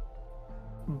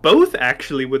 Both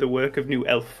actually were the work of new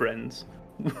elf friends.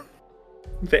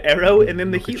 The arrow and then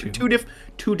the Look at heal. you.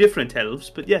 Two different elves,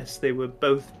 but yes, they were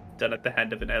both done at the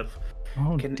hand of an elf.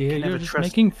 Oh Can dear, never you're just trust-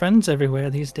 making friends everywhere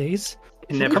these days.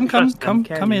 Can never Come trust them, come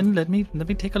can you? in. Let me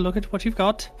take a look at what you've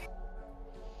got.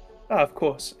 Ah, of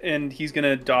course. And he's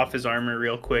gonna doff his armor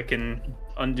real quick and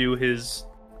undo his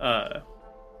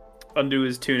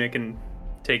tunic and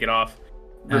take it off,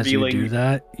 As you revealing do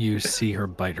that, you see her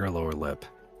bite her lower lip.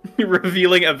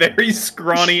 revealing a very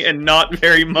scrawny and not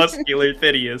very muscular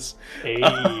Thidius.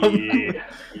 Hey.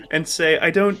 And say,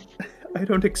 I don't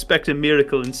expect a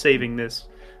miracle in saving this.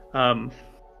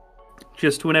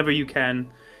 Just whenever you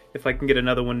can, if I can get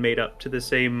another one made up to the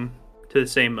same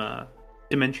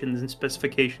dimensions and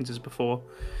specifications as before.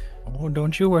 Oh,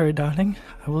 don't you worry, darling.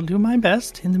 I will do my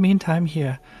best. In the meantime,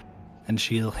 here. And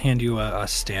she'll hand you a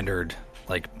standard,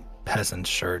 like, peasant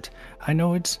shirt. I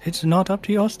know it's not up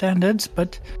to your standards,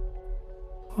 but...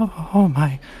 Oh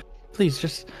my. Please,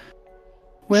 just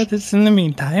wear this in the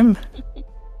meantime.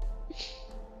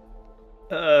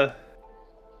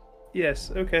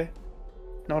 Yes, okay.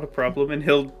 Not a problem, and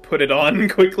he'll put it on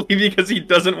quickly because he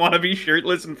doesn't want to be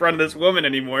shirtless in front of this woman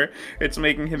anymore. It's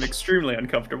making him extremely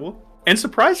uncomfortable. And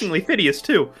surprisingly, Thidius,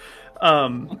 too.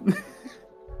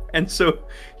 And so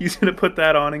he's going to put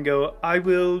that on and go, I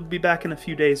will be back in a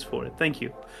few days for it, thank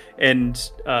you. And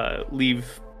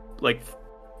leave, like,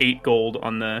 8 gold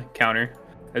on the counter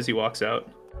as he walks out.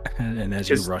 And as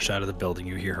you rush out of the building,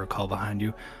 you hear her call behind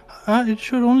you. It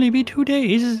should only be 2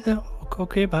 days.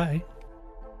 Okay, bye.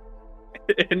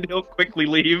 And he'll quickly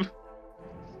leave.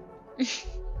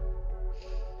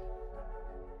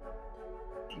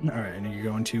 Alright, and you're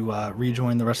going to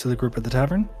rejoin the rest of the group at the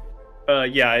tavern?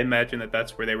 Yeah, I imagine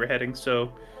that's where they were heading,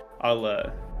 so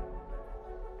I'll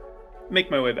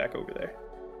make my way back over there.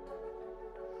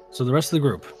 So the rest of the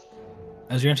group,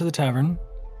 as you enter the tavern,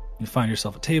 you find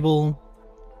yourself a table,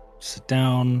 sit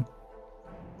down,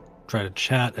 try to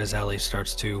chat as Allie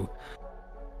starts to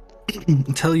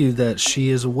tell you that she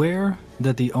is aware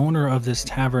that the owner of this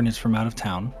tavern is from out of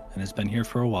town and has been here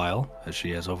for a while, as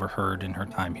she has overheard in her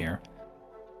time here.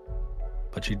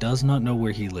 But she does not know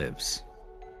where he lives.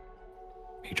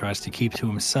 He tries to keep to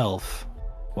himself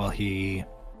while he...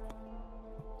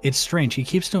 It's strange, he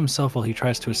keeps to himself while he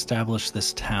tries to establish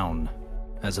this town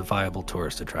as a viable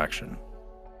tourist attraction.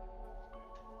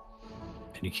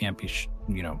 And you can't be,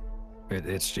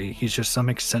 he's just some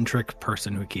eccentric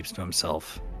person who keeps to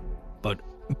himself, but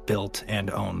built and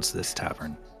owns this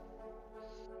tavern.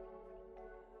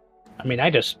 I mean, I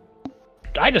just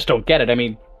don't get it. I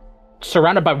mean,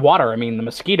 surrounded by water, I mean, the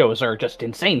mosquitoes are just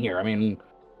insane here. I mean,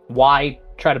 why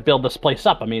try to build this place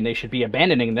up? I mean, they should be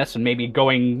abandoning this and maybe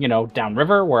going,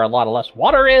 downriver where a lot of less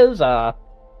water is. I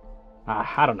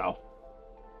don't know.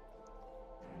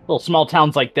 Little small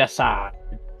towns like this,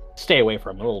 stay away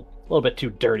from. A little bit too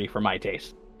dirty for my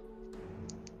taste.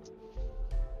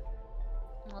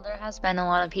 Well, there has been a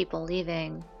lot of people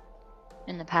leaving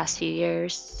in the past few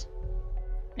years.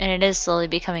 And it is slowly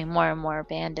becoming more and more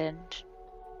abandoned.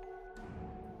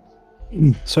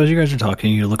 So as you guys are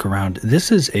talking, you look around.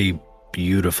 This is a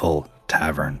beautiful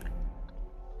tavern.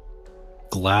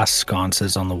 Glass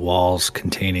sconces on the walls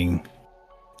containing,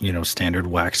 standard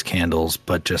wax candles,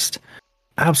 but just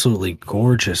absolutely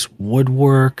gorgeous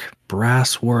woodwork,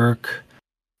 brasswork.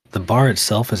 The bar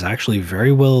itself is actually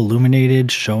very well illuminated,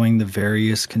 showing the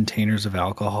various containers of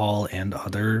alcohol and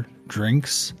other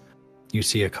drinks. You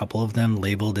see a couple of them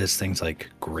labeled as things like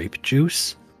grape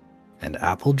juice and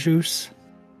apple juice.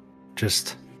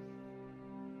 Just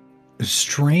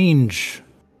strange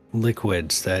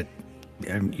liquids that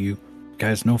you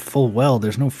guys know full well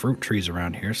there's no fruit trees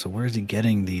around here, so where is he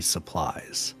getting these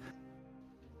supplies?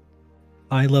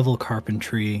 High-level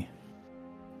carpentry,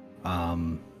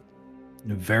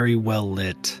 very well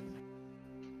lit.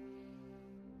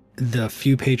 The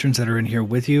few patrons that are in here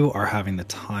with you are having the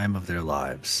time of their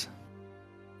lives.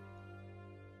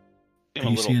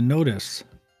 And you see a notice.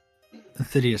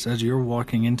 Thidius, as you're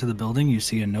walking into the building, you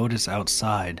see a notice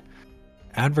outside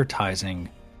advertising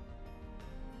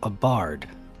a bard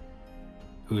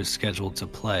who is scheduled to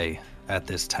play at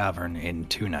this tavern in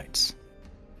 2 nights.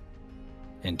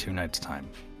 In 2 nights' time.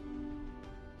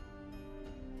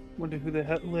 Wonder who the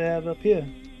hell they have up here.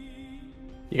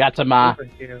 You got some Over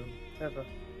here, ever.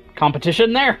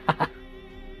 competition there?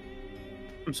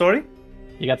 I'm sorry?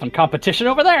 You got some competition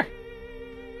over there?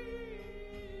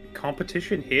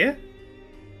 Competition here?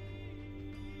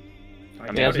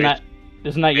 I mean,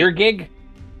 Isn't that your gig?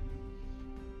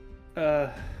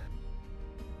 It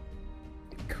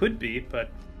could be, but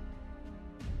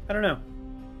I don't know.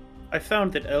 I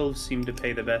found that elves seem to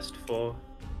pay the best for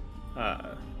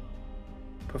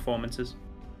performances.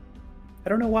 I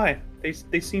don't know why.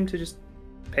 They seem to just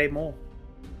pay more.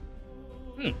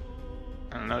 I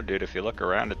don't know, dude. If you look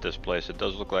around at this place, it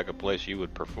does look like a place you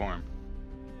would perform.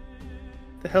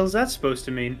 The hell's that supposed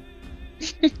to mean?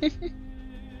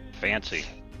 Fancy.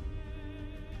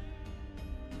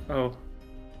 Oh,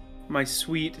 my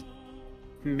sweet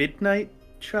midnight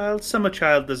child? Summer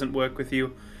child doesn't work with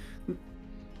you.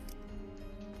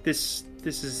 This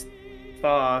is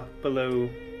far below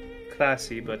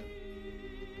classy, but...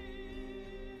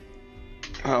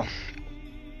 Well,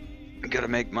 you gotta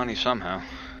make money somehow.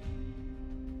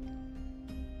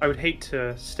 I would hate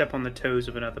to step on the toes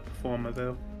of another performer,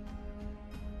 though.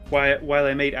 While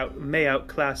I may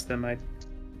outclass them, I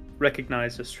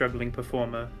recognize a struggling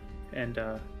performer, and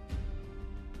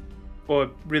or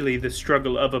really the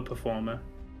struggle of a performer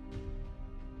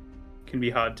can be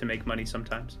hard to make money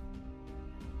sometimes.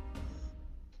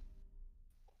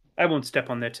 I won't step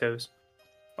on their toes.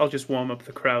 I'll just warm up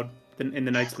the crowd in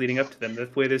the nights leading up to them.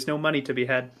 That way there's no money to be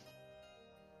had.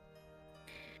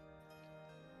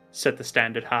 Set the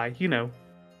standard high, you know.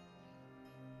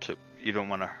 So you don't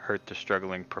want to hurt the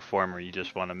struggling performer, you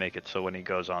just want to make it so when he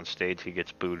goes on stage he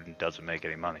gets booed and doesn't make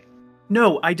any money.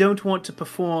 No, I don't want to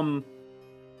perform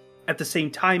at the same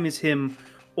time as him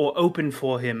or open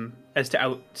for him as to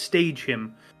outstage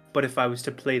him. But if I was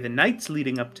to play the nights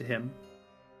leading up to him,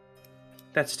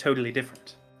 that's totally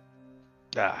different.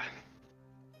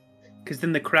 Because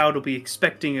then the crowd will be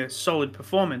expecting a solid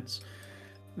performance,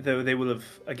 though they will have,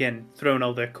 again, thrown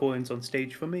all their coins on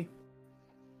stage for me.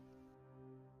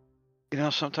 You know,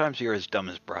 sometimes you're as dumb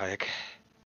as Briok.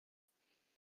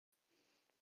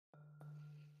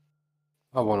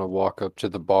 I want to walk up to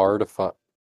the bar to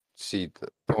see the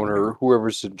owner or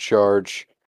whoever's in charge,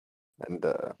 and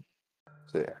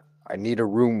say, I need a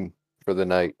room for the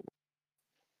night.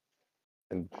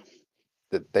 And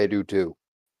that they do too.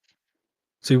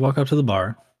 So you walk up to the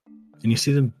bar, and you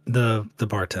see the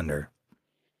bartender.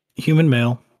 Human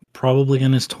male, probably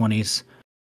in his 20s.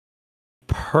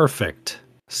 Perfect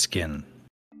skin.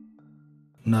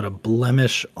 Not a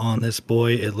blemish on this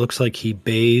boy. It looks like he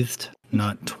bathed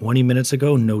not 20 minutes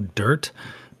ago, no dirt.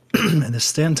 And this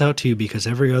stands out to you because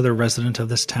every other resident of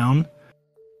this town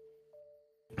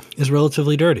is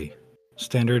relatively dirty.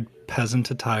 Standard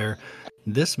peasant attire.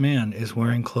 This man is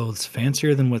wearing clothes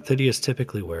fancier than what Thidius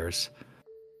typically wears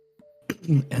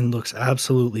and looks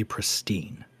absolutely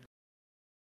pristine.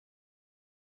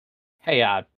 Hey,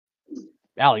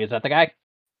 Allie, is that the guy?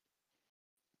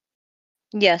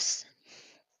 Yes.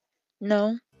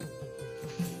 No.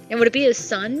 And would it be his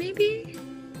son, maybe?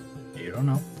 You don't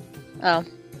know. Oh.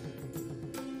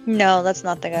 No, that's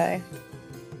not the guy.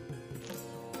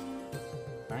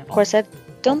 Of course, I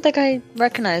don't think I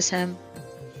recognize him.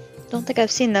 Don't think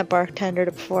I've seen that bartender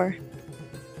before.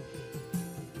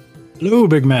 Hello,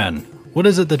 big man. What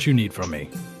is it that you need from me?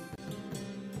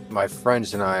 My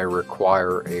friends and I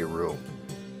require a room.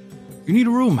 You need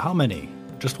a room. How many?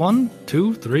 Just 1,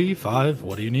 2, 3, 5?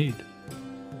 What do you need?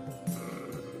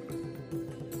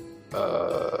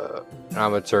 I'm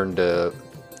gonna turn to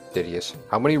Thidius.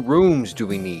 How many rooms do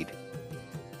we need?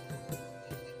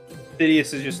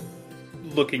 Thidius is just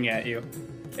looking at you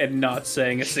and not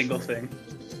saying a single thing.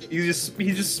 He's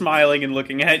just smiling and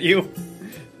looking at you.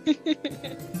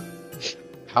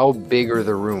 How big are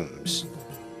the rooms?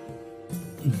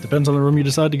 Depends on the room you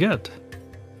decide to get.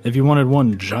 If you wanted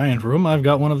one giant room, I've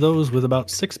got one of those with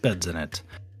about 6 beds in it.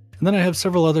 And then I have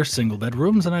several other single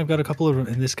bedrooms, and I've got a couple of...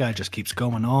 And this guy just keeps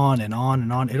going on and on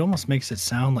and on. It almost makes it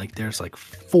sound like there's like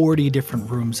 40 different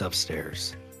rooms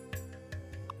upstairs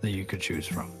that you could choose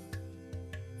from.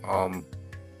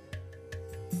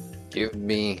 Give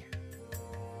me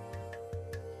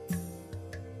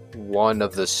one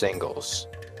of the singles.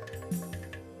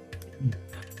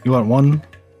 You want one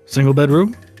single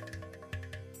bedroom?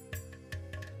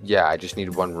 Yeah, I just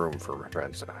need one room for my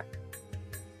friends and I.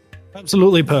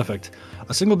 Absolutely perfect.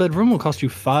 A single bedroom will cost you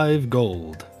 5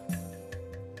 gold.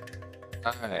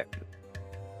 Alright.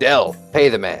 Dell, pay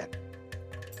the man.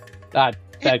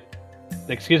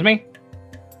 Excuse me?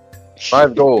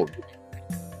 5 gold.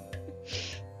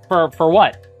 For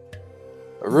what?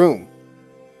 A room.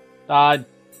 Do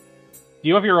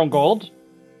you have your own gold?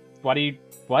 What?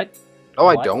 No,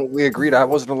 I What? don't. We agreed I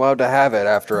wasn't allowed to have it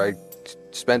after I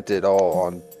spent it all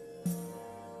on,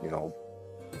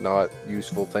 not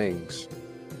useful things.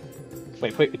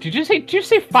 Wait, did you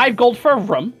say 5 gold for a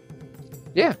room?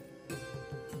 Yeah.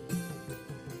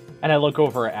 And I look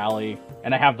over at Allie,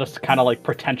 and I have this kind of like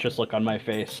pretentious look on my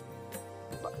face.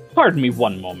 Pardon me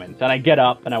one moment. And I get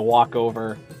up and I walk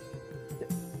over.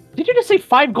 Did you just say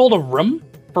 5 gold a room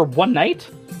for one night?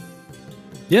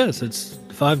 Yes, it's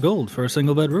 5 gold for a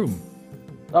single bedroom.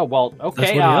 Oh, well, okay.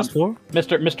 That's what he asked for.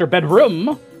 Mr.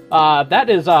 Bedroom, that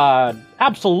is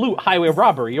absolute highway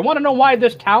robbery. You want to know why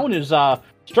this town is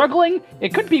struggling?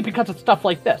 It could be because of stuff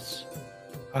like this.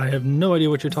 I have no idea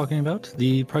what you're talking about.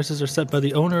 The prices are set by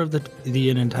the owner of the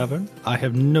inn and tavern. I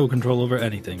have no control over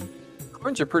anything.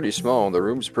 Rooms are pretty small, and the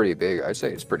room's pretty big. I'd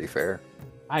say it's pretty fair.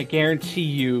 I guarantee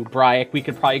you, Briok, we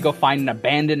could probably go find an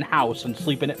abandoned house and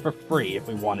sleep in it for free if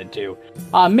we wanted to.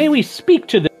 May we speak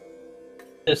to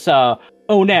this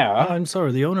owner? I'm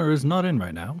sorry, the owner is not in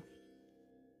right now.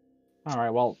 All right,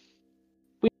 well,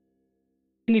 we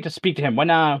need to speak to him.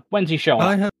 When's he showing?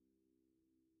 I have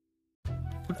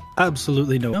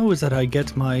absolutely no know is that I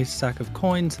get my sack of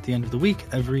coins at the end of the week,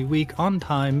 every week on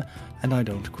time, and I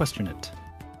don't question it.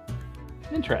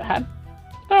 Interesting.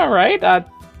 All right,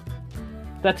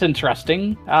 that's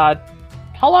interesting. How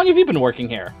long have you been working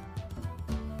here?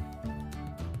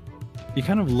 He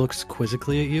kind of looks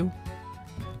quizzically at you,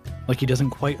 like he doesn't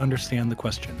quite understand the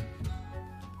question.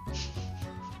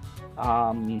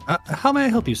 How may I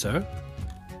help you, sir?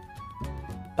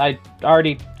 I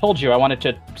already told you I wanted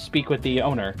to speak with the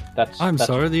owner. I'm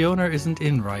sorry, the owner isn't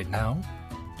in right now.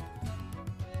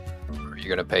 Are you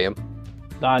gonna pay him?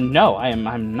 No,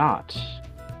 I'm not.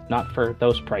 Not for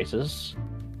those prices.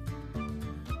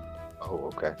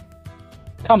 Oh, okay.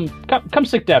 Come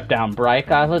sit down,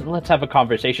 Briok. Let's have a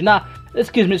conversation.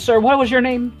 Excuse me, sir, what was your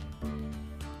name?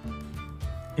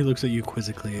 He looks at you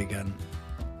quizzically again.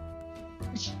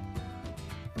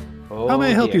 Oh, how may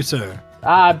I help dear. you, sir?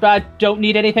 I don't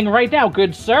need anything right now,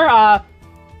 good sir.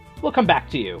 We'll come back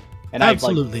to you. And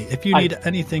absolutely. If you need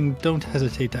anything, don't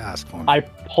hesitate to ask for me. I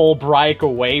pull Briok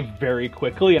away very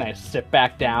quickly, and I sit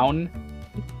back down.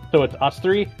 So it's us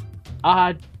three.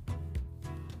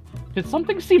 Did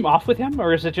something seem off with him,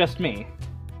 or is it just me?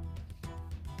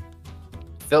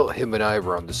 Felt him and I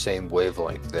were on the same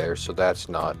wavelength there, so that's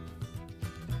not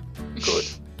good.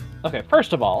 Okay,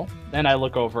 first of all, and I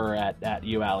look over at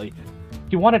you, Allie.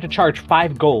 He wanted to charge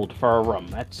 5 gold for a room.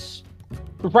 That's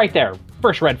right there.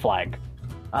 First red flag.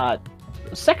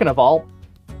 Second of all,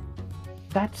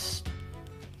 that's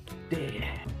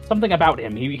something about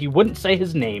him. He wouldn't say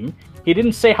his name. He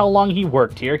didn't say how long he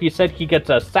worked here. He said he gets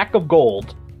a sack of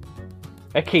gold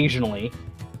occasionally,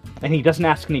 and he doesn't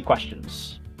ask any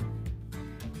questions.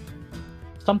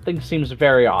 Something seems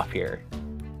very off here.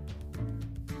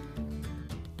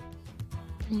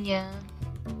 Yeah.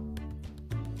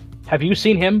 Have you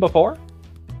seen him before?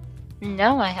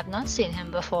 No, I have not seen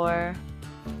him before.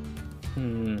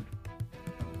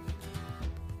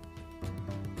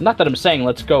 Not that I'm saying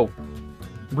let's go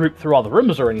root through all the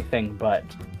rooms or anything, but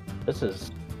this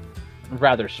is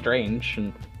rather strange.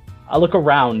 And I look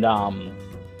around.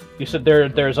 You said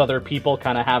there's other people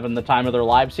kind of having the time of their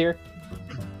lives here?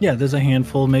 Yeah, there's a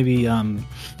handful, maybe 10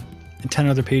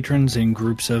 other patrons in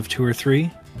groups of 2 or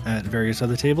 3 at various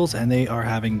other tables, and they are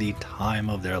having the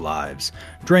time of their lives.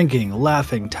 Drinking,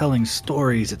 laughing, telling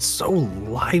stories. It's so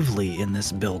lively in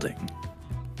this building.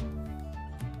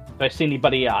 Do I see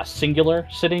anybody singular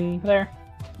sitting there?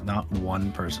 Not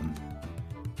one person.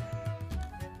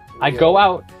 I go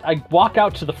out, I walk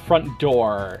out to the front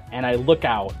door, and I look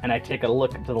out, and I take a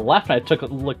look to the left, and I took a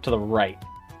look to the right.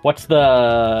 What's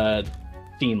the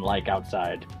scene like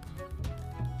outside?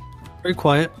 Very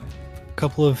quiet. A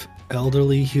couple of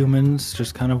elderly humans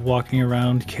just kind of walking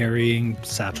around carrying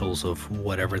satchels of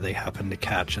whatever they happen to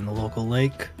catch in the local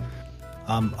lake.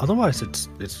 Otherwise, it's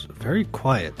very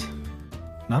quiet.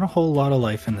 Not a whole lot of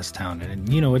life in this town. And,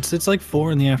 it's like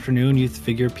 4 in the afternoon. You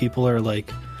figure people are like,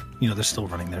 they're still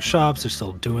running their shops. They're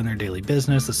still doing their daily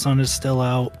business. The sun is still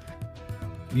out.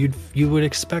 You would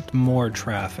expect more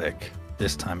traffic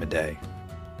this time of day.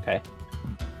 Okay.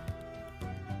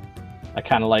 I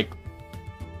kind of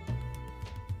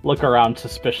look around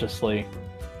suspiciously,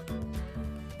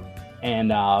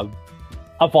 and of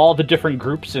all the different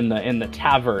groups in the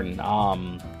tavern,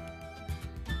 I'll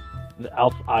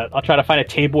try to find a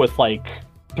table with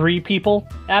 3 people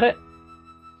at it,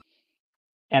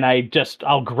 and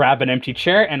I'll grab an empty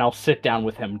chair and I'll sit down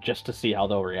with him just to see how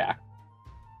they'll react.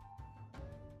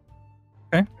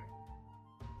 Okay.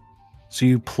 So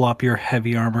you plop your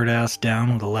heavy armored ass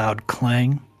down with a loud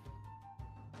clang,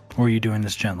 or are you doing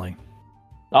this gently?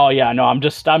 Oh yeah, no, I'm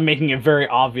making it very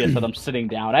obvious that I'm sitting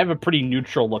down. I have a pretty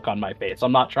neutral look on my face.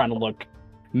 I'm not trying to look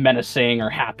menacing or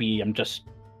happy.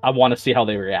 I want to see how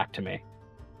they react to me.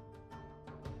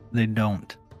 They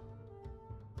don't.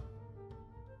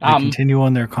 They continue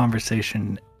on their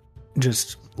conversation,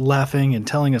 just laughing and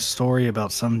telling a story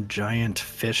about some giant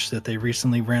fish that they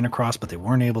recently ran across, but they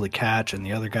weren't able to catch, and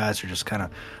the other guys are just kind of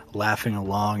laughing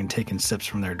along and taking sips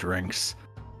from their drinks.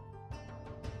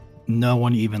 No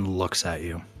one even looks at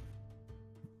you.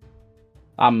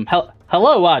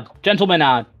 Hello,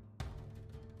 gentlemen,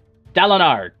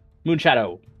 Dalinar,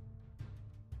 Moonshadow.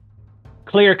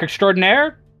 Cleric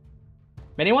extraordinaire?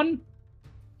 Anyone?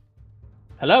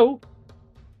 Hello?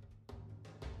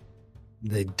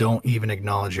 They don't even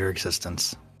acknowledge your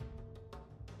existence.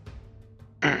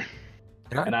 Can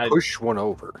I push one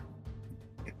over?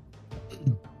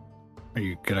 Are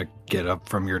you gonna get up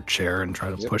from your chair and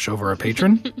try to push over a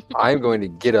patron? I'm going to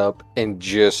get up and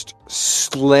just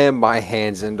slam my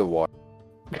hands into water.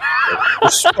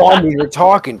 Respond when you're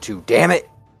talking to, damn it!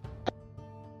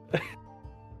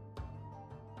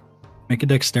 Make a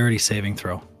dexterity saving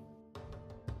throw.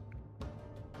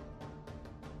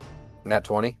 Nat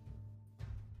 20.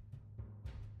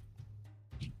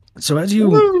 So as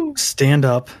you stand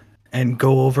up and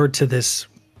go over to this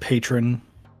patron,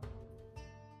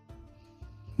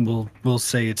 we'll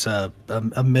say it's a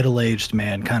middle-aged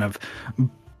man, kind of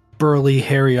burly,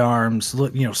 hairy arms,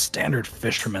 standard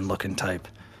fisherman looking type.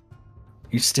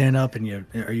 You stand up and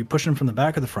are you pushing from the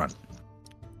back or the front?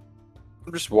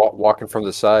 I'm just walking from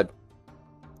the side.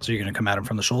 So you're gonna come at him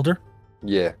from the shoulder?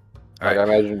 Yeah. All right. I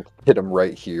imagine hit him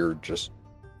right here, just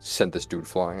sent this dude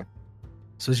flying.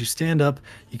 So as you stand up,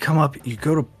 you come up, you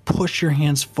go to push your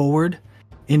hands forward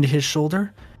into his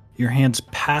shoulder, your hands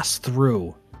pass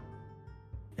through,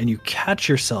 and you catch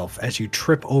yourself as you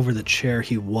trip over the chair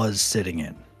he was sitting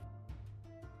in.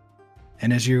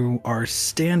 And as you are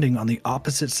standing on the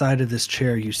opposite side of this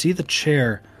chair, you see the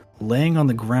chair laying on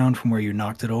the ground from where you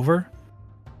knocked it over,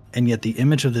 and yet the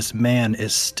image of this man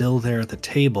is still there at the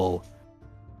table,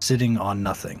 sitting on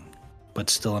nothing, but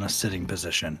still in a sitting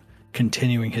position,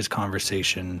 continuing his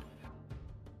conversation,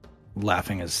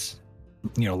 laughing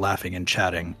and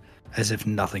chatting as if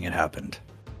nothing had happened.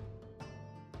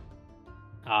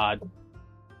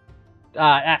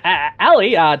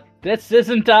 Allie, this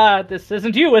isn't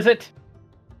you, is it?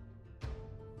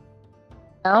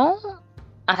 No,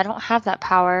 I don't have that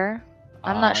power.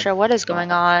 I'm not sure what is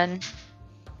going on.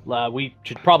 We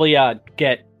should probably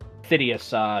get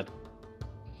Thidius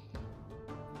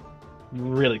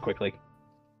really quickly.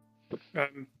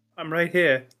 I'm right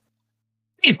here.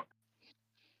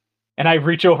 And I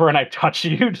reach over and I touch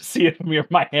you to see if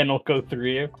my hand will go through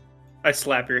you. I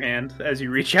slap your hand as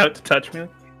you reach out to touch me. Get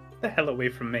the hell away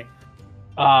from me.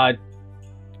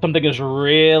 Something is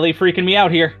really freaking me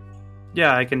out here.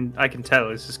 Yeah, I can tell.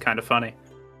 This is kind of funny.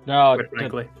 No, quite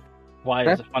frankly. Why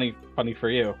is it funny for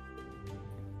you?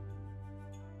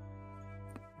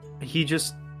 He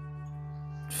just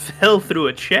fell through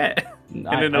a chair in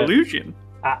an illusion.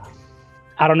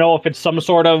 I don't know if it's some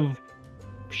sort of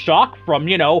shock from,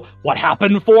 what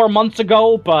happened 4 months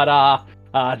ago, but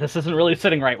this isn't really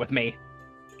sitting right with me.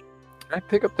 Can I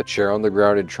pick up the chair on the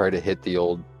ground and try to hit the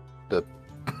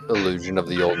illusion of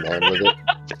the old man with it?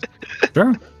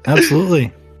 Sure,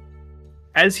 absolutely.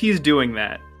 As he's doing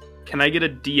that, can I get a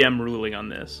DM ruling on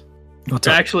this? What's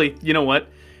up? Actually, you know what?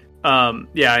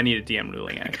 Yeah, I need a DM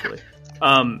ruling, actually.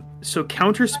 So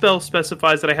counterspell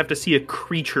specifies that I have to see a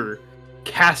creature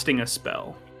casting a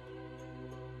spell.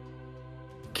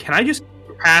 Can I just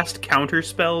cast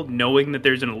counterspell knowing that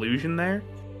there's an illusion there?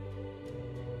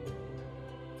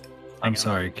 I'm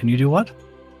sorry, can you do what?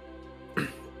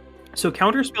 So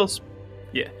counterspell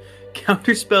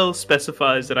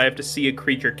specifies that I have to see a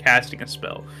creature casting a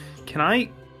spell. Can I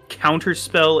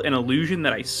counterspell an illusion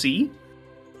that I see?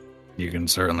 You can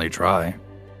certainly try.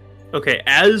 Okay,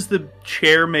 as the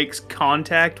chair makes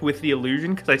contact with the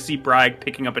illusion, because I see Briok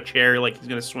picking up a chair like he's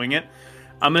going to swing it,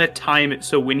 I'm going to time it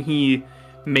so when he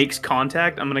makes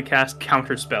contact, I'm going to cast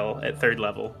Counterspell at 3rd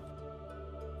level.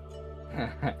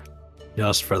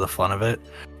 Just for the fun of it.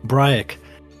 Briok,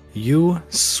 you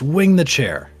swing the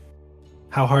chair.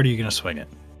 How hard are you going to swing it?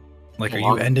 Like, are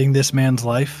you ending this man's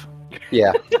life?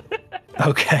 Yeah.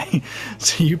 Okay,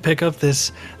 so you pick up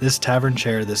this tavern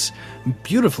chair, this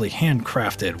beautifully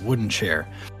handcrafted wooden chair,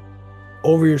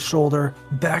 over your shoulder,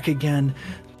 back again,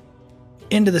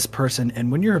 into this person,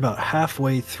 and when you're about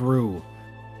halfway through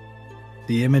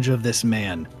the image of this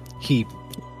man, he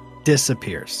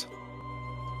disappears.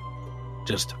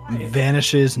 Just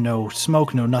vanishes, no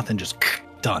smoke, no nothing, just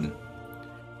done.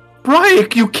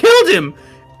 Briok, you killed him!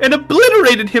 And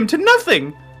obliterated him to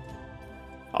nothing!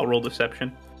 I'll roll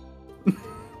deception.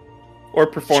 Or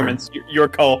performance, sure. Your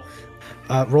call.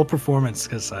 Roll performance,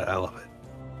 because I love it.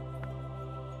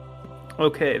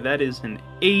 Okay, that is an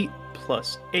 8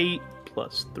 plus 8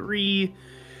 plus 3.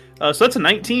 So that's a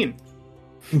 19.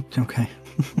 Okay.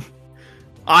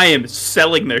 I am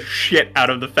selling the shit out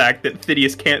of the fact that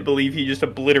Thidius can't believe he just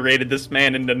obliterated this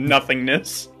man into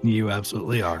nothingness. You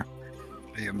absolutely are.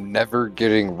 I am never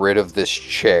getting rid of this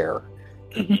chair.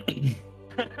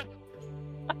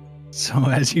 So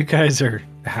as you guys are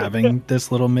having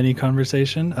this little mini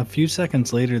conversation, a few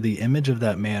seconds later, the image of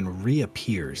that man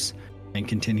reappears and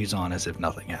continues on as if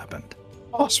nothing happened.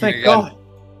 Oh, thank God.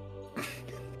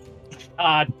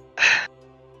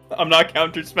 I'm not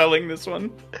counter-spelling this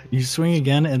one. You swing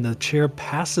again, and the chair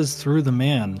passes through the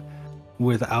man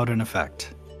without an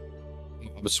effect.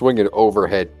 I'm swinging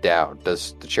overhead down.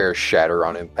 Does the chair shatter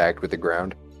on impact with the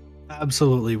ground?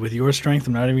 Absolutely. With your strength,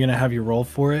 I'm not even going to have you roll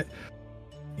for it.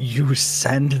 You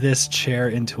send this chair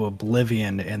into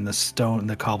oblivion in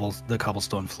the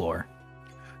cobblestone floor.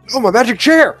 Oh, my magic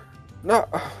chair! No.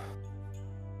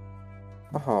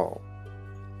 Oh.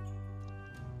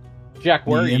 Jack,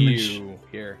 where The are image- you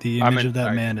here? The image of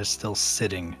that man is still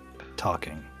sitting,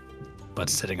 talking, but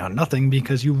sitting on nothing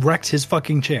because you wrecked his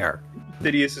fucking chair.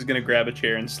 Thidius is gonna grab a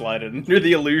chair and slide it under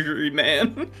the illusory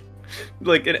man.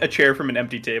 Like a chair from an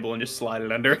empty table and just slide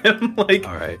it under him. Like,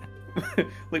 All right.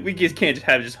 like we just can't just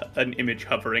have just an image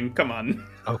hovering. Come on.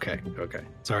 Okay.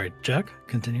 Sorry, Jack,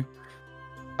 continue.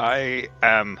 I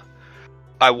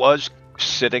was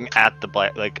sitting at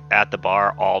the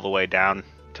bar all the way down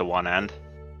to one end,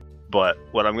 but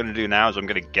what I'm gonna do now is I'm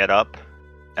gonna get up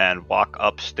and walk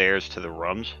upstairs to the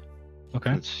rooms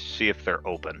Okay. and see if they're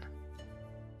open.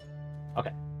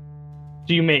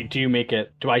 Do you make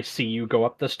it? Do I see you go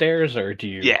up the stairs, or do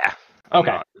you? Yeah. I'm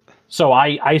Okay. not- So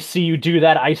I see you do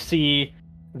that. I see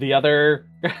the other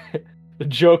the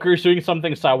Joker's doing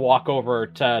something, so I walk over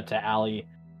to Allie.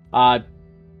 Not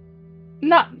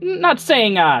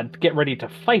saying get ready to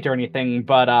fight or anything,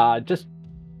 but just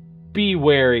be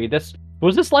wary.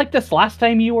 Was this like this last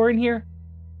time you were in here?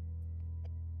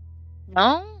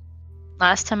 No.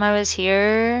 Last time I was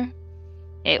here,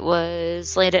 it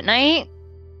was late at night.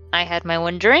 I had my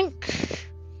one drink.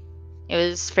 It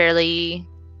was fairly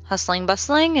hustling,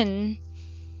 bustling, and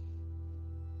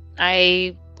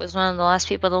I was one of the last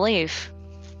people to leave.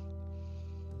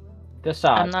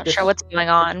 I'm not sure what's going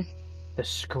on. This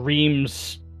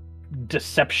screams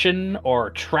deception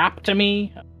or trap to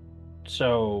me.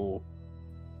 So,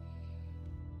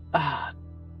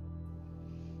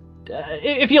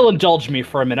 if you'll indulge me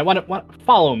for a minute,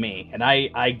 follow me. And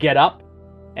I get up,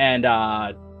 and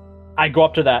I go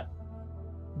up to that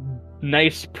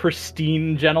nice,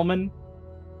 pristine gentleman,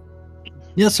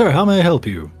 Yes, sir. How may I help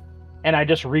you? and I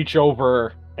just reach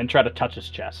over and try to touch his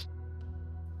chest.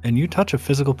 And you touch a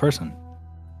physical person,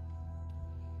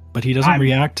 but he doesn't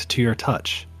react to your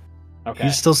touch. Okay.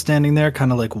 He's still standing there,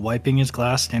 kind of like wiping his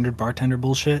glass, standard bartender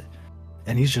bullshit,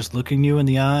 and he's just looking you in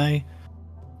the eye,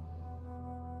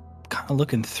 kind of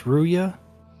looking through you.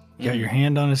 You got your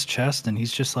hand on his chest, and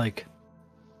he's just like,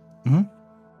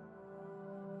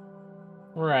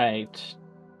 Right.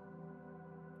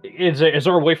 Is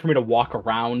there a way for me to walk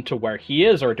around to where he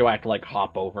is, or do I have to like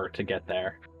hop over to get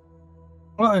there?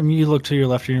 Well, I mean, you look to your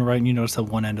left and your right, and you notice that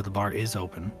one end of the bar is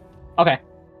open. Okay.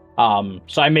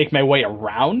 So I make my way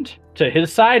around to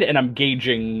his side, and I'm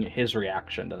gauging his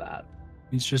reaction to that.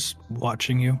 He's just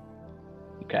watching you.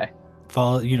 Okay.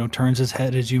 Turns his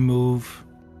head as you move.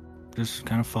 Just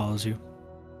kind of follows you.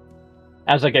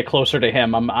 As I get closer to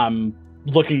him, I'm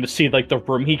looking to see like the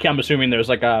room. I'm assuming there's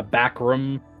like a back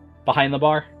room behind the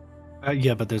bar.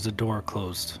 Yeah, but there's a door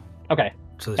closed, Okay.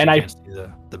 so that And you I- can't see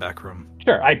the back room.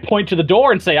 Sure. I point to the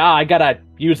door and say, I gotta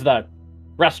use the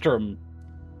restroom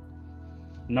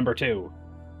number 2.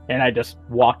 And I just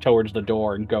walk towards the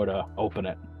door and go to open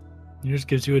it. He just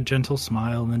gives you a gentle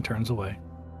smile and then turns away.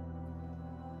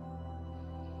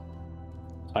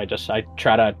 I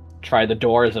try the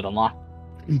door. Is it unlocked?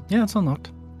 Yeah, it's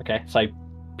unlocked. Okay. So I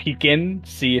peek in,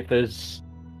 see if there's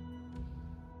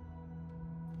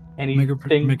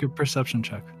anything. Make a perception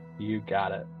check. You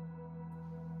got it.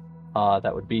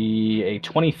 That would be a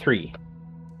 23.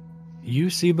 You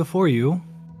see before you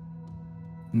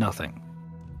nothing.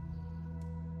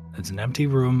 It's an empty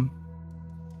room.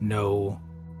 No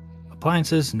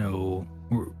appliances, no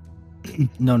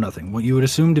nothing. What you would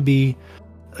assume to be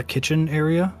a kitchen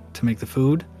area to make the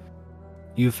food,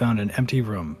 you found an empty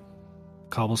room.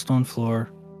 Cobblestone floor,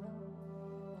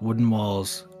 wooden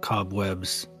walls,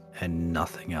 cobwebs, and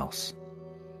nothing else.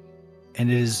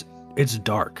 And it's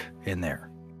dark in there.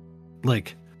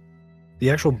 Like the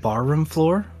actual barroom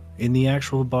floor, in the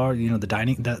actual bar, the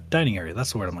dining area,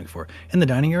 that's the word I'm looking for. In the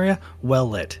dining area, well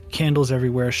lit. Candles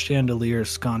everywhere, chandeliers,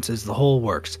 sconces, the whole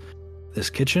works. This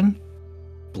kitchen,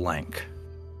 blank.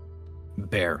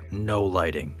 bare, no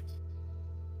lighting.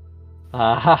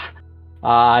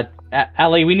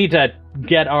 Ellie, we need to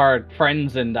get our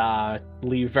friends and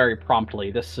leave very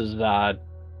promptly. This is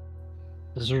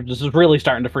really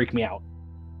starting to freak me out.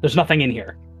 There's nothing in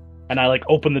here, and I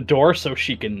open the door so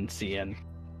she can see in.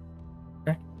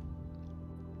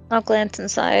 I'll glance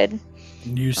inside.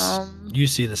 You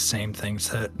see the same things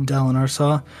that Dalinar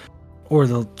saw, or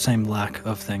the same lack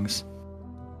of things.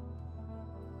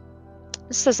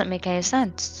 This doesn't make any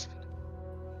sense.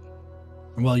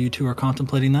 While you two are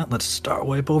contemplating that, let's start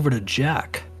wipe over to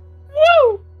Jack.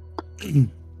 Woo!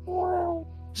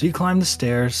 So you climb the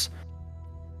stairs.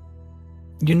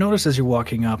 You notice as you're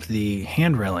walking up, the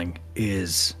hand railing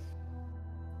it's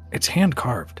hand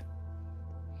carved.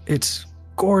 It's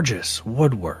gorgeous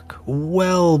woodwork,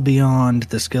 well beyond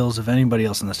the skills of anybody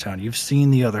else in this town. You've seen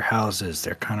the other houses,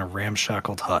 they're kind of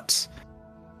ramshackled huts.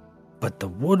 But the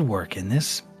woodwork in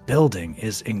this building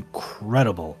is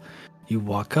incredible. You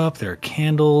walk up, there are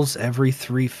candles every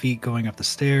 3 feet going up the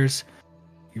stairs.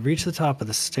 You reach the top of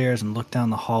the stairs and look down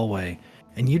the hallway,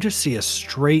 and you just see a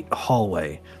straight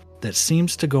hallway that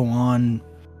seems to go on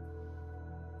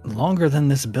longer than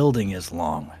this building is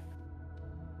long.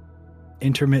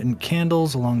 Intermittent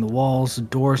candles along the walls,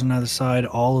 doors on either side,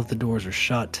 all of the doors are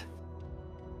shut.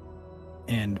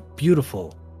 And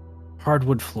beautiful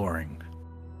hardwood flooring.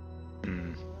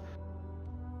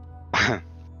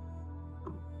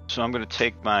 So I'm gonna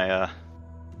take my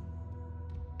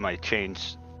my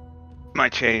chains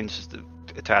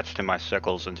attached to my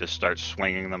sickles and just start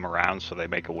swinging them around so they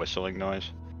make a whistling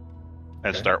noise,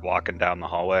 and start walking down the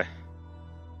hallway.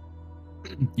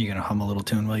 You gonna hum a little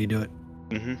tune while you do it?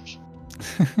 Mm-hmm.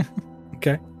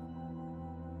 Okay.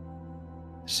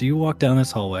 So you walk down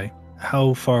this hallway.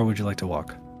 How far would you like to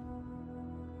walk?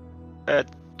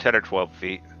 At 10 or 12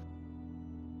 feet.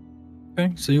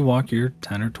 Okay, so you walk your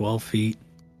 10 or 12 feet.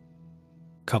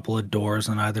 Couple of doors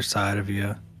on either side of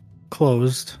you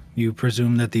closed. You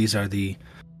presume that these are the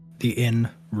inn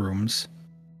rooms.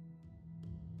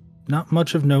 Not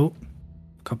much of note.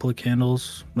 Couple of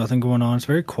candles, nothing going on. It's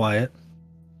very quiet.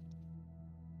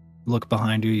 Look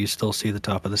behind you, you still see the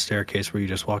top of the staircase where you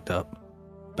just walked up.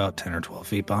 About 10 or 12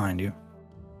 feet behind you.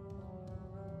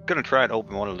 I'm gonna try and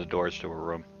open one of the doors to a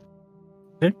room.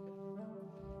 Okay.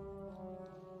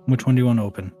 Which one do you want to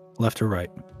open? Left or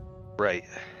right? Right.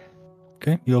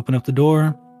 Okay, you open up the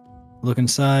door, look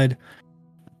inside,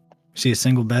 see a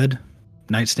single bed,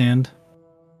 nightstand,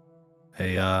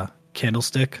 a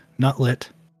candlestick, not lit.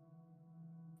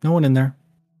 No one in there.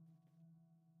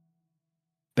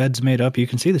 Bed's made up. You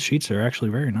can see the sheets are actually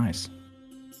very nice.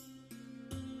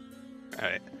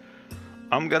 Alright.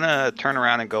 I'm gonna turn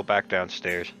around and go back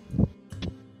downstairs.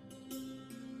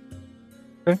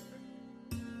 Okay.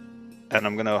 And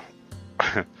I'm gonna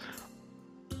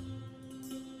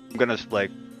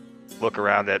look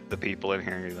around at the people in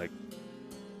here and be like,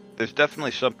 there's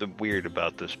definitely something weird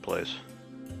about this place.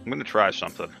 I'm gonna try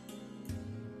something.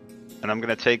 And I'm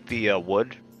gonna take the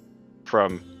wood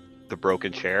from the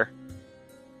broken chair.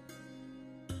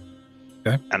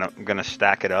 Okay. And I'm gonna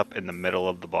stack it up in the middle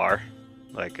of the bar,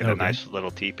 like in a nice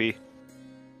little teepee.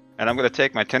 And I'm gonna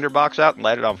take my tinderbox out and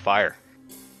light it on fire.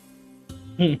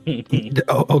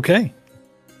 Oh, okay.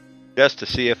 Just to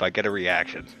see if I get a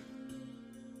reaction.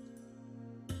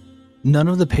 None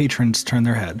of the patrons turn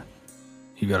their head.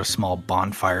 You've got a small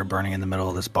bonfire burning in the middle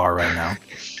of this bar right now.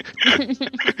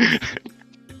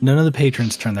 None of the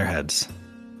patrons turn their heads.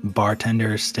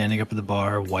 Bartender is standing up at the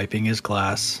bar, wiping his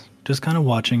glass, just kind of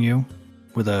watching you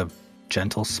with a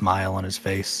gentle smile on his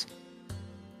face.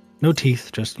 No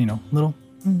teeth, just, little...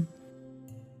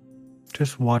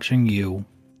 Just watching you,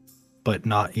 but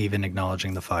not even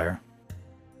acknowledging the fire.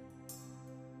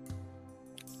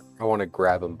 I want to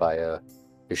grab him by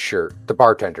his shirt. The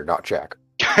bartender, not Jack.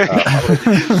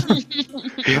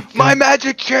 My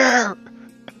magic chair!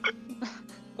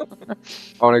 I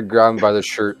want to grab him by the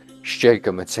shirt, shake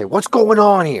him, and say, "What's going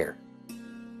on here?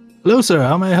 Hello, sir.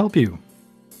 How may I help you?"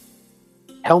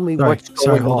 Tell me what's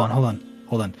going on.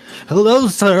 Hold on. Hello,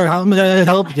 sir. How may I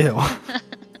help you?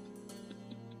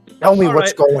 Tell me All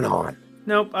what's right. going on.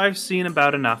 Nope, I've seen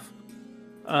about enough.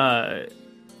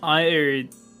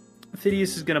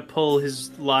 Thidius is gonna pull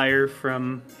his lyre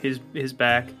from his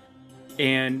back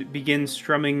and begin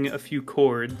strumming a few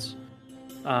chords,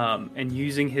 and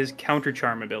using his counter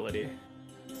charm ability.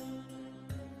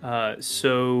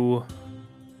 So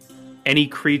any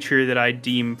creature that I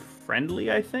deem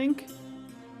friendly, I think,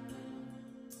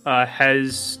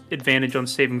 has advantage on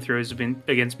saving throws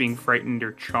against being frightened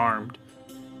or charmed.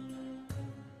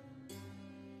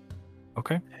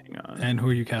 Okay. Hang on. And who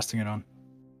are you casting it on?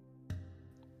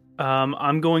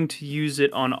 I'm going to use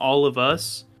it on all of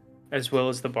us, as well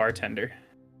as the bartender.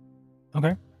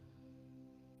 Okay.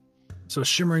 So a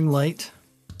shimmering light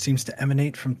seems to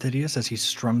emanate from Thidius as he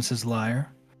strums his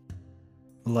lyre.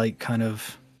 The light kind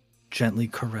of gently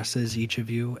caresses each of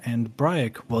you, and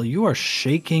Briok, while you are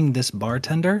shaking this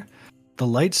bartender, the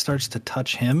light starts to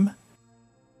touch him.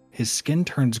 His skin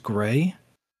turns gray,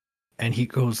 and he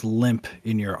goes limp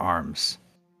in your arms.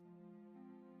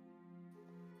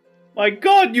 My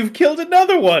god, you've killed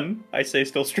another one! I say,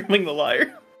 still strumming the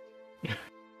lyre.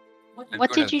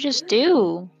 What did you just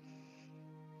do?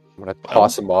 I'm gonna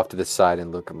toss him off to the side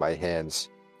and look at my hands.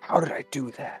 How did I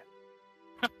do that?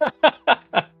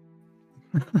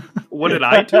 What did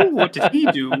I do? What did he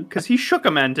do? Because he shook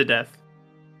a man to death.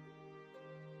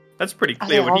 That's pretty Are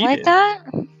they clear what all he like did. that?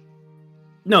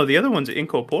 No, the other one's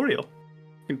incorporeal.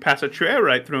 You can pass a chair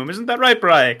right through him. Isn't that right,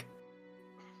 Briok?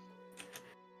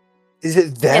 Is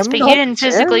it them? Yes, but he didn't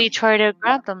physically try to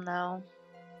grab them, though.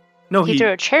 No, He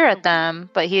threw a chair at them,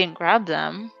 but he didn't grab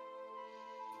them.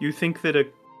 You think that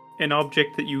an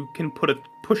object that you can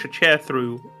push a chair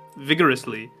through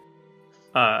vigorously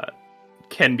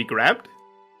can be grabbed?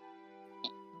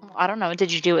 I don't know.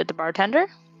 Did you do it with the bartender?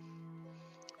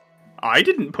 I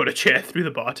didn't put a chair through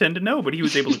the bartender, no, but he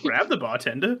was able to grab the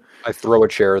bartender. I throw a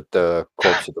chair at the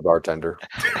corpse of the bartender.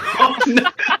 Oh, no.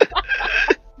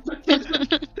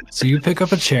 So you pick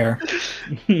up a chair,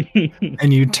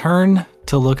 and you turn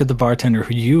to look at the bartender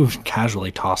who you've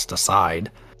casually tossed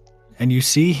aside, and you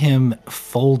see him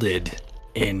folded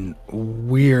in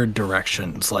weird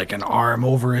directions, like an arm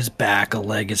over his back, a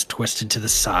leg is twisted to the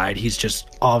side, he's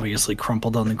just obviously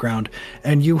crumpled on the ground,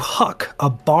 and you huck a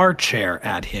bar chair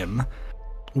at him,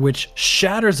 which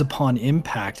shatters upon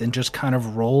impact and just kind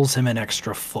of rolls him an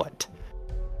extra foot,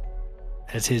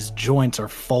 as his joints are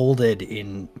folded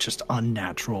in just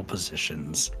unnatural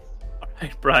positions.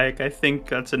 Alright, Briok, I think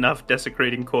that's enough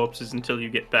desecrating corpses until you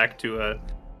get back to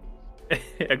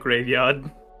a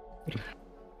graveyard.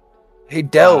 Hey,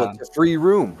 Del, it's a free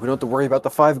room. We don't have to worry about the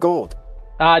 5 gold.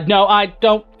 No, I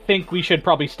don't think we should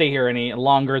probably stay here any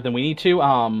longer than we need to.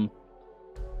 I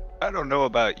don't know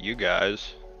about you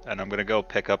guys, and I'm gonna go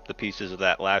pick up the pieces of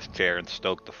that last chair and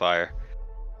stoke the fire.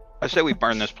 I say we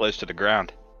burn this place to the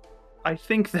ground. I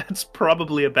think that's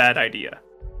probably a bad idea.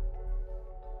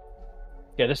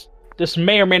 Yeah, this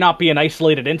may or may not be an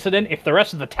isolated incident. If the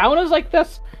rest of the town is like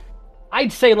this,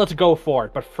 I'd say let's go for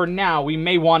it. But for now, we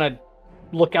may want to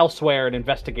look elsewhere and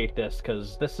investigate this,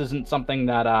 because this isn't something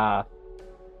that,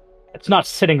 it's not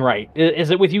sitting right. Is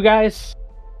it with you guys?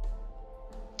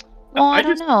 Well, I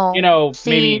don't know. You know,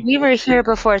 See, maybe... we were here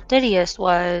before Thidius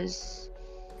was.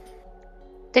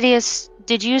 Thidius,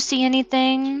 did you see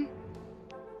anything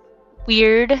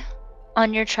weird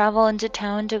on your travel into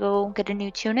town to go get a new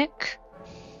tunic?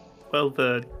 Well,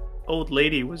 the old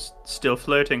lady was still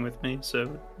flirting with me,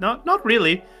 so not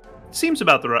really. Seems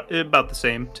about the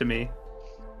same to me.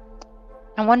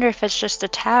 I wonder if it's just a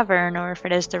tavern or if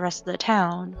it is the rest of the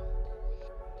town.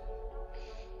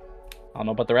 I don't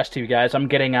know about the rest of you guys. I'm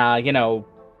getting,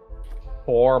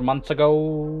 4 months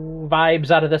ago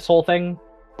vibes out of this whole thing.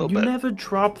 You never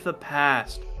drop the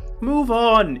past. Move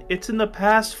on. It's in the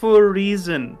past for a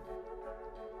reason.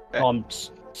 Well, I'm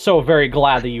so very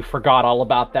glad that you forgot all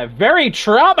about that very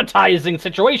traumatizing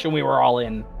situation we were all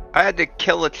in. I had to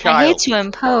kill a child. I hate to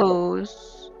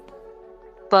impose,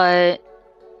 but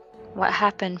what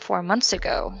happened 4 months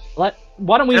ago? Why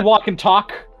don't we walk and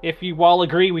talk? If you all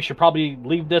agree, we should probably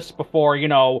leave this before,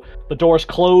 the doors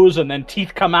close and then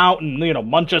teeth come out and,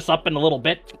 munch us up in a little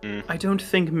bit. I don't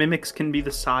think mimics can be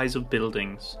the size of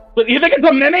buildings. But you think it's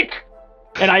a mimic?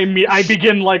 And I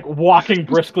begin, walking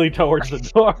briskly towards the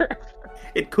door.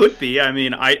 It could be. I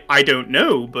mean, I don't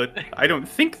know, but I don't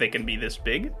think they can be this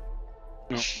big.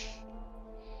 No.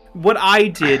 What I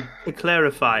did, to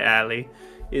clarify, Allie,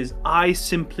 is I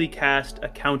simply cast a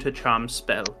counter charm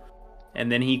spell, and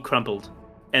then he crumpled.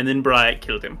 And then Briok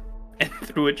killed him and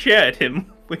threw a chair at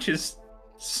him, which is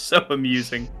so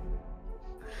amusing.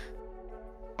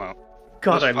 Well,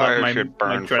 God, I love my should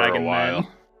burn dragon for a while.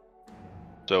 man.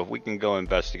 So if we can go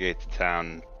investigate the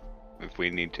town, if we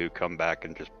need to, come back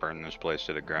and just burn this place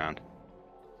to the ground.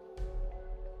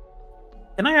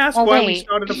 Can I ask why we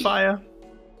started a fire?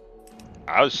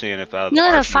 I was seeing if You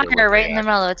lit a fire right in the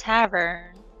middle of the tavern.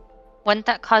 Wouldn't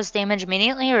that cause damage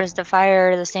immediately, or is the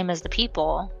fire the same as the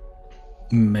people?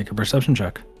 Make a perception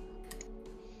check.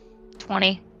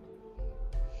 20.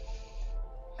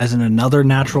 As in another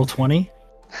natural 20?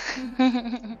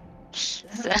 I'm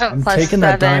taking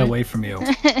that die away from you.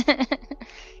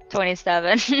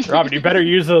 27. Robin, you better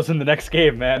use those in the next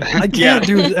game, man. I can't,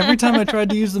 dude. Every time I tried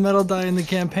to use the metal die in the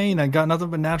campaign, I got nothing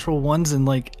but natural ones, and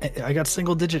I got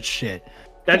single digit shit.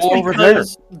 That's Over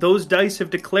because those dice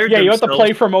have declared Yeah, you have themselves to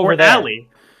play from over for there. Allie.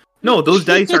 No, those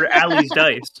dice are Allie's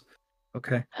dice.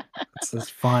 Okay, that's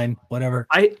fine. Whatever.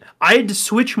 I had to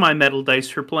switch my metal dice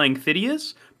for playing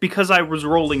Thidius because I was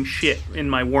rolling shit in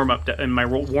my warm up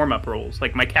rolls.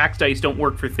 Like my Cax dice don't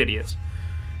work for Thidius.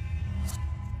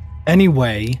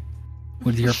 Anyway,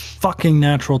 with your fucking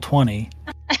natural 20,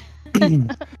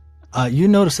 you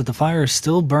notice that the fire is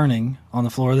still burning on the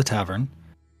floor of the tavern.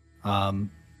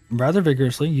 Rather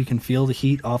vigorously. You can feel the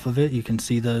heat off of it. You can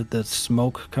see the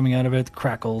smoke coming out of it, the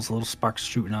crackles, little sparks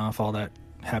shooting off, all that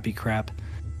happy crap.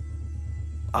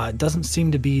 It doesn't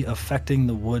seem to be affecting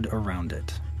the wood around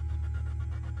it.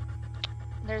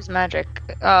 There's magic.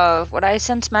 Would I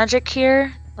sense magic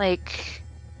here? Like,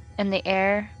 in the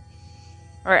air?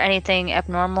 Or anything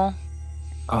abnormal?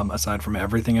 Aside from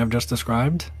everything I've just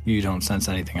described, you don't sense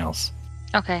anything else.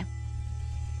 Okay.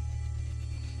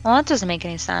 Well, that doesn't make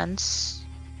any sense.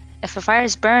 If a fire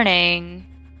is burning,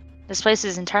 this place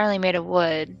is entirely made of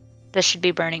wood. This should be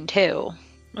burning too.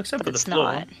 Except But for the it's floor.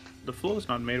 not. The floor is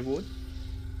not made of wood.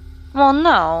 Well,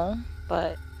 no,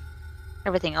 but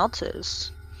everything else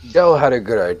is. Del had a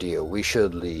good idea. We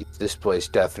should leave. This place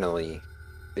definitely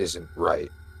isn't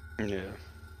right. Yeah.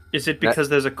 Is it because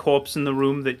there's a corpse in the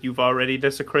room that you've already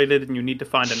desecrated and you need to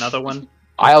find another one?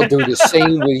 I'll do the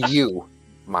same with you.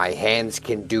 My hands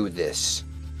can do this.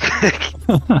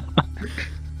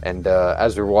 And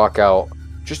as we walk out,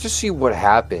 just to see what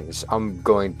happens, I'm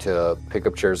going to pick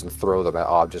up chairs and throw them at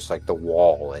objects like the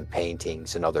wall and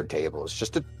paintings and other tables,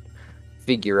 just to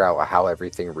figure out how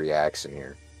everything reacts in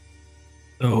here.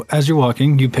 So as you're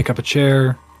walking, you pick up a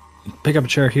chair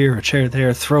here, a chair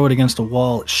there, throw it against a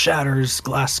wall, it shatters,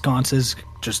 glass sconces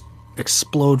just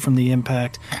explode from the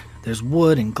impact. There's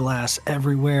wood and glass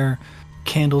everywhere.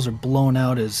 Candles are blown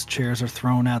out as chairs are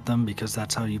thrown at them because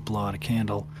that's how you blow out a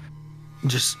candle.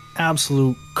 Just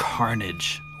absolute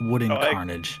carnage, wooden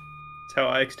carnage. That's how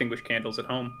I extinguish candles at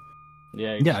home.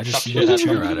 Yeah, I just threw a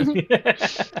chair at it.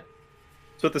 That's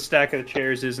what the stack of the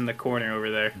chairs is in the corner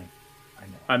over there.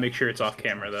 I make sure it's off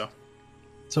camera, though.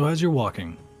 So as you're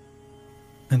walking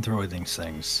and throwing these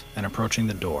things and approaching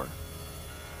the door,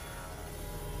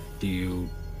 do you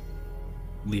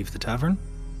leave the tavern?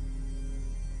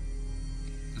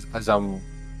 As I'm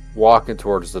walking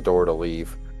towards the door to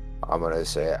leave, I'm going to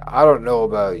say, I don't know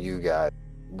about you guys.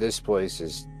 This place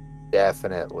is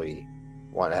definitely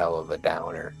one hell of a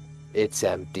downer. It's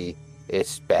empty.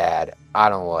 It's bad. I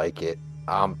don't like it.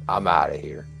 I'm out of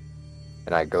here.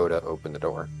 And I go to open the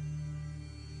door.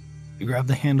 You grab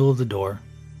the handle of the door.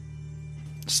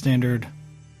 Standard,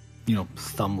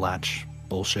 thumb latch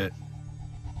bullshit.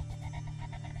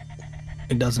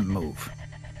 It doesn't move.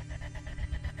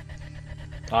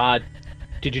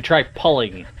 Did you try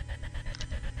pulling?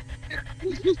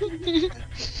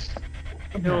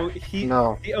 No,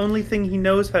 No. The only thing he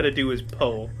knows how to do is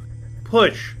pull.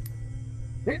 Push.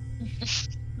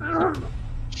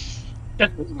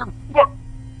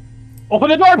 Open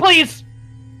the door, please!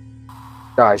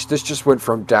 Guys, this just went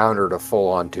from downer to full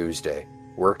on Tuesday.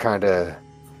 We're kind of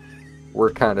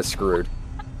screwed.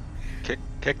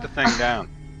 Kick the thing down.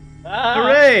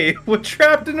 Hooray! We're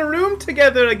trapped in a room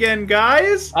together again,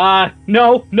 guys!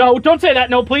 No, don't say that,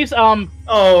 no, please,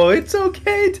 Oh, it's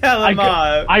okay,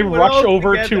 Dalinar. I We're rush all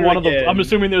over to together one of the, again. I'm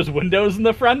assuming there's windows in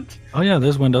the front. Oh yeah,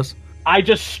 there's windows. I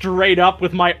just straight up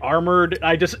with my armored,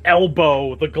 I just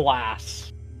elbow the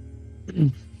glass.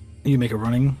 You make a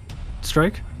running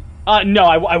strike? No,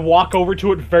 I walk over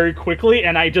to it very quickly,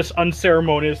 and I just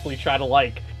unceremoniously try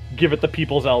to, give it the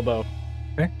people's elbow.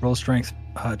 Okay, roll strength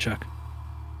check.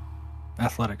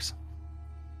 Athletics.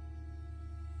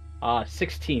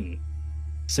 16.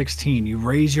 16. You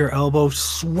raise your elbow,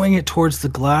 swing it towards the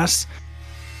glass,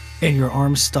 and your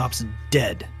arm stops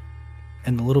dead.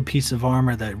 And the little piece of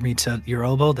armor that meets at your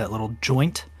elbow, that little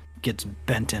joint, gets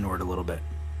bent inward a little bit.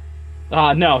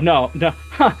 No.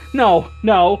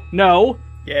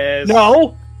 Yes.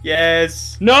 No!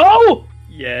 Yes. No!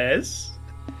 Yes.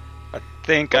 I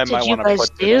think What I might did you want to guys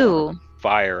put do? the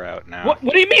fire out now. What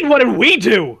do you mean, what did we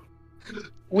do?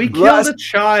 We Last- killed a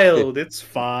child. It's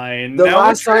fine. The Now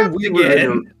last we're time trapped we were in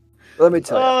again. Let me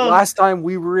tell you, Oh. last time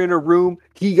we were in a room,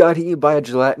 he got eaten by a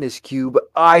gelatinous cube.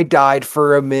 I died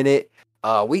for a minute.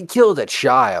 We killed a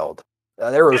child.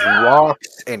 There was rocks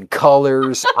and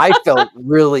colors. I felt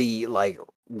really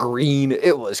green.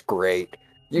 It was great.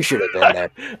 You should have been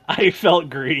there. I felt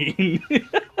green.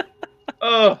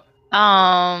 Oh,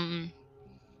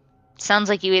 Sounds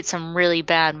like you ate some really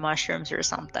bad mushrooms or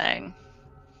something.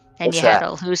 and What's you had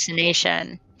that? a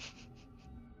hallucination.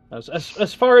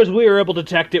 As far as we were able to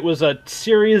detect, it was a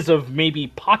series of maybe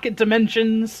pocket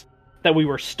dimensions that we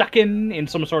were stuck in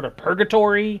some sort of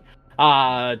purgatory,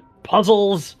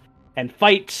 puzzles and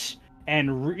fights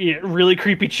and really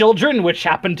creepy children, which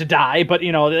happened to die, but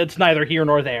it's neither here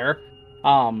nor there.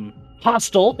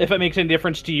 Hostile, if it makes any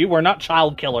difference to you. We're not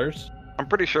child killers. I'm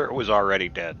pretty sure it was already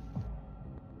dead.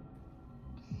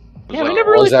 It was Yeah, we like-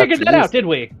 never really was that figured that out, did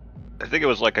we? I think it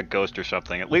was like a ghost or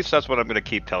something. At least that's what I'm going to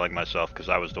keep telling myself, because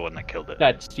I was the one that killed it.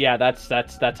 That's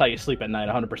how you sleep at night,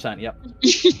 100%, yep.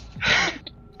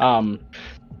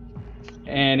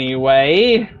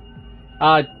 Anyway,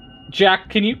 Jack,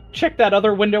 can you check that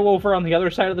other window over on the other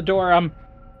side of the door?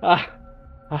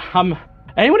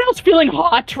 Anyone else feeling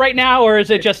hot right now, or is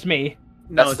it just me?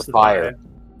 No, That's it's the fire.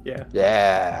 Yeah.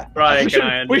 Yeah.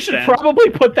 Brian, We should probably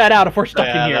put that out if we're stuck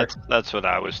in here. That's what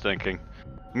I was thinking.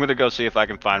 I'm going to go see if I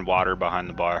can find water behind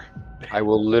the bar. I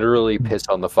will literally piss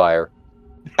on the fire.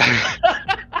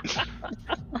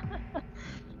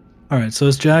 All right, so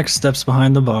as Jack steps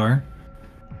behind the bar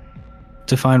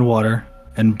to find water,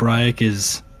 and Briok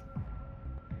is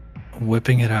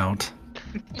whipping it out.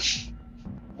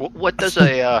 What does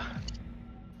a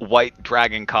white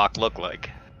dragon cock look like?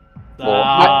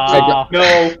 Well,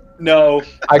 No.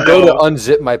 I go to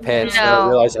unzip my pants and I No.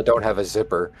 realize I don't have a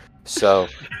zipper. So,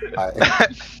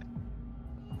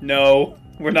 No,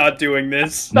 we're not doing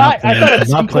this. I thought at Not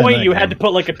some playing point that you game. had to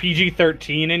put like a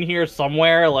PG-13 in here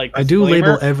somewhere, like I do disclaimer.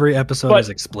 label every episode but- as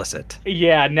explicit.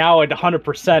 Yeah, now at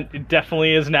 100%, it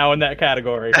definitely is now in that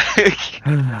category.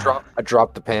 I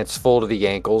drop the pants full to the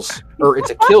ankles. Or it's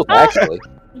a kilt, actually.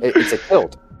 It's a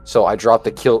kilt. So I drop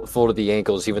the kilt full to the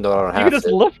ankles, even though I don't You have can just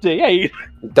to. lift it, yeah.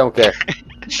 Don't care.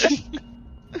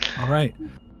 All right.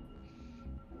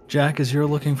 Jack, as you're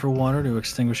looking for water to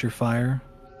extinguish your fire,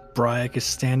 Briok is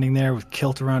standing there with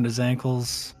kilt around his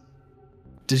ankles.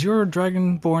 Does your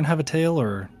dragonborn have a tail,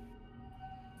 or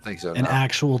I think so. an no.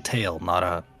 actual tail, not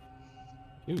a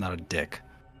dick?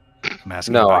 I'm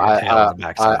asking No, about your tail on the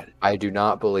backside. I do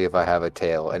not believe I have a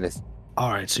tail, and it's All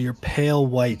right, so your pale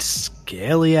white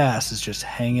scaly ass is just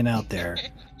hanging out there.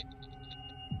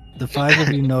 The five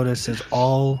of you notice as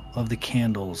all of the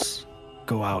candles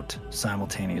go out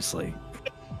simultaneously.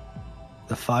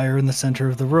 The fire in the center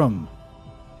of the room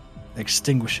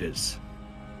extinguishes.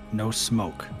 No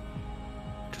smoke.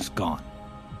 Just gone.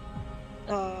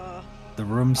 The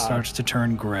room starts to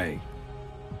turn gray.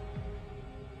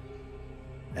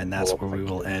 And that's where we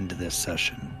will end this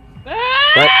session.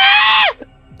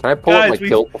 Can I pull up Guys, my we-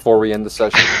 kilt before we end the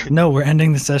session? No, we're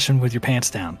ending the session with your pants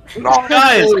down.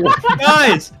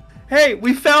 Guys, hey,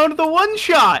 we found the one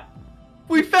shot.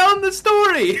 We found the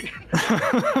story.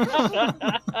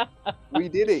 We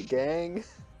did it, gang.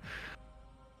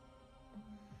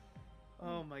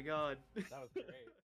 Oh my god. That was great.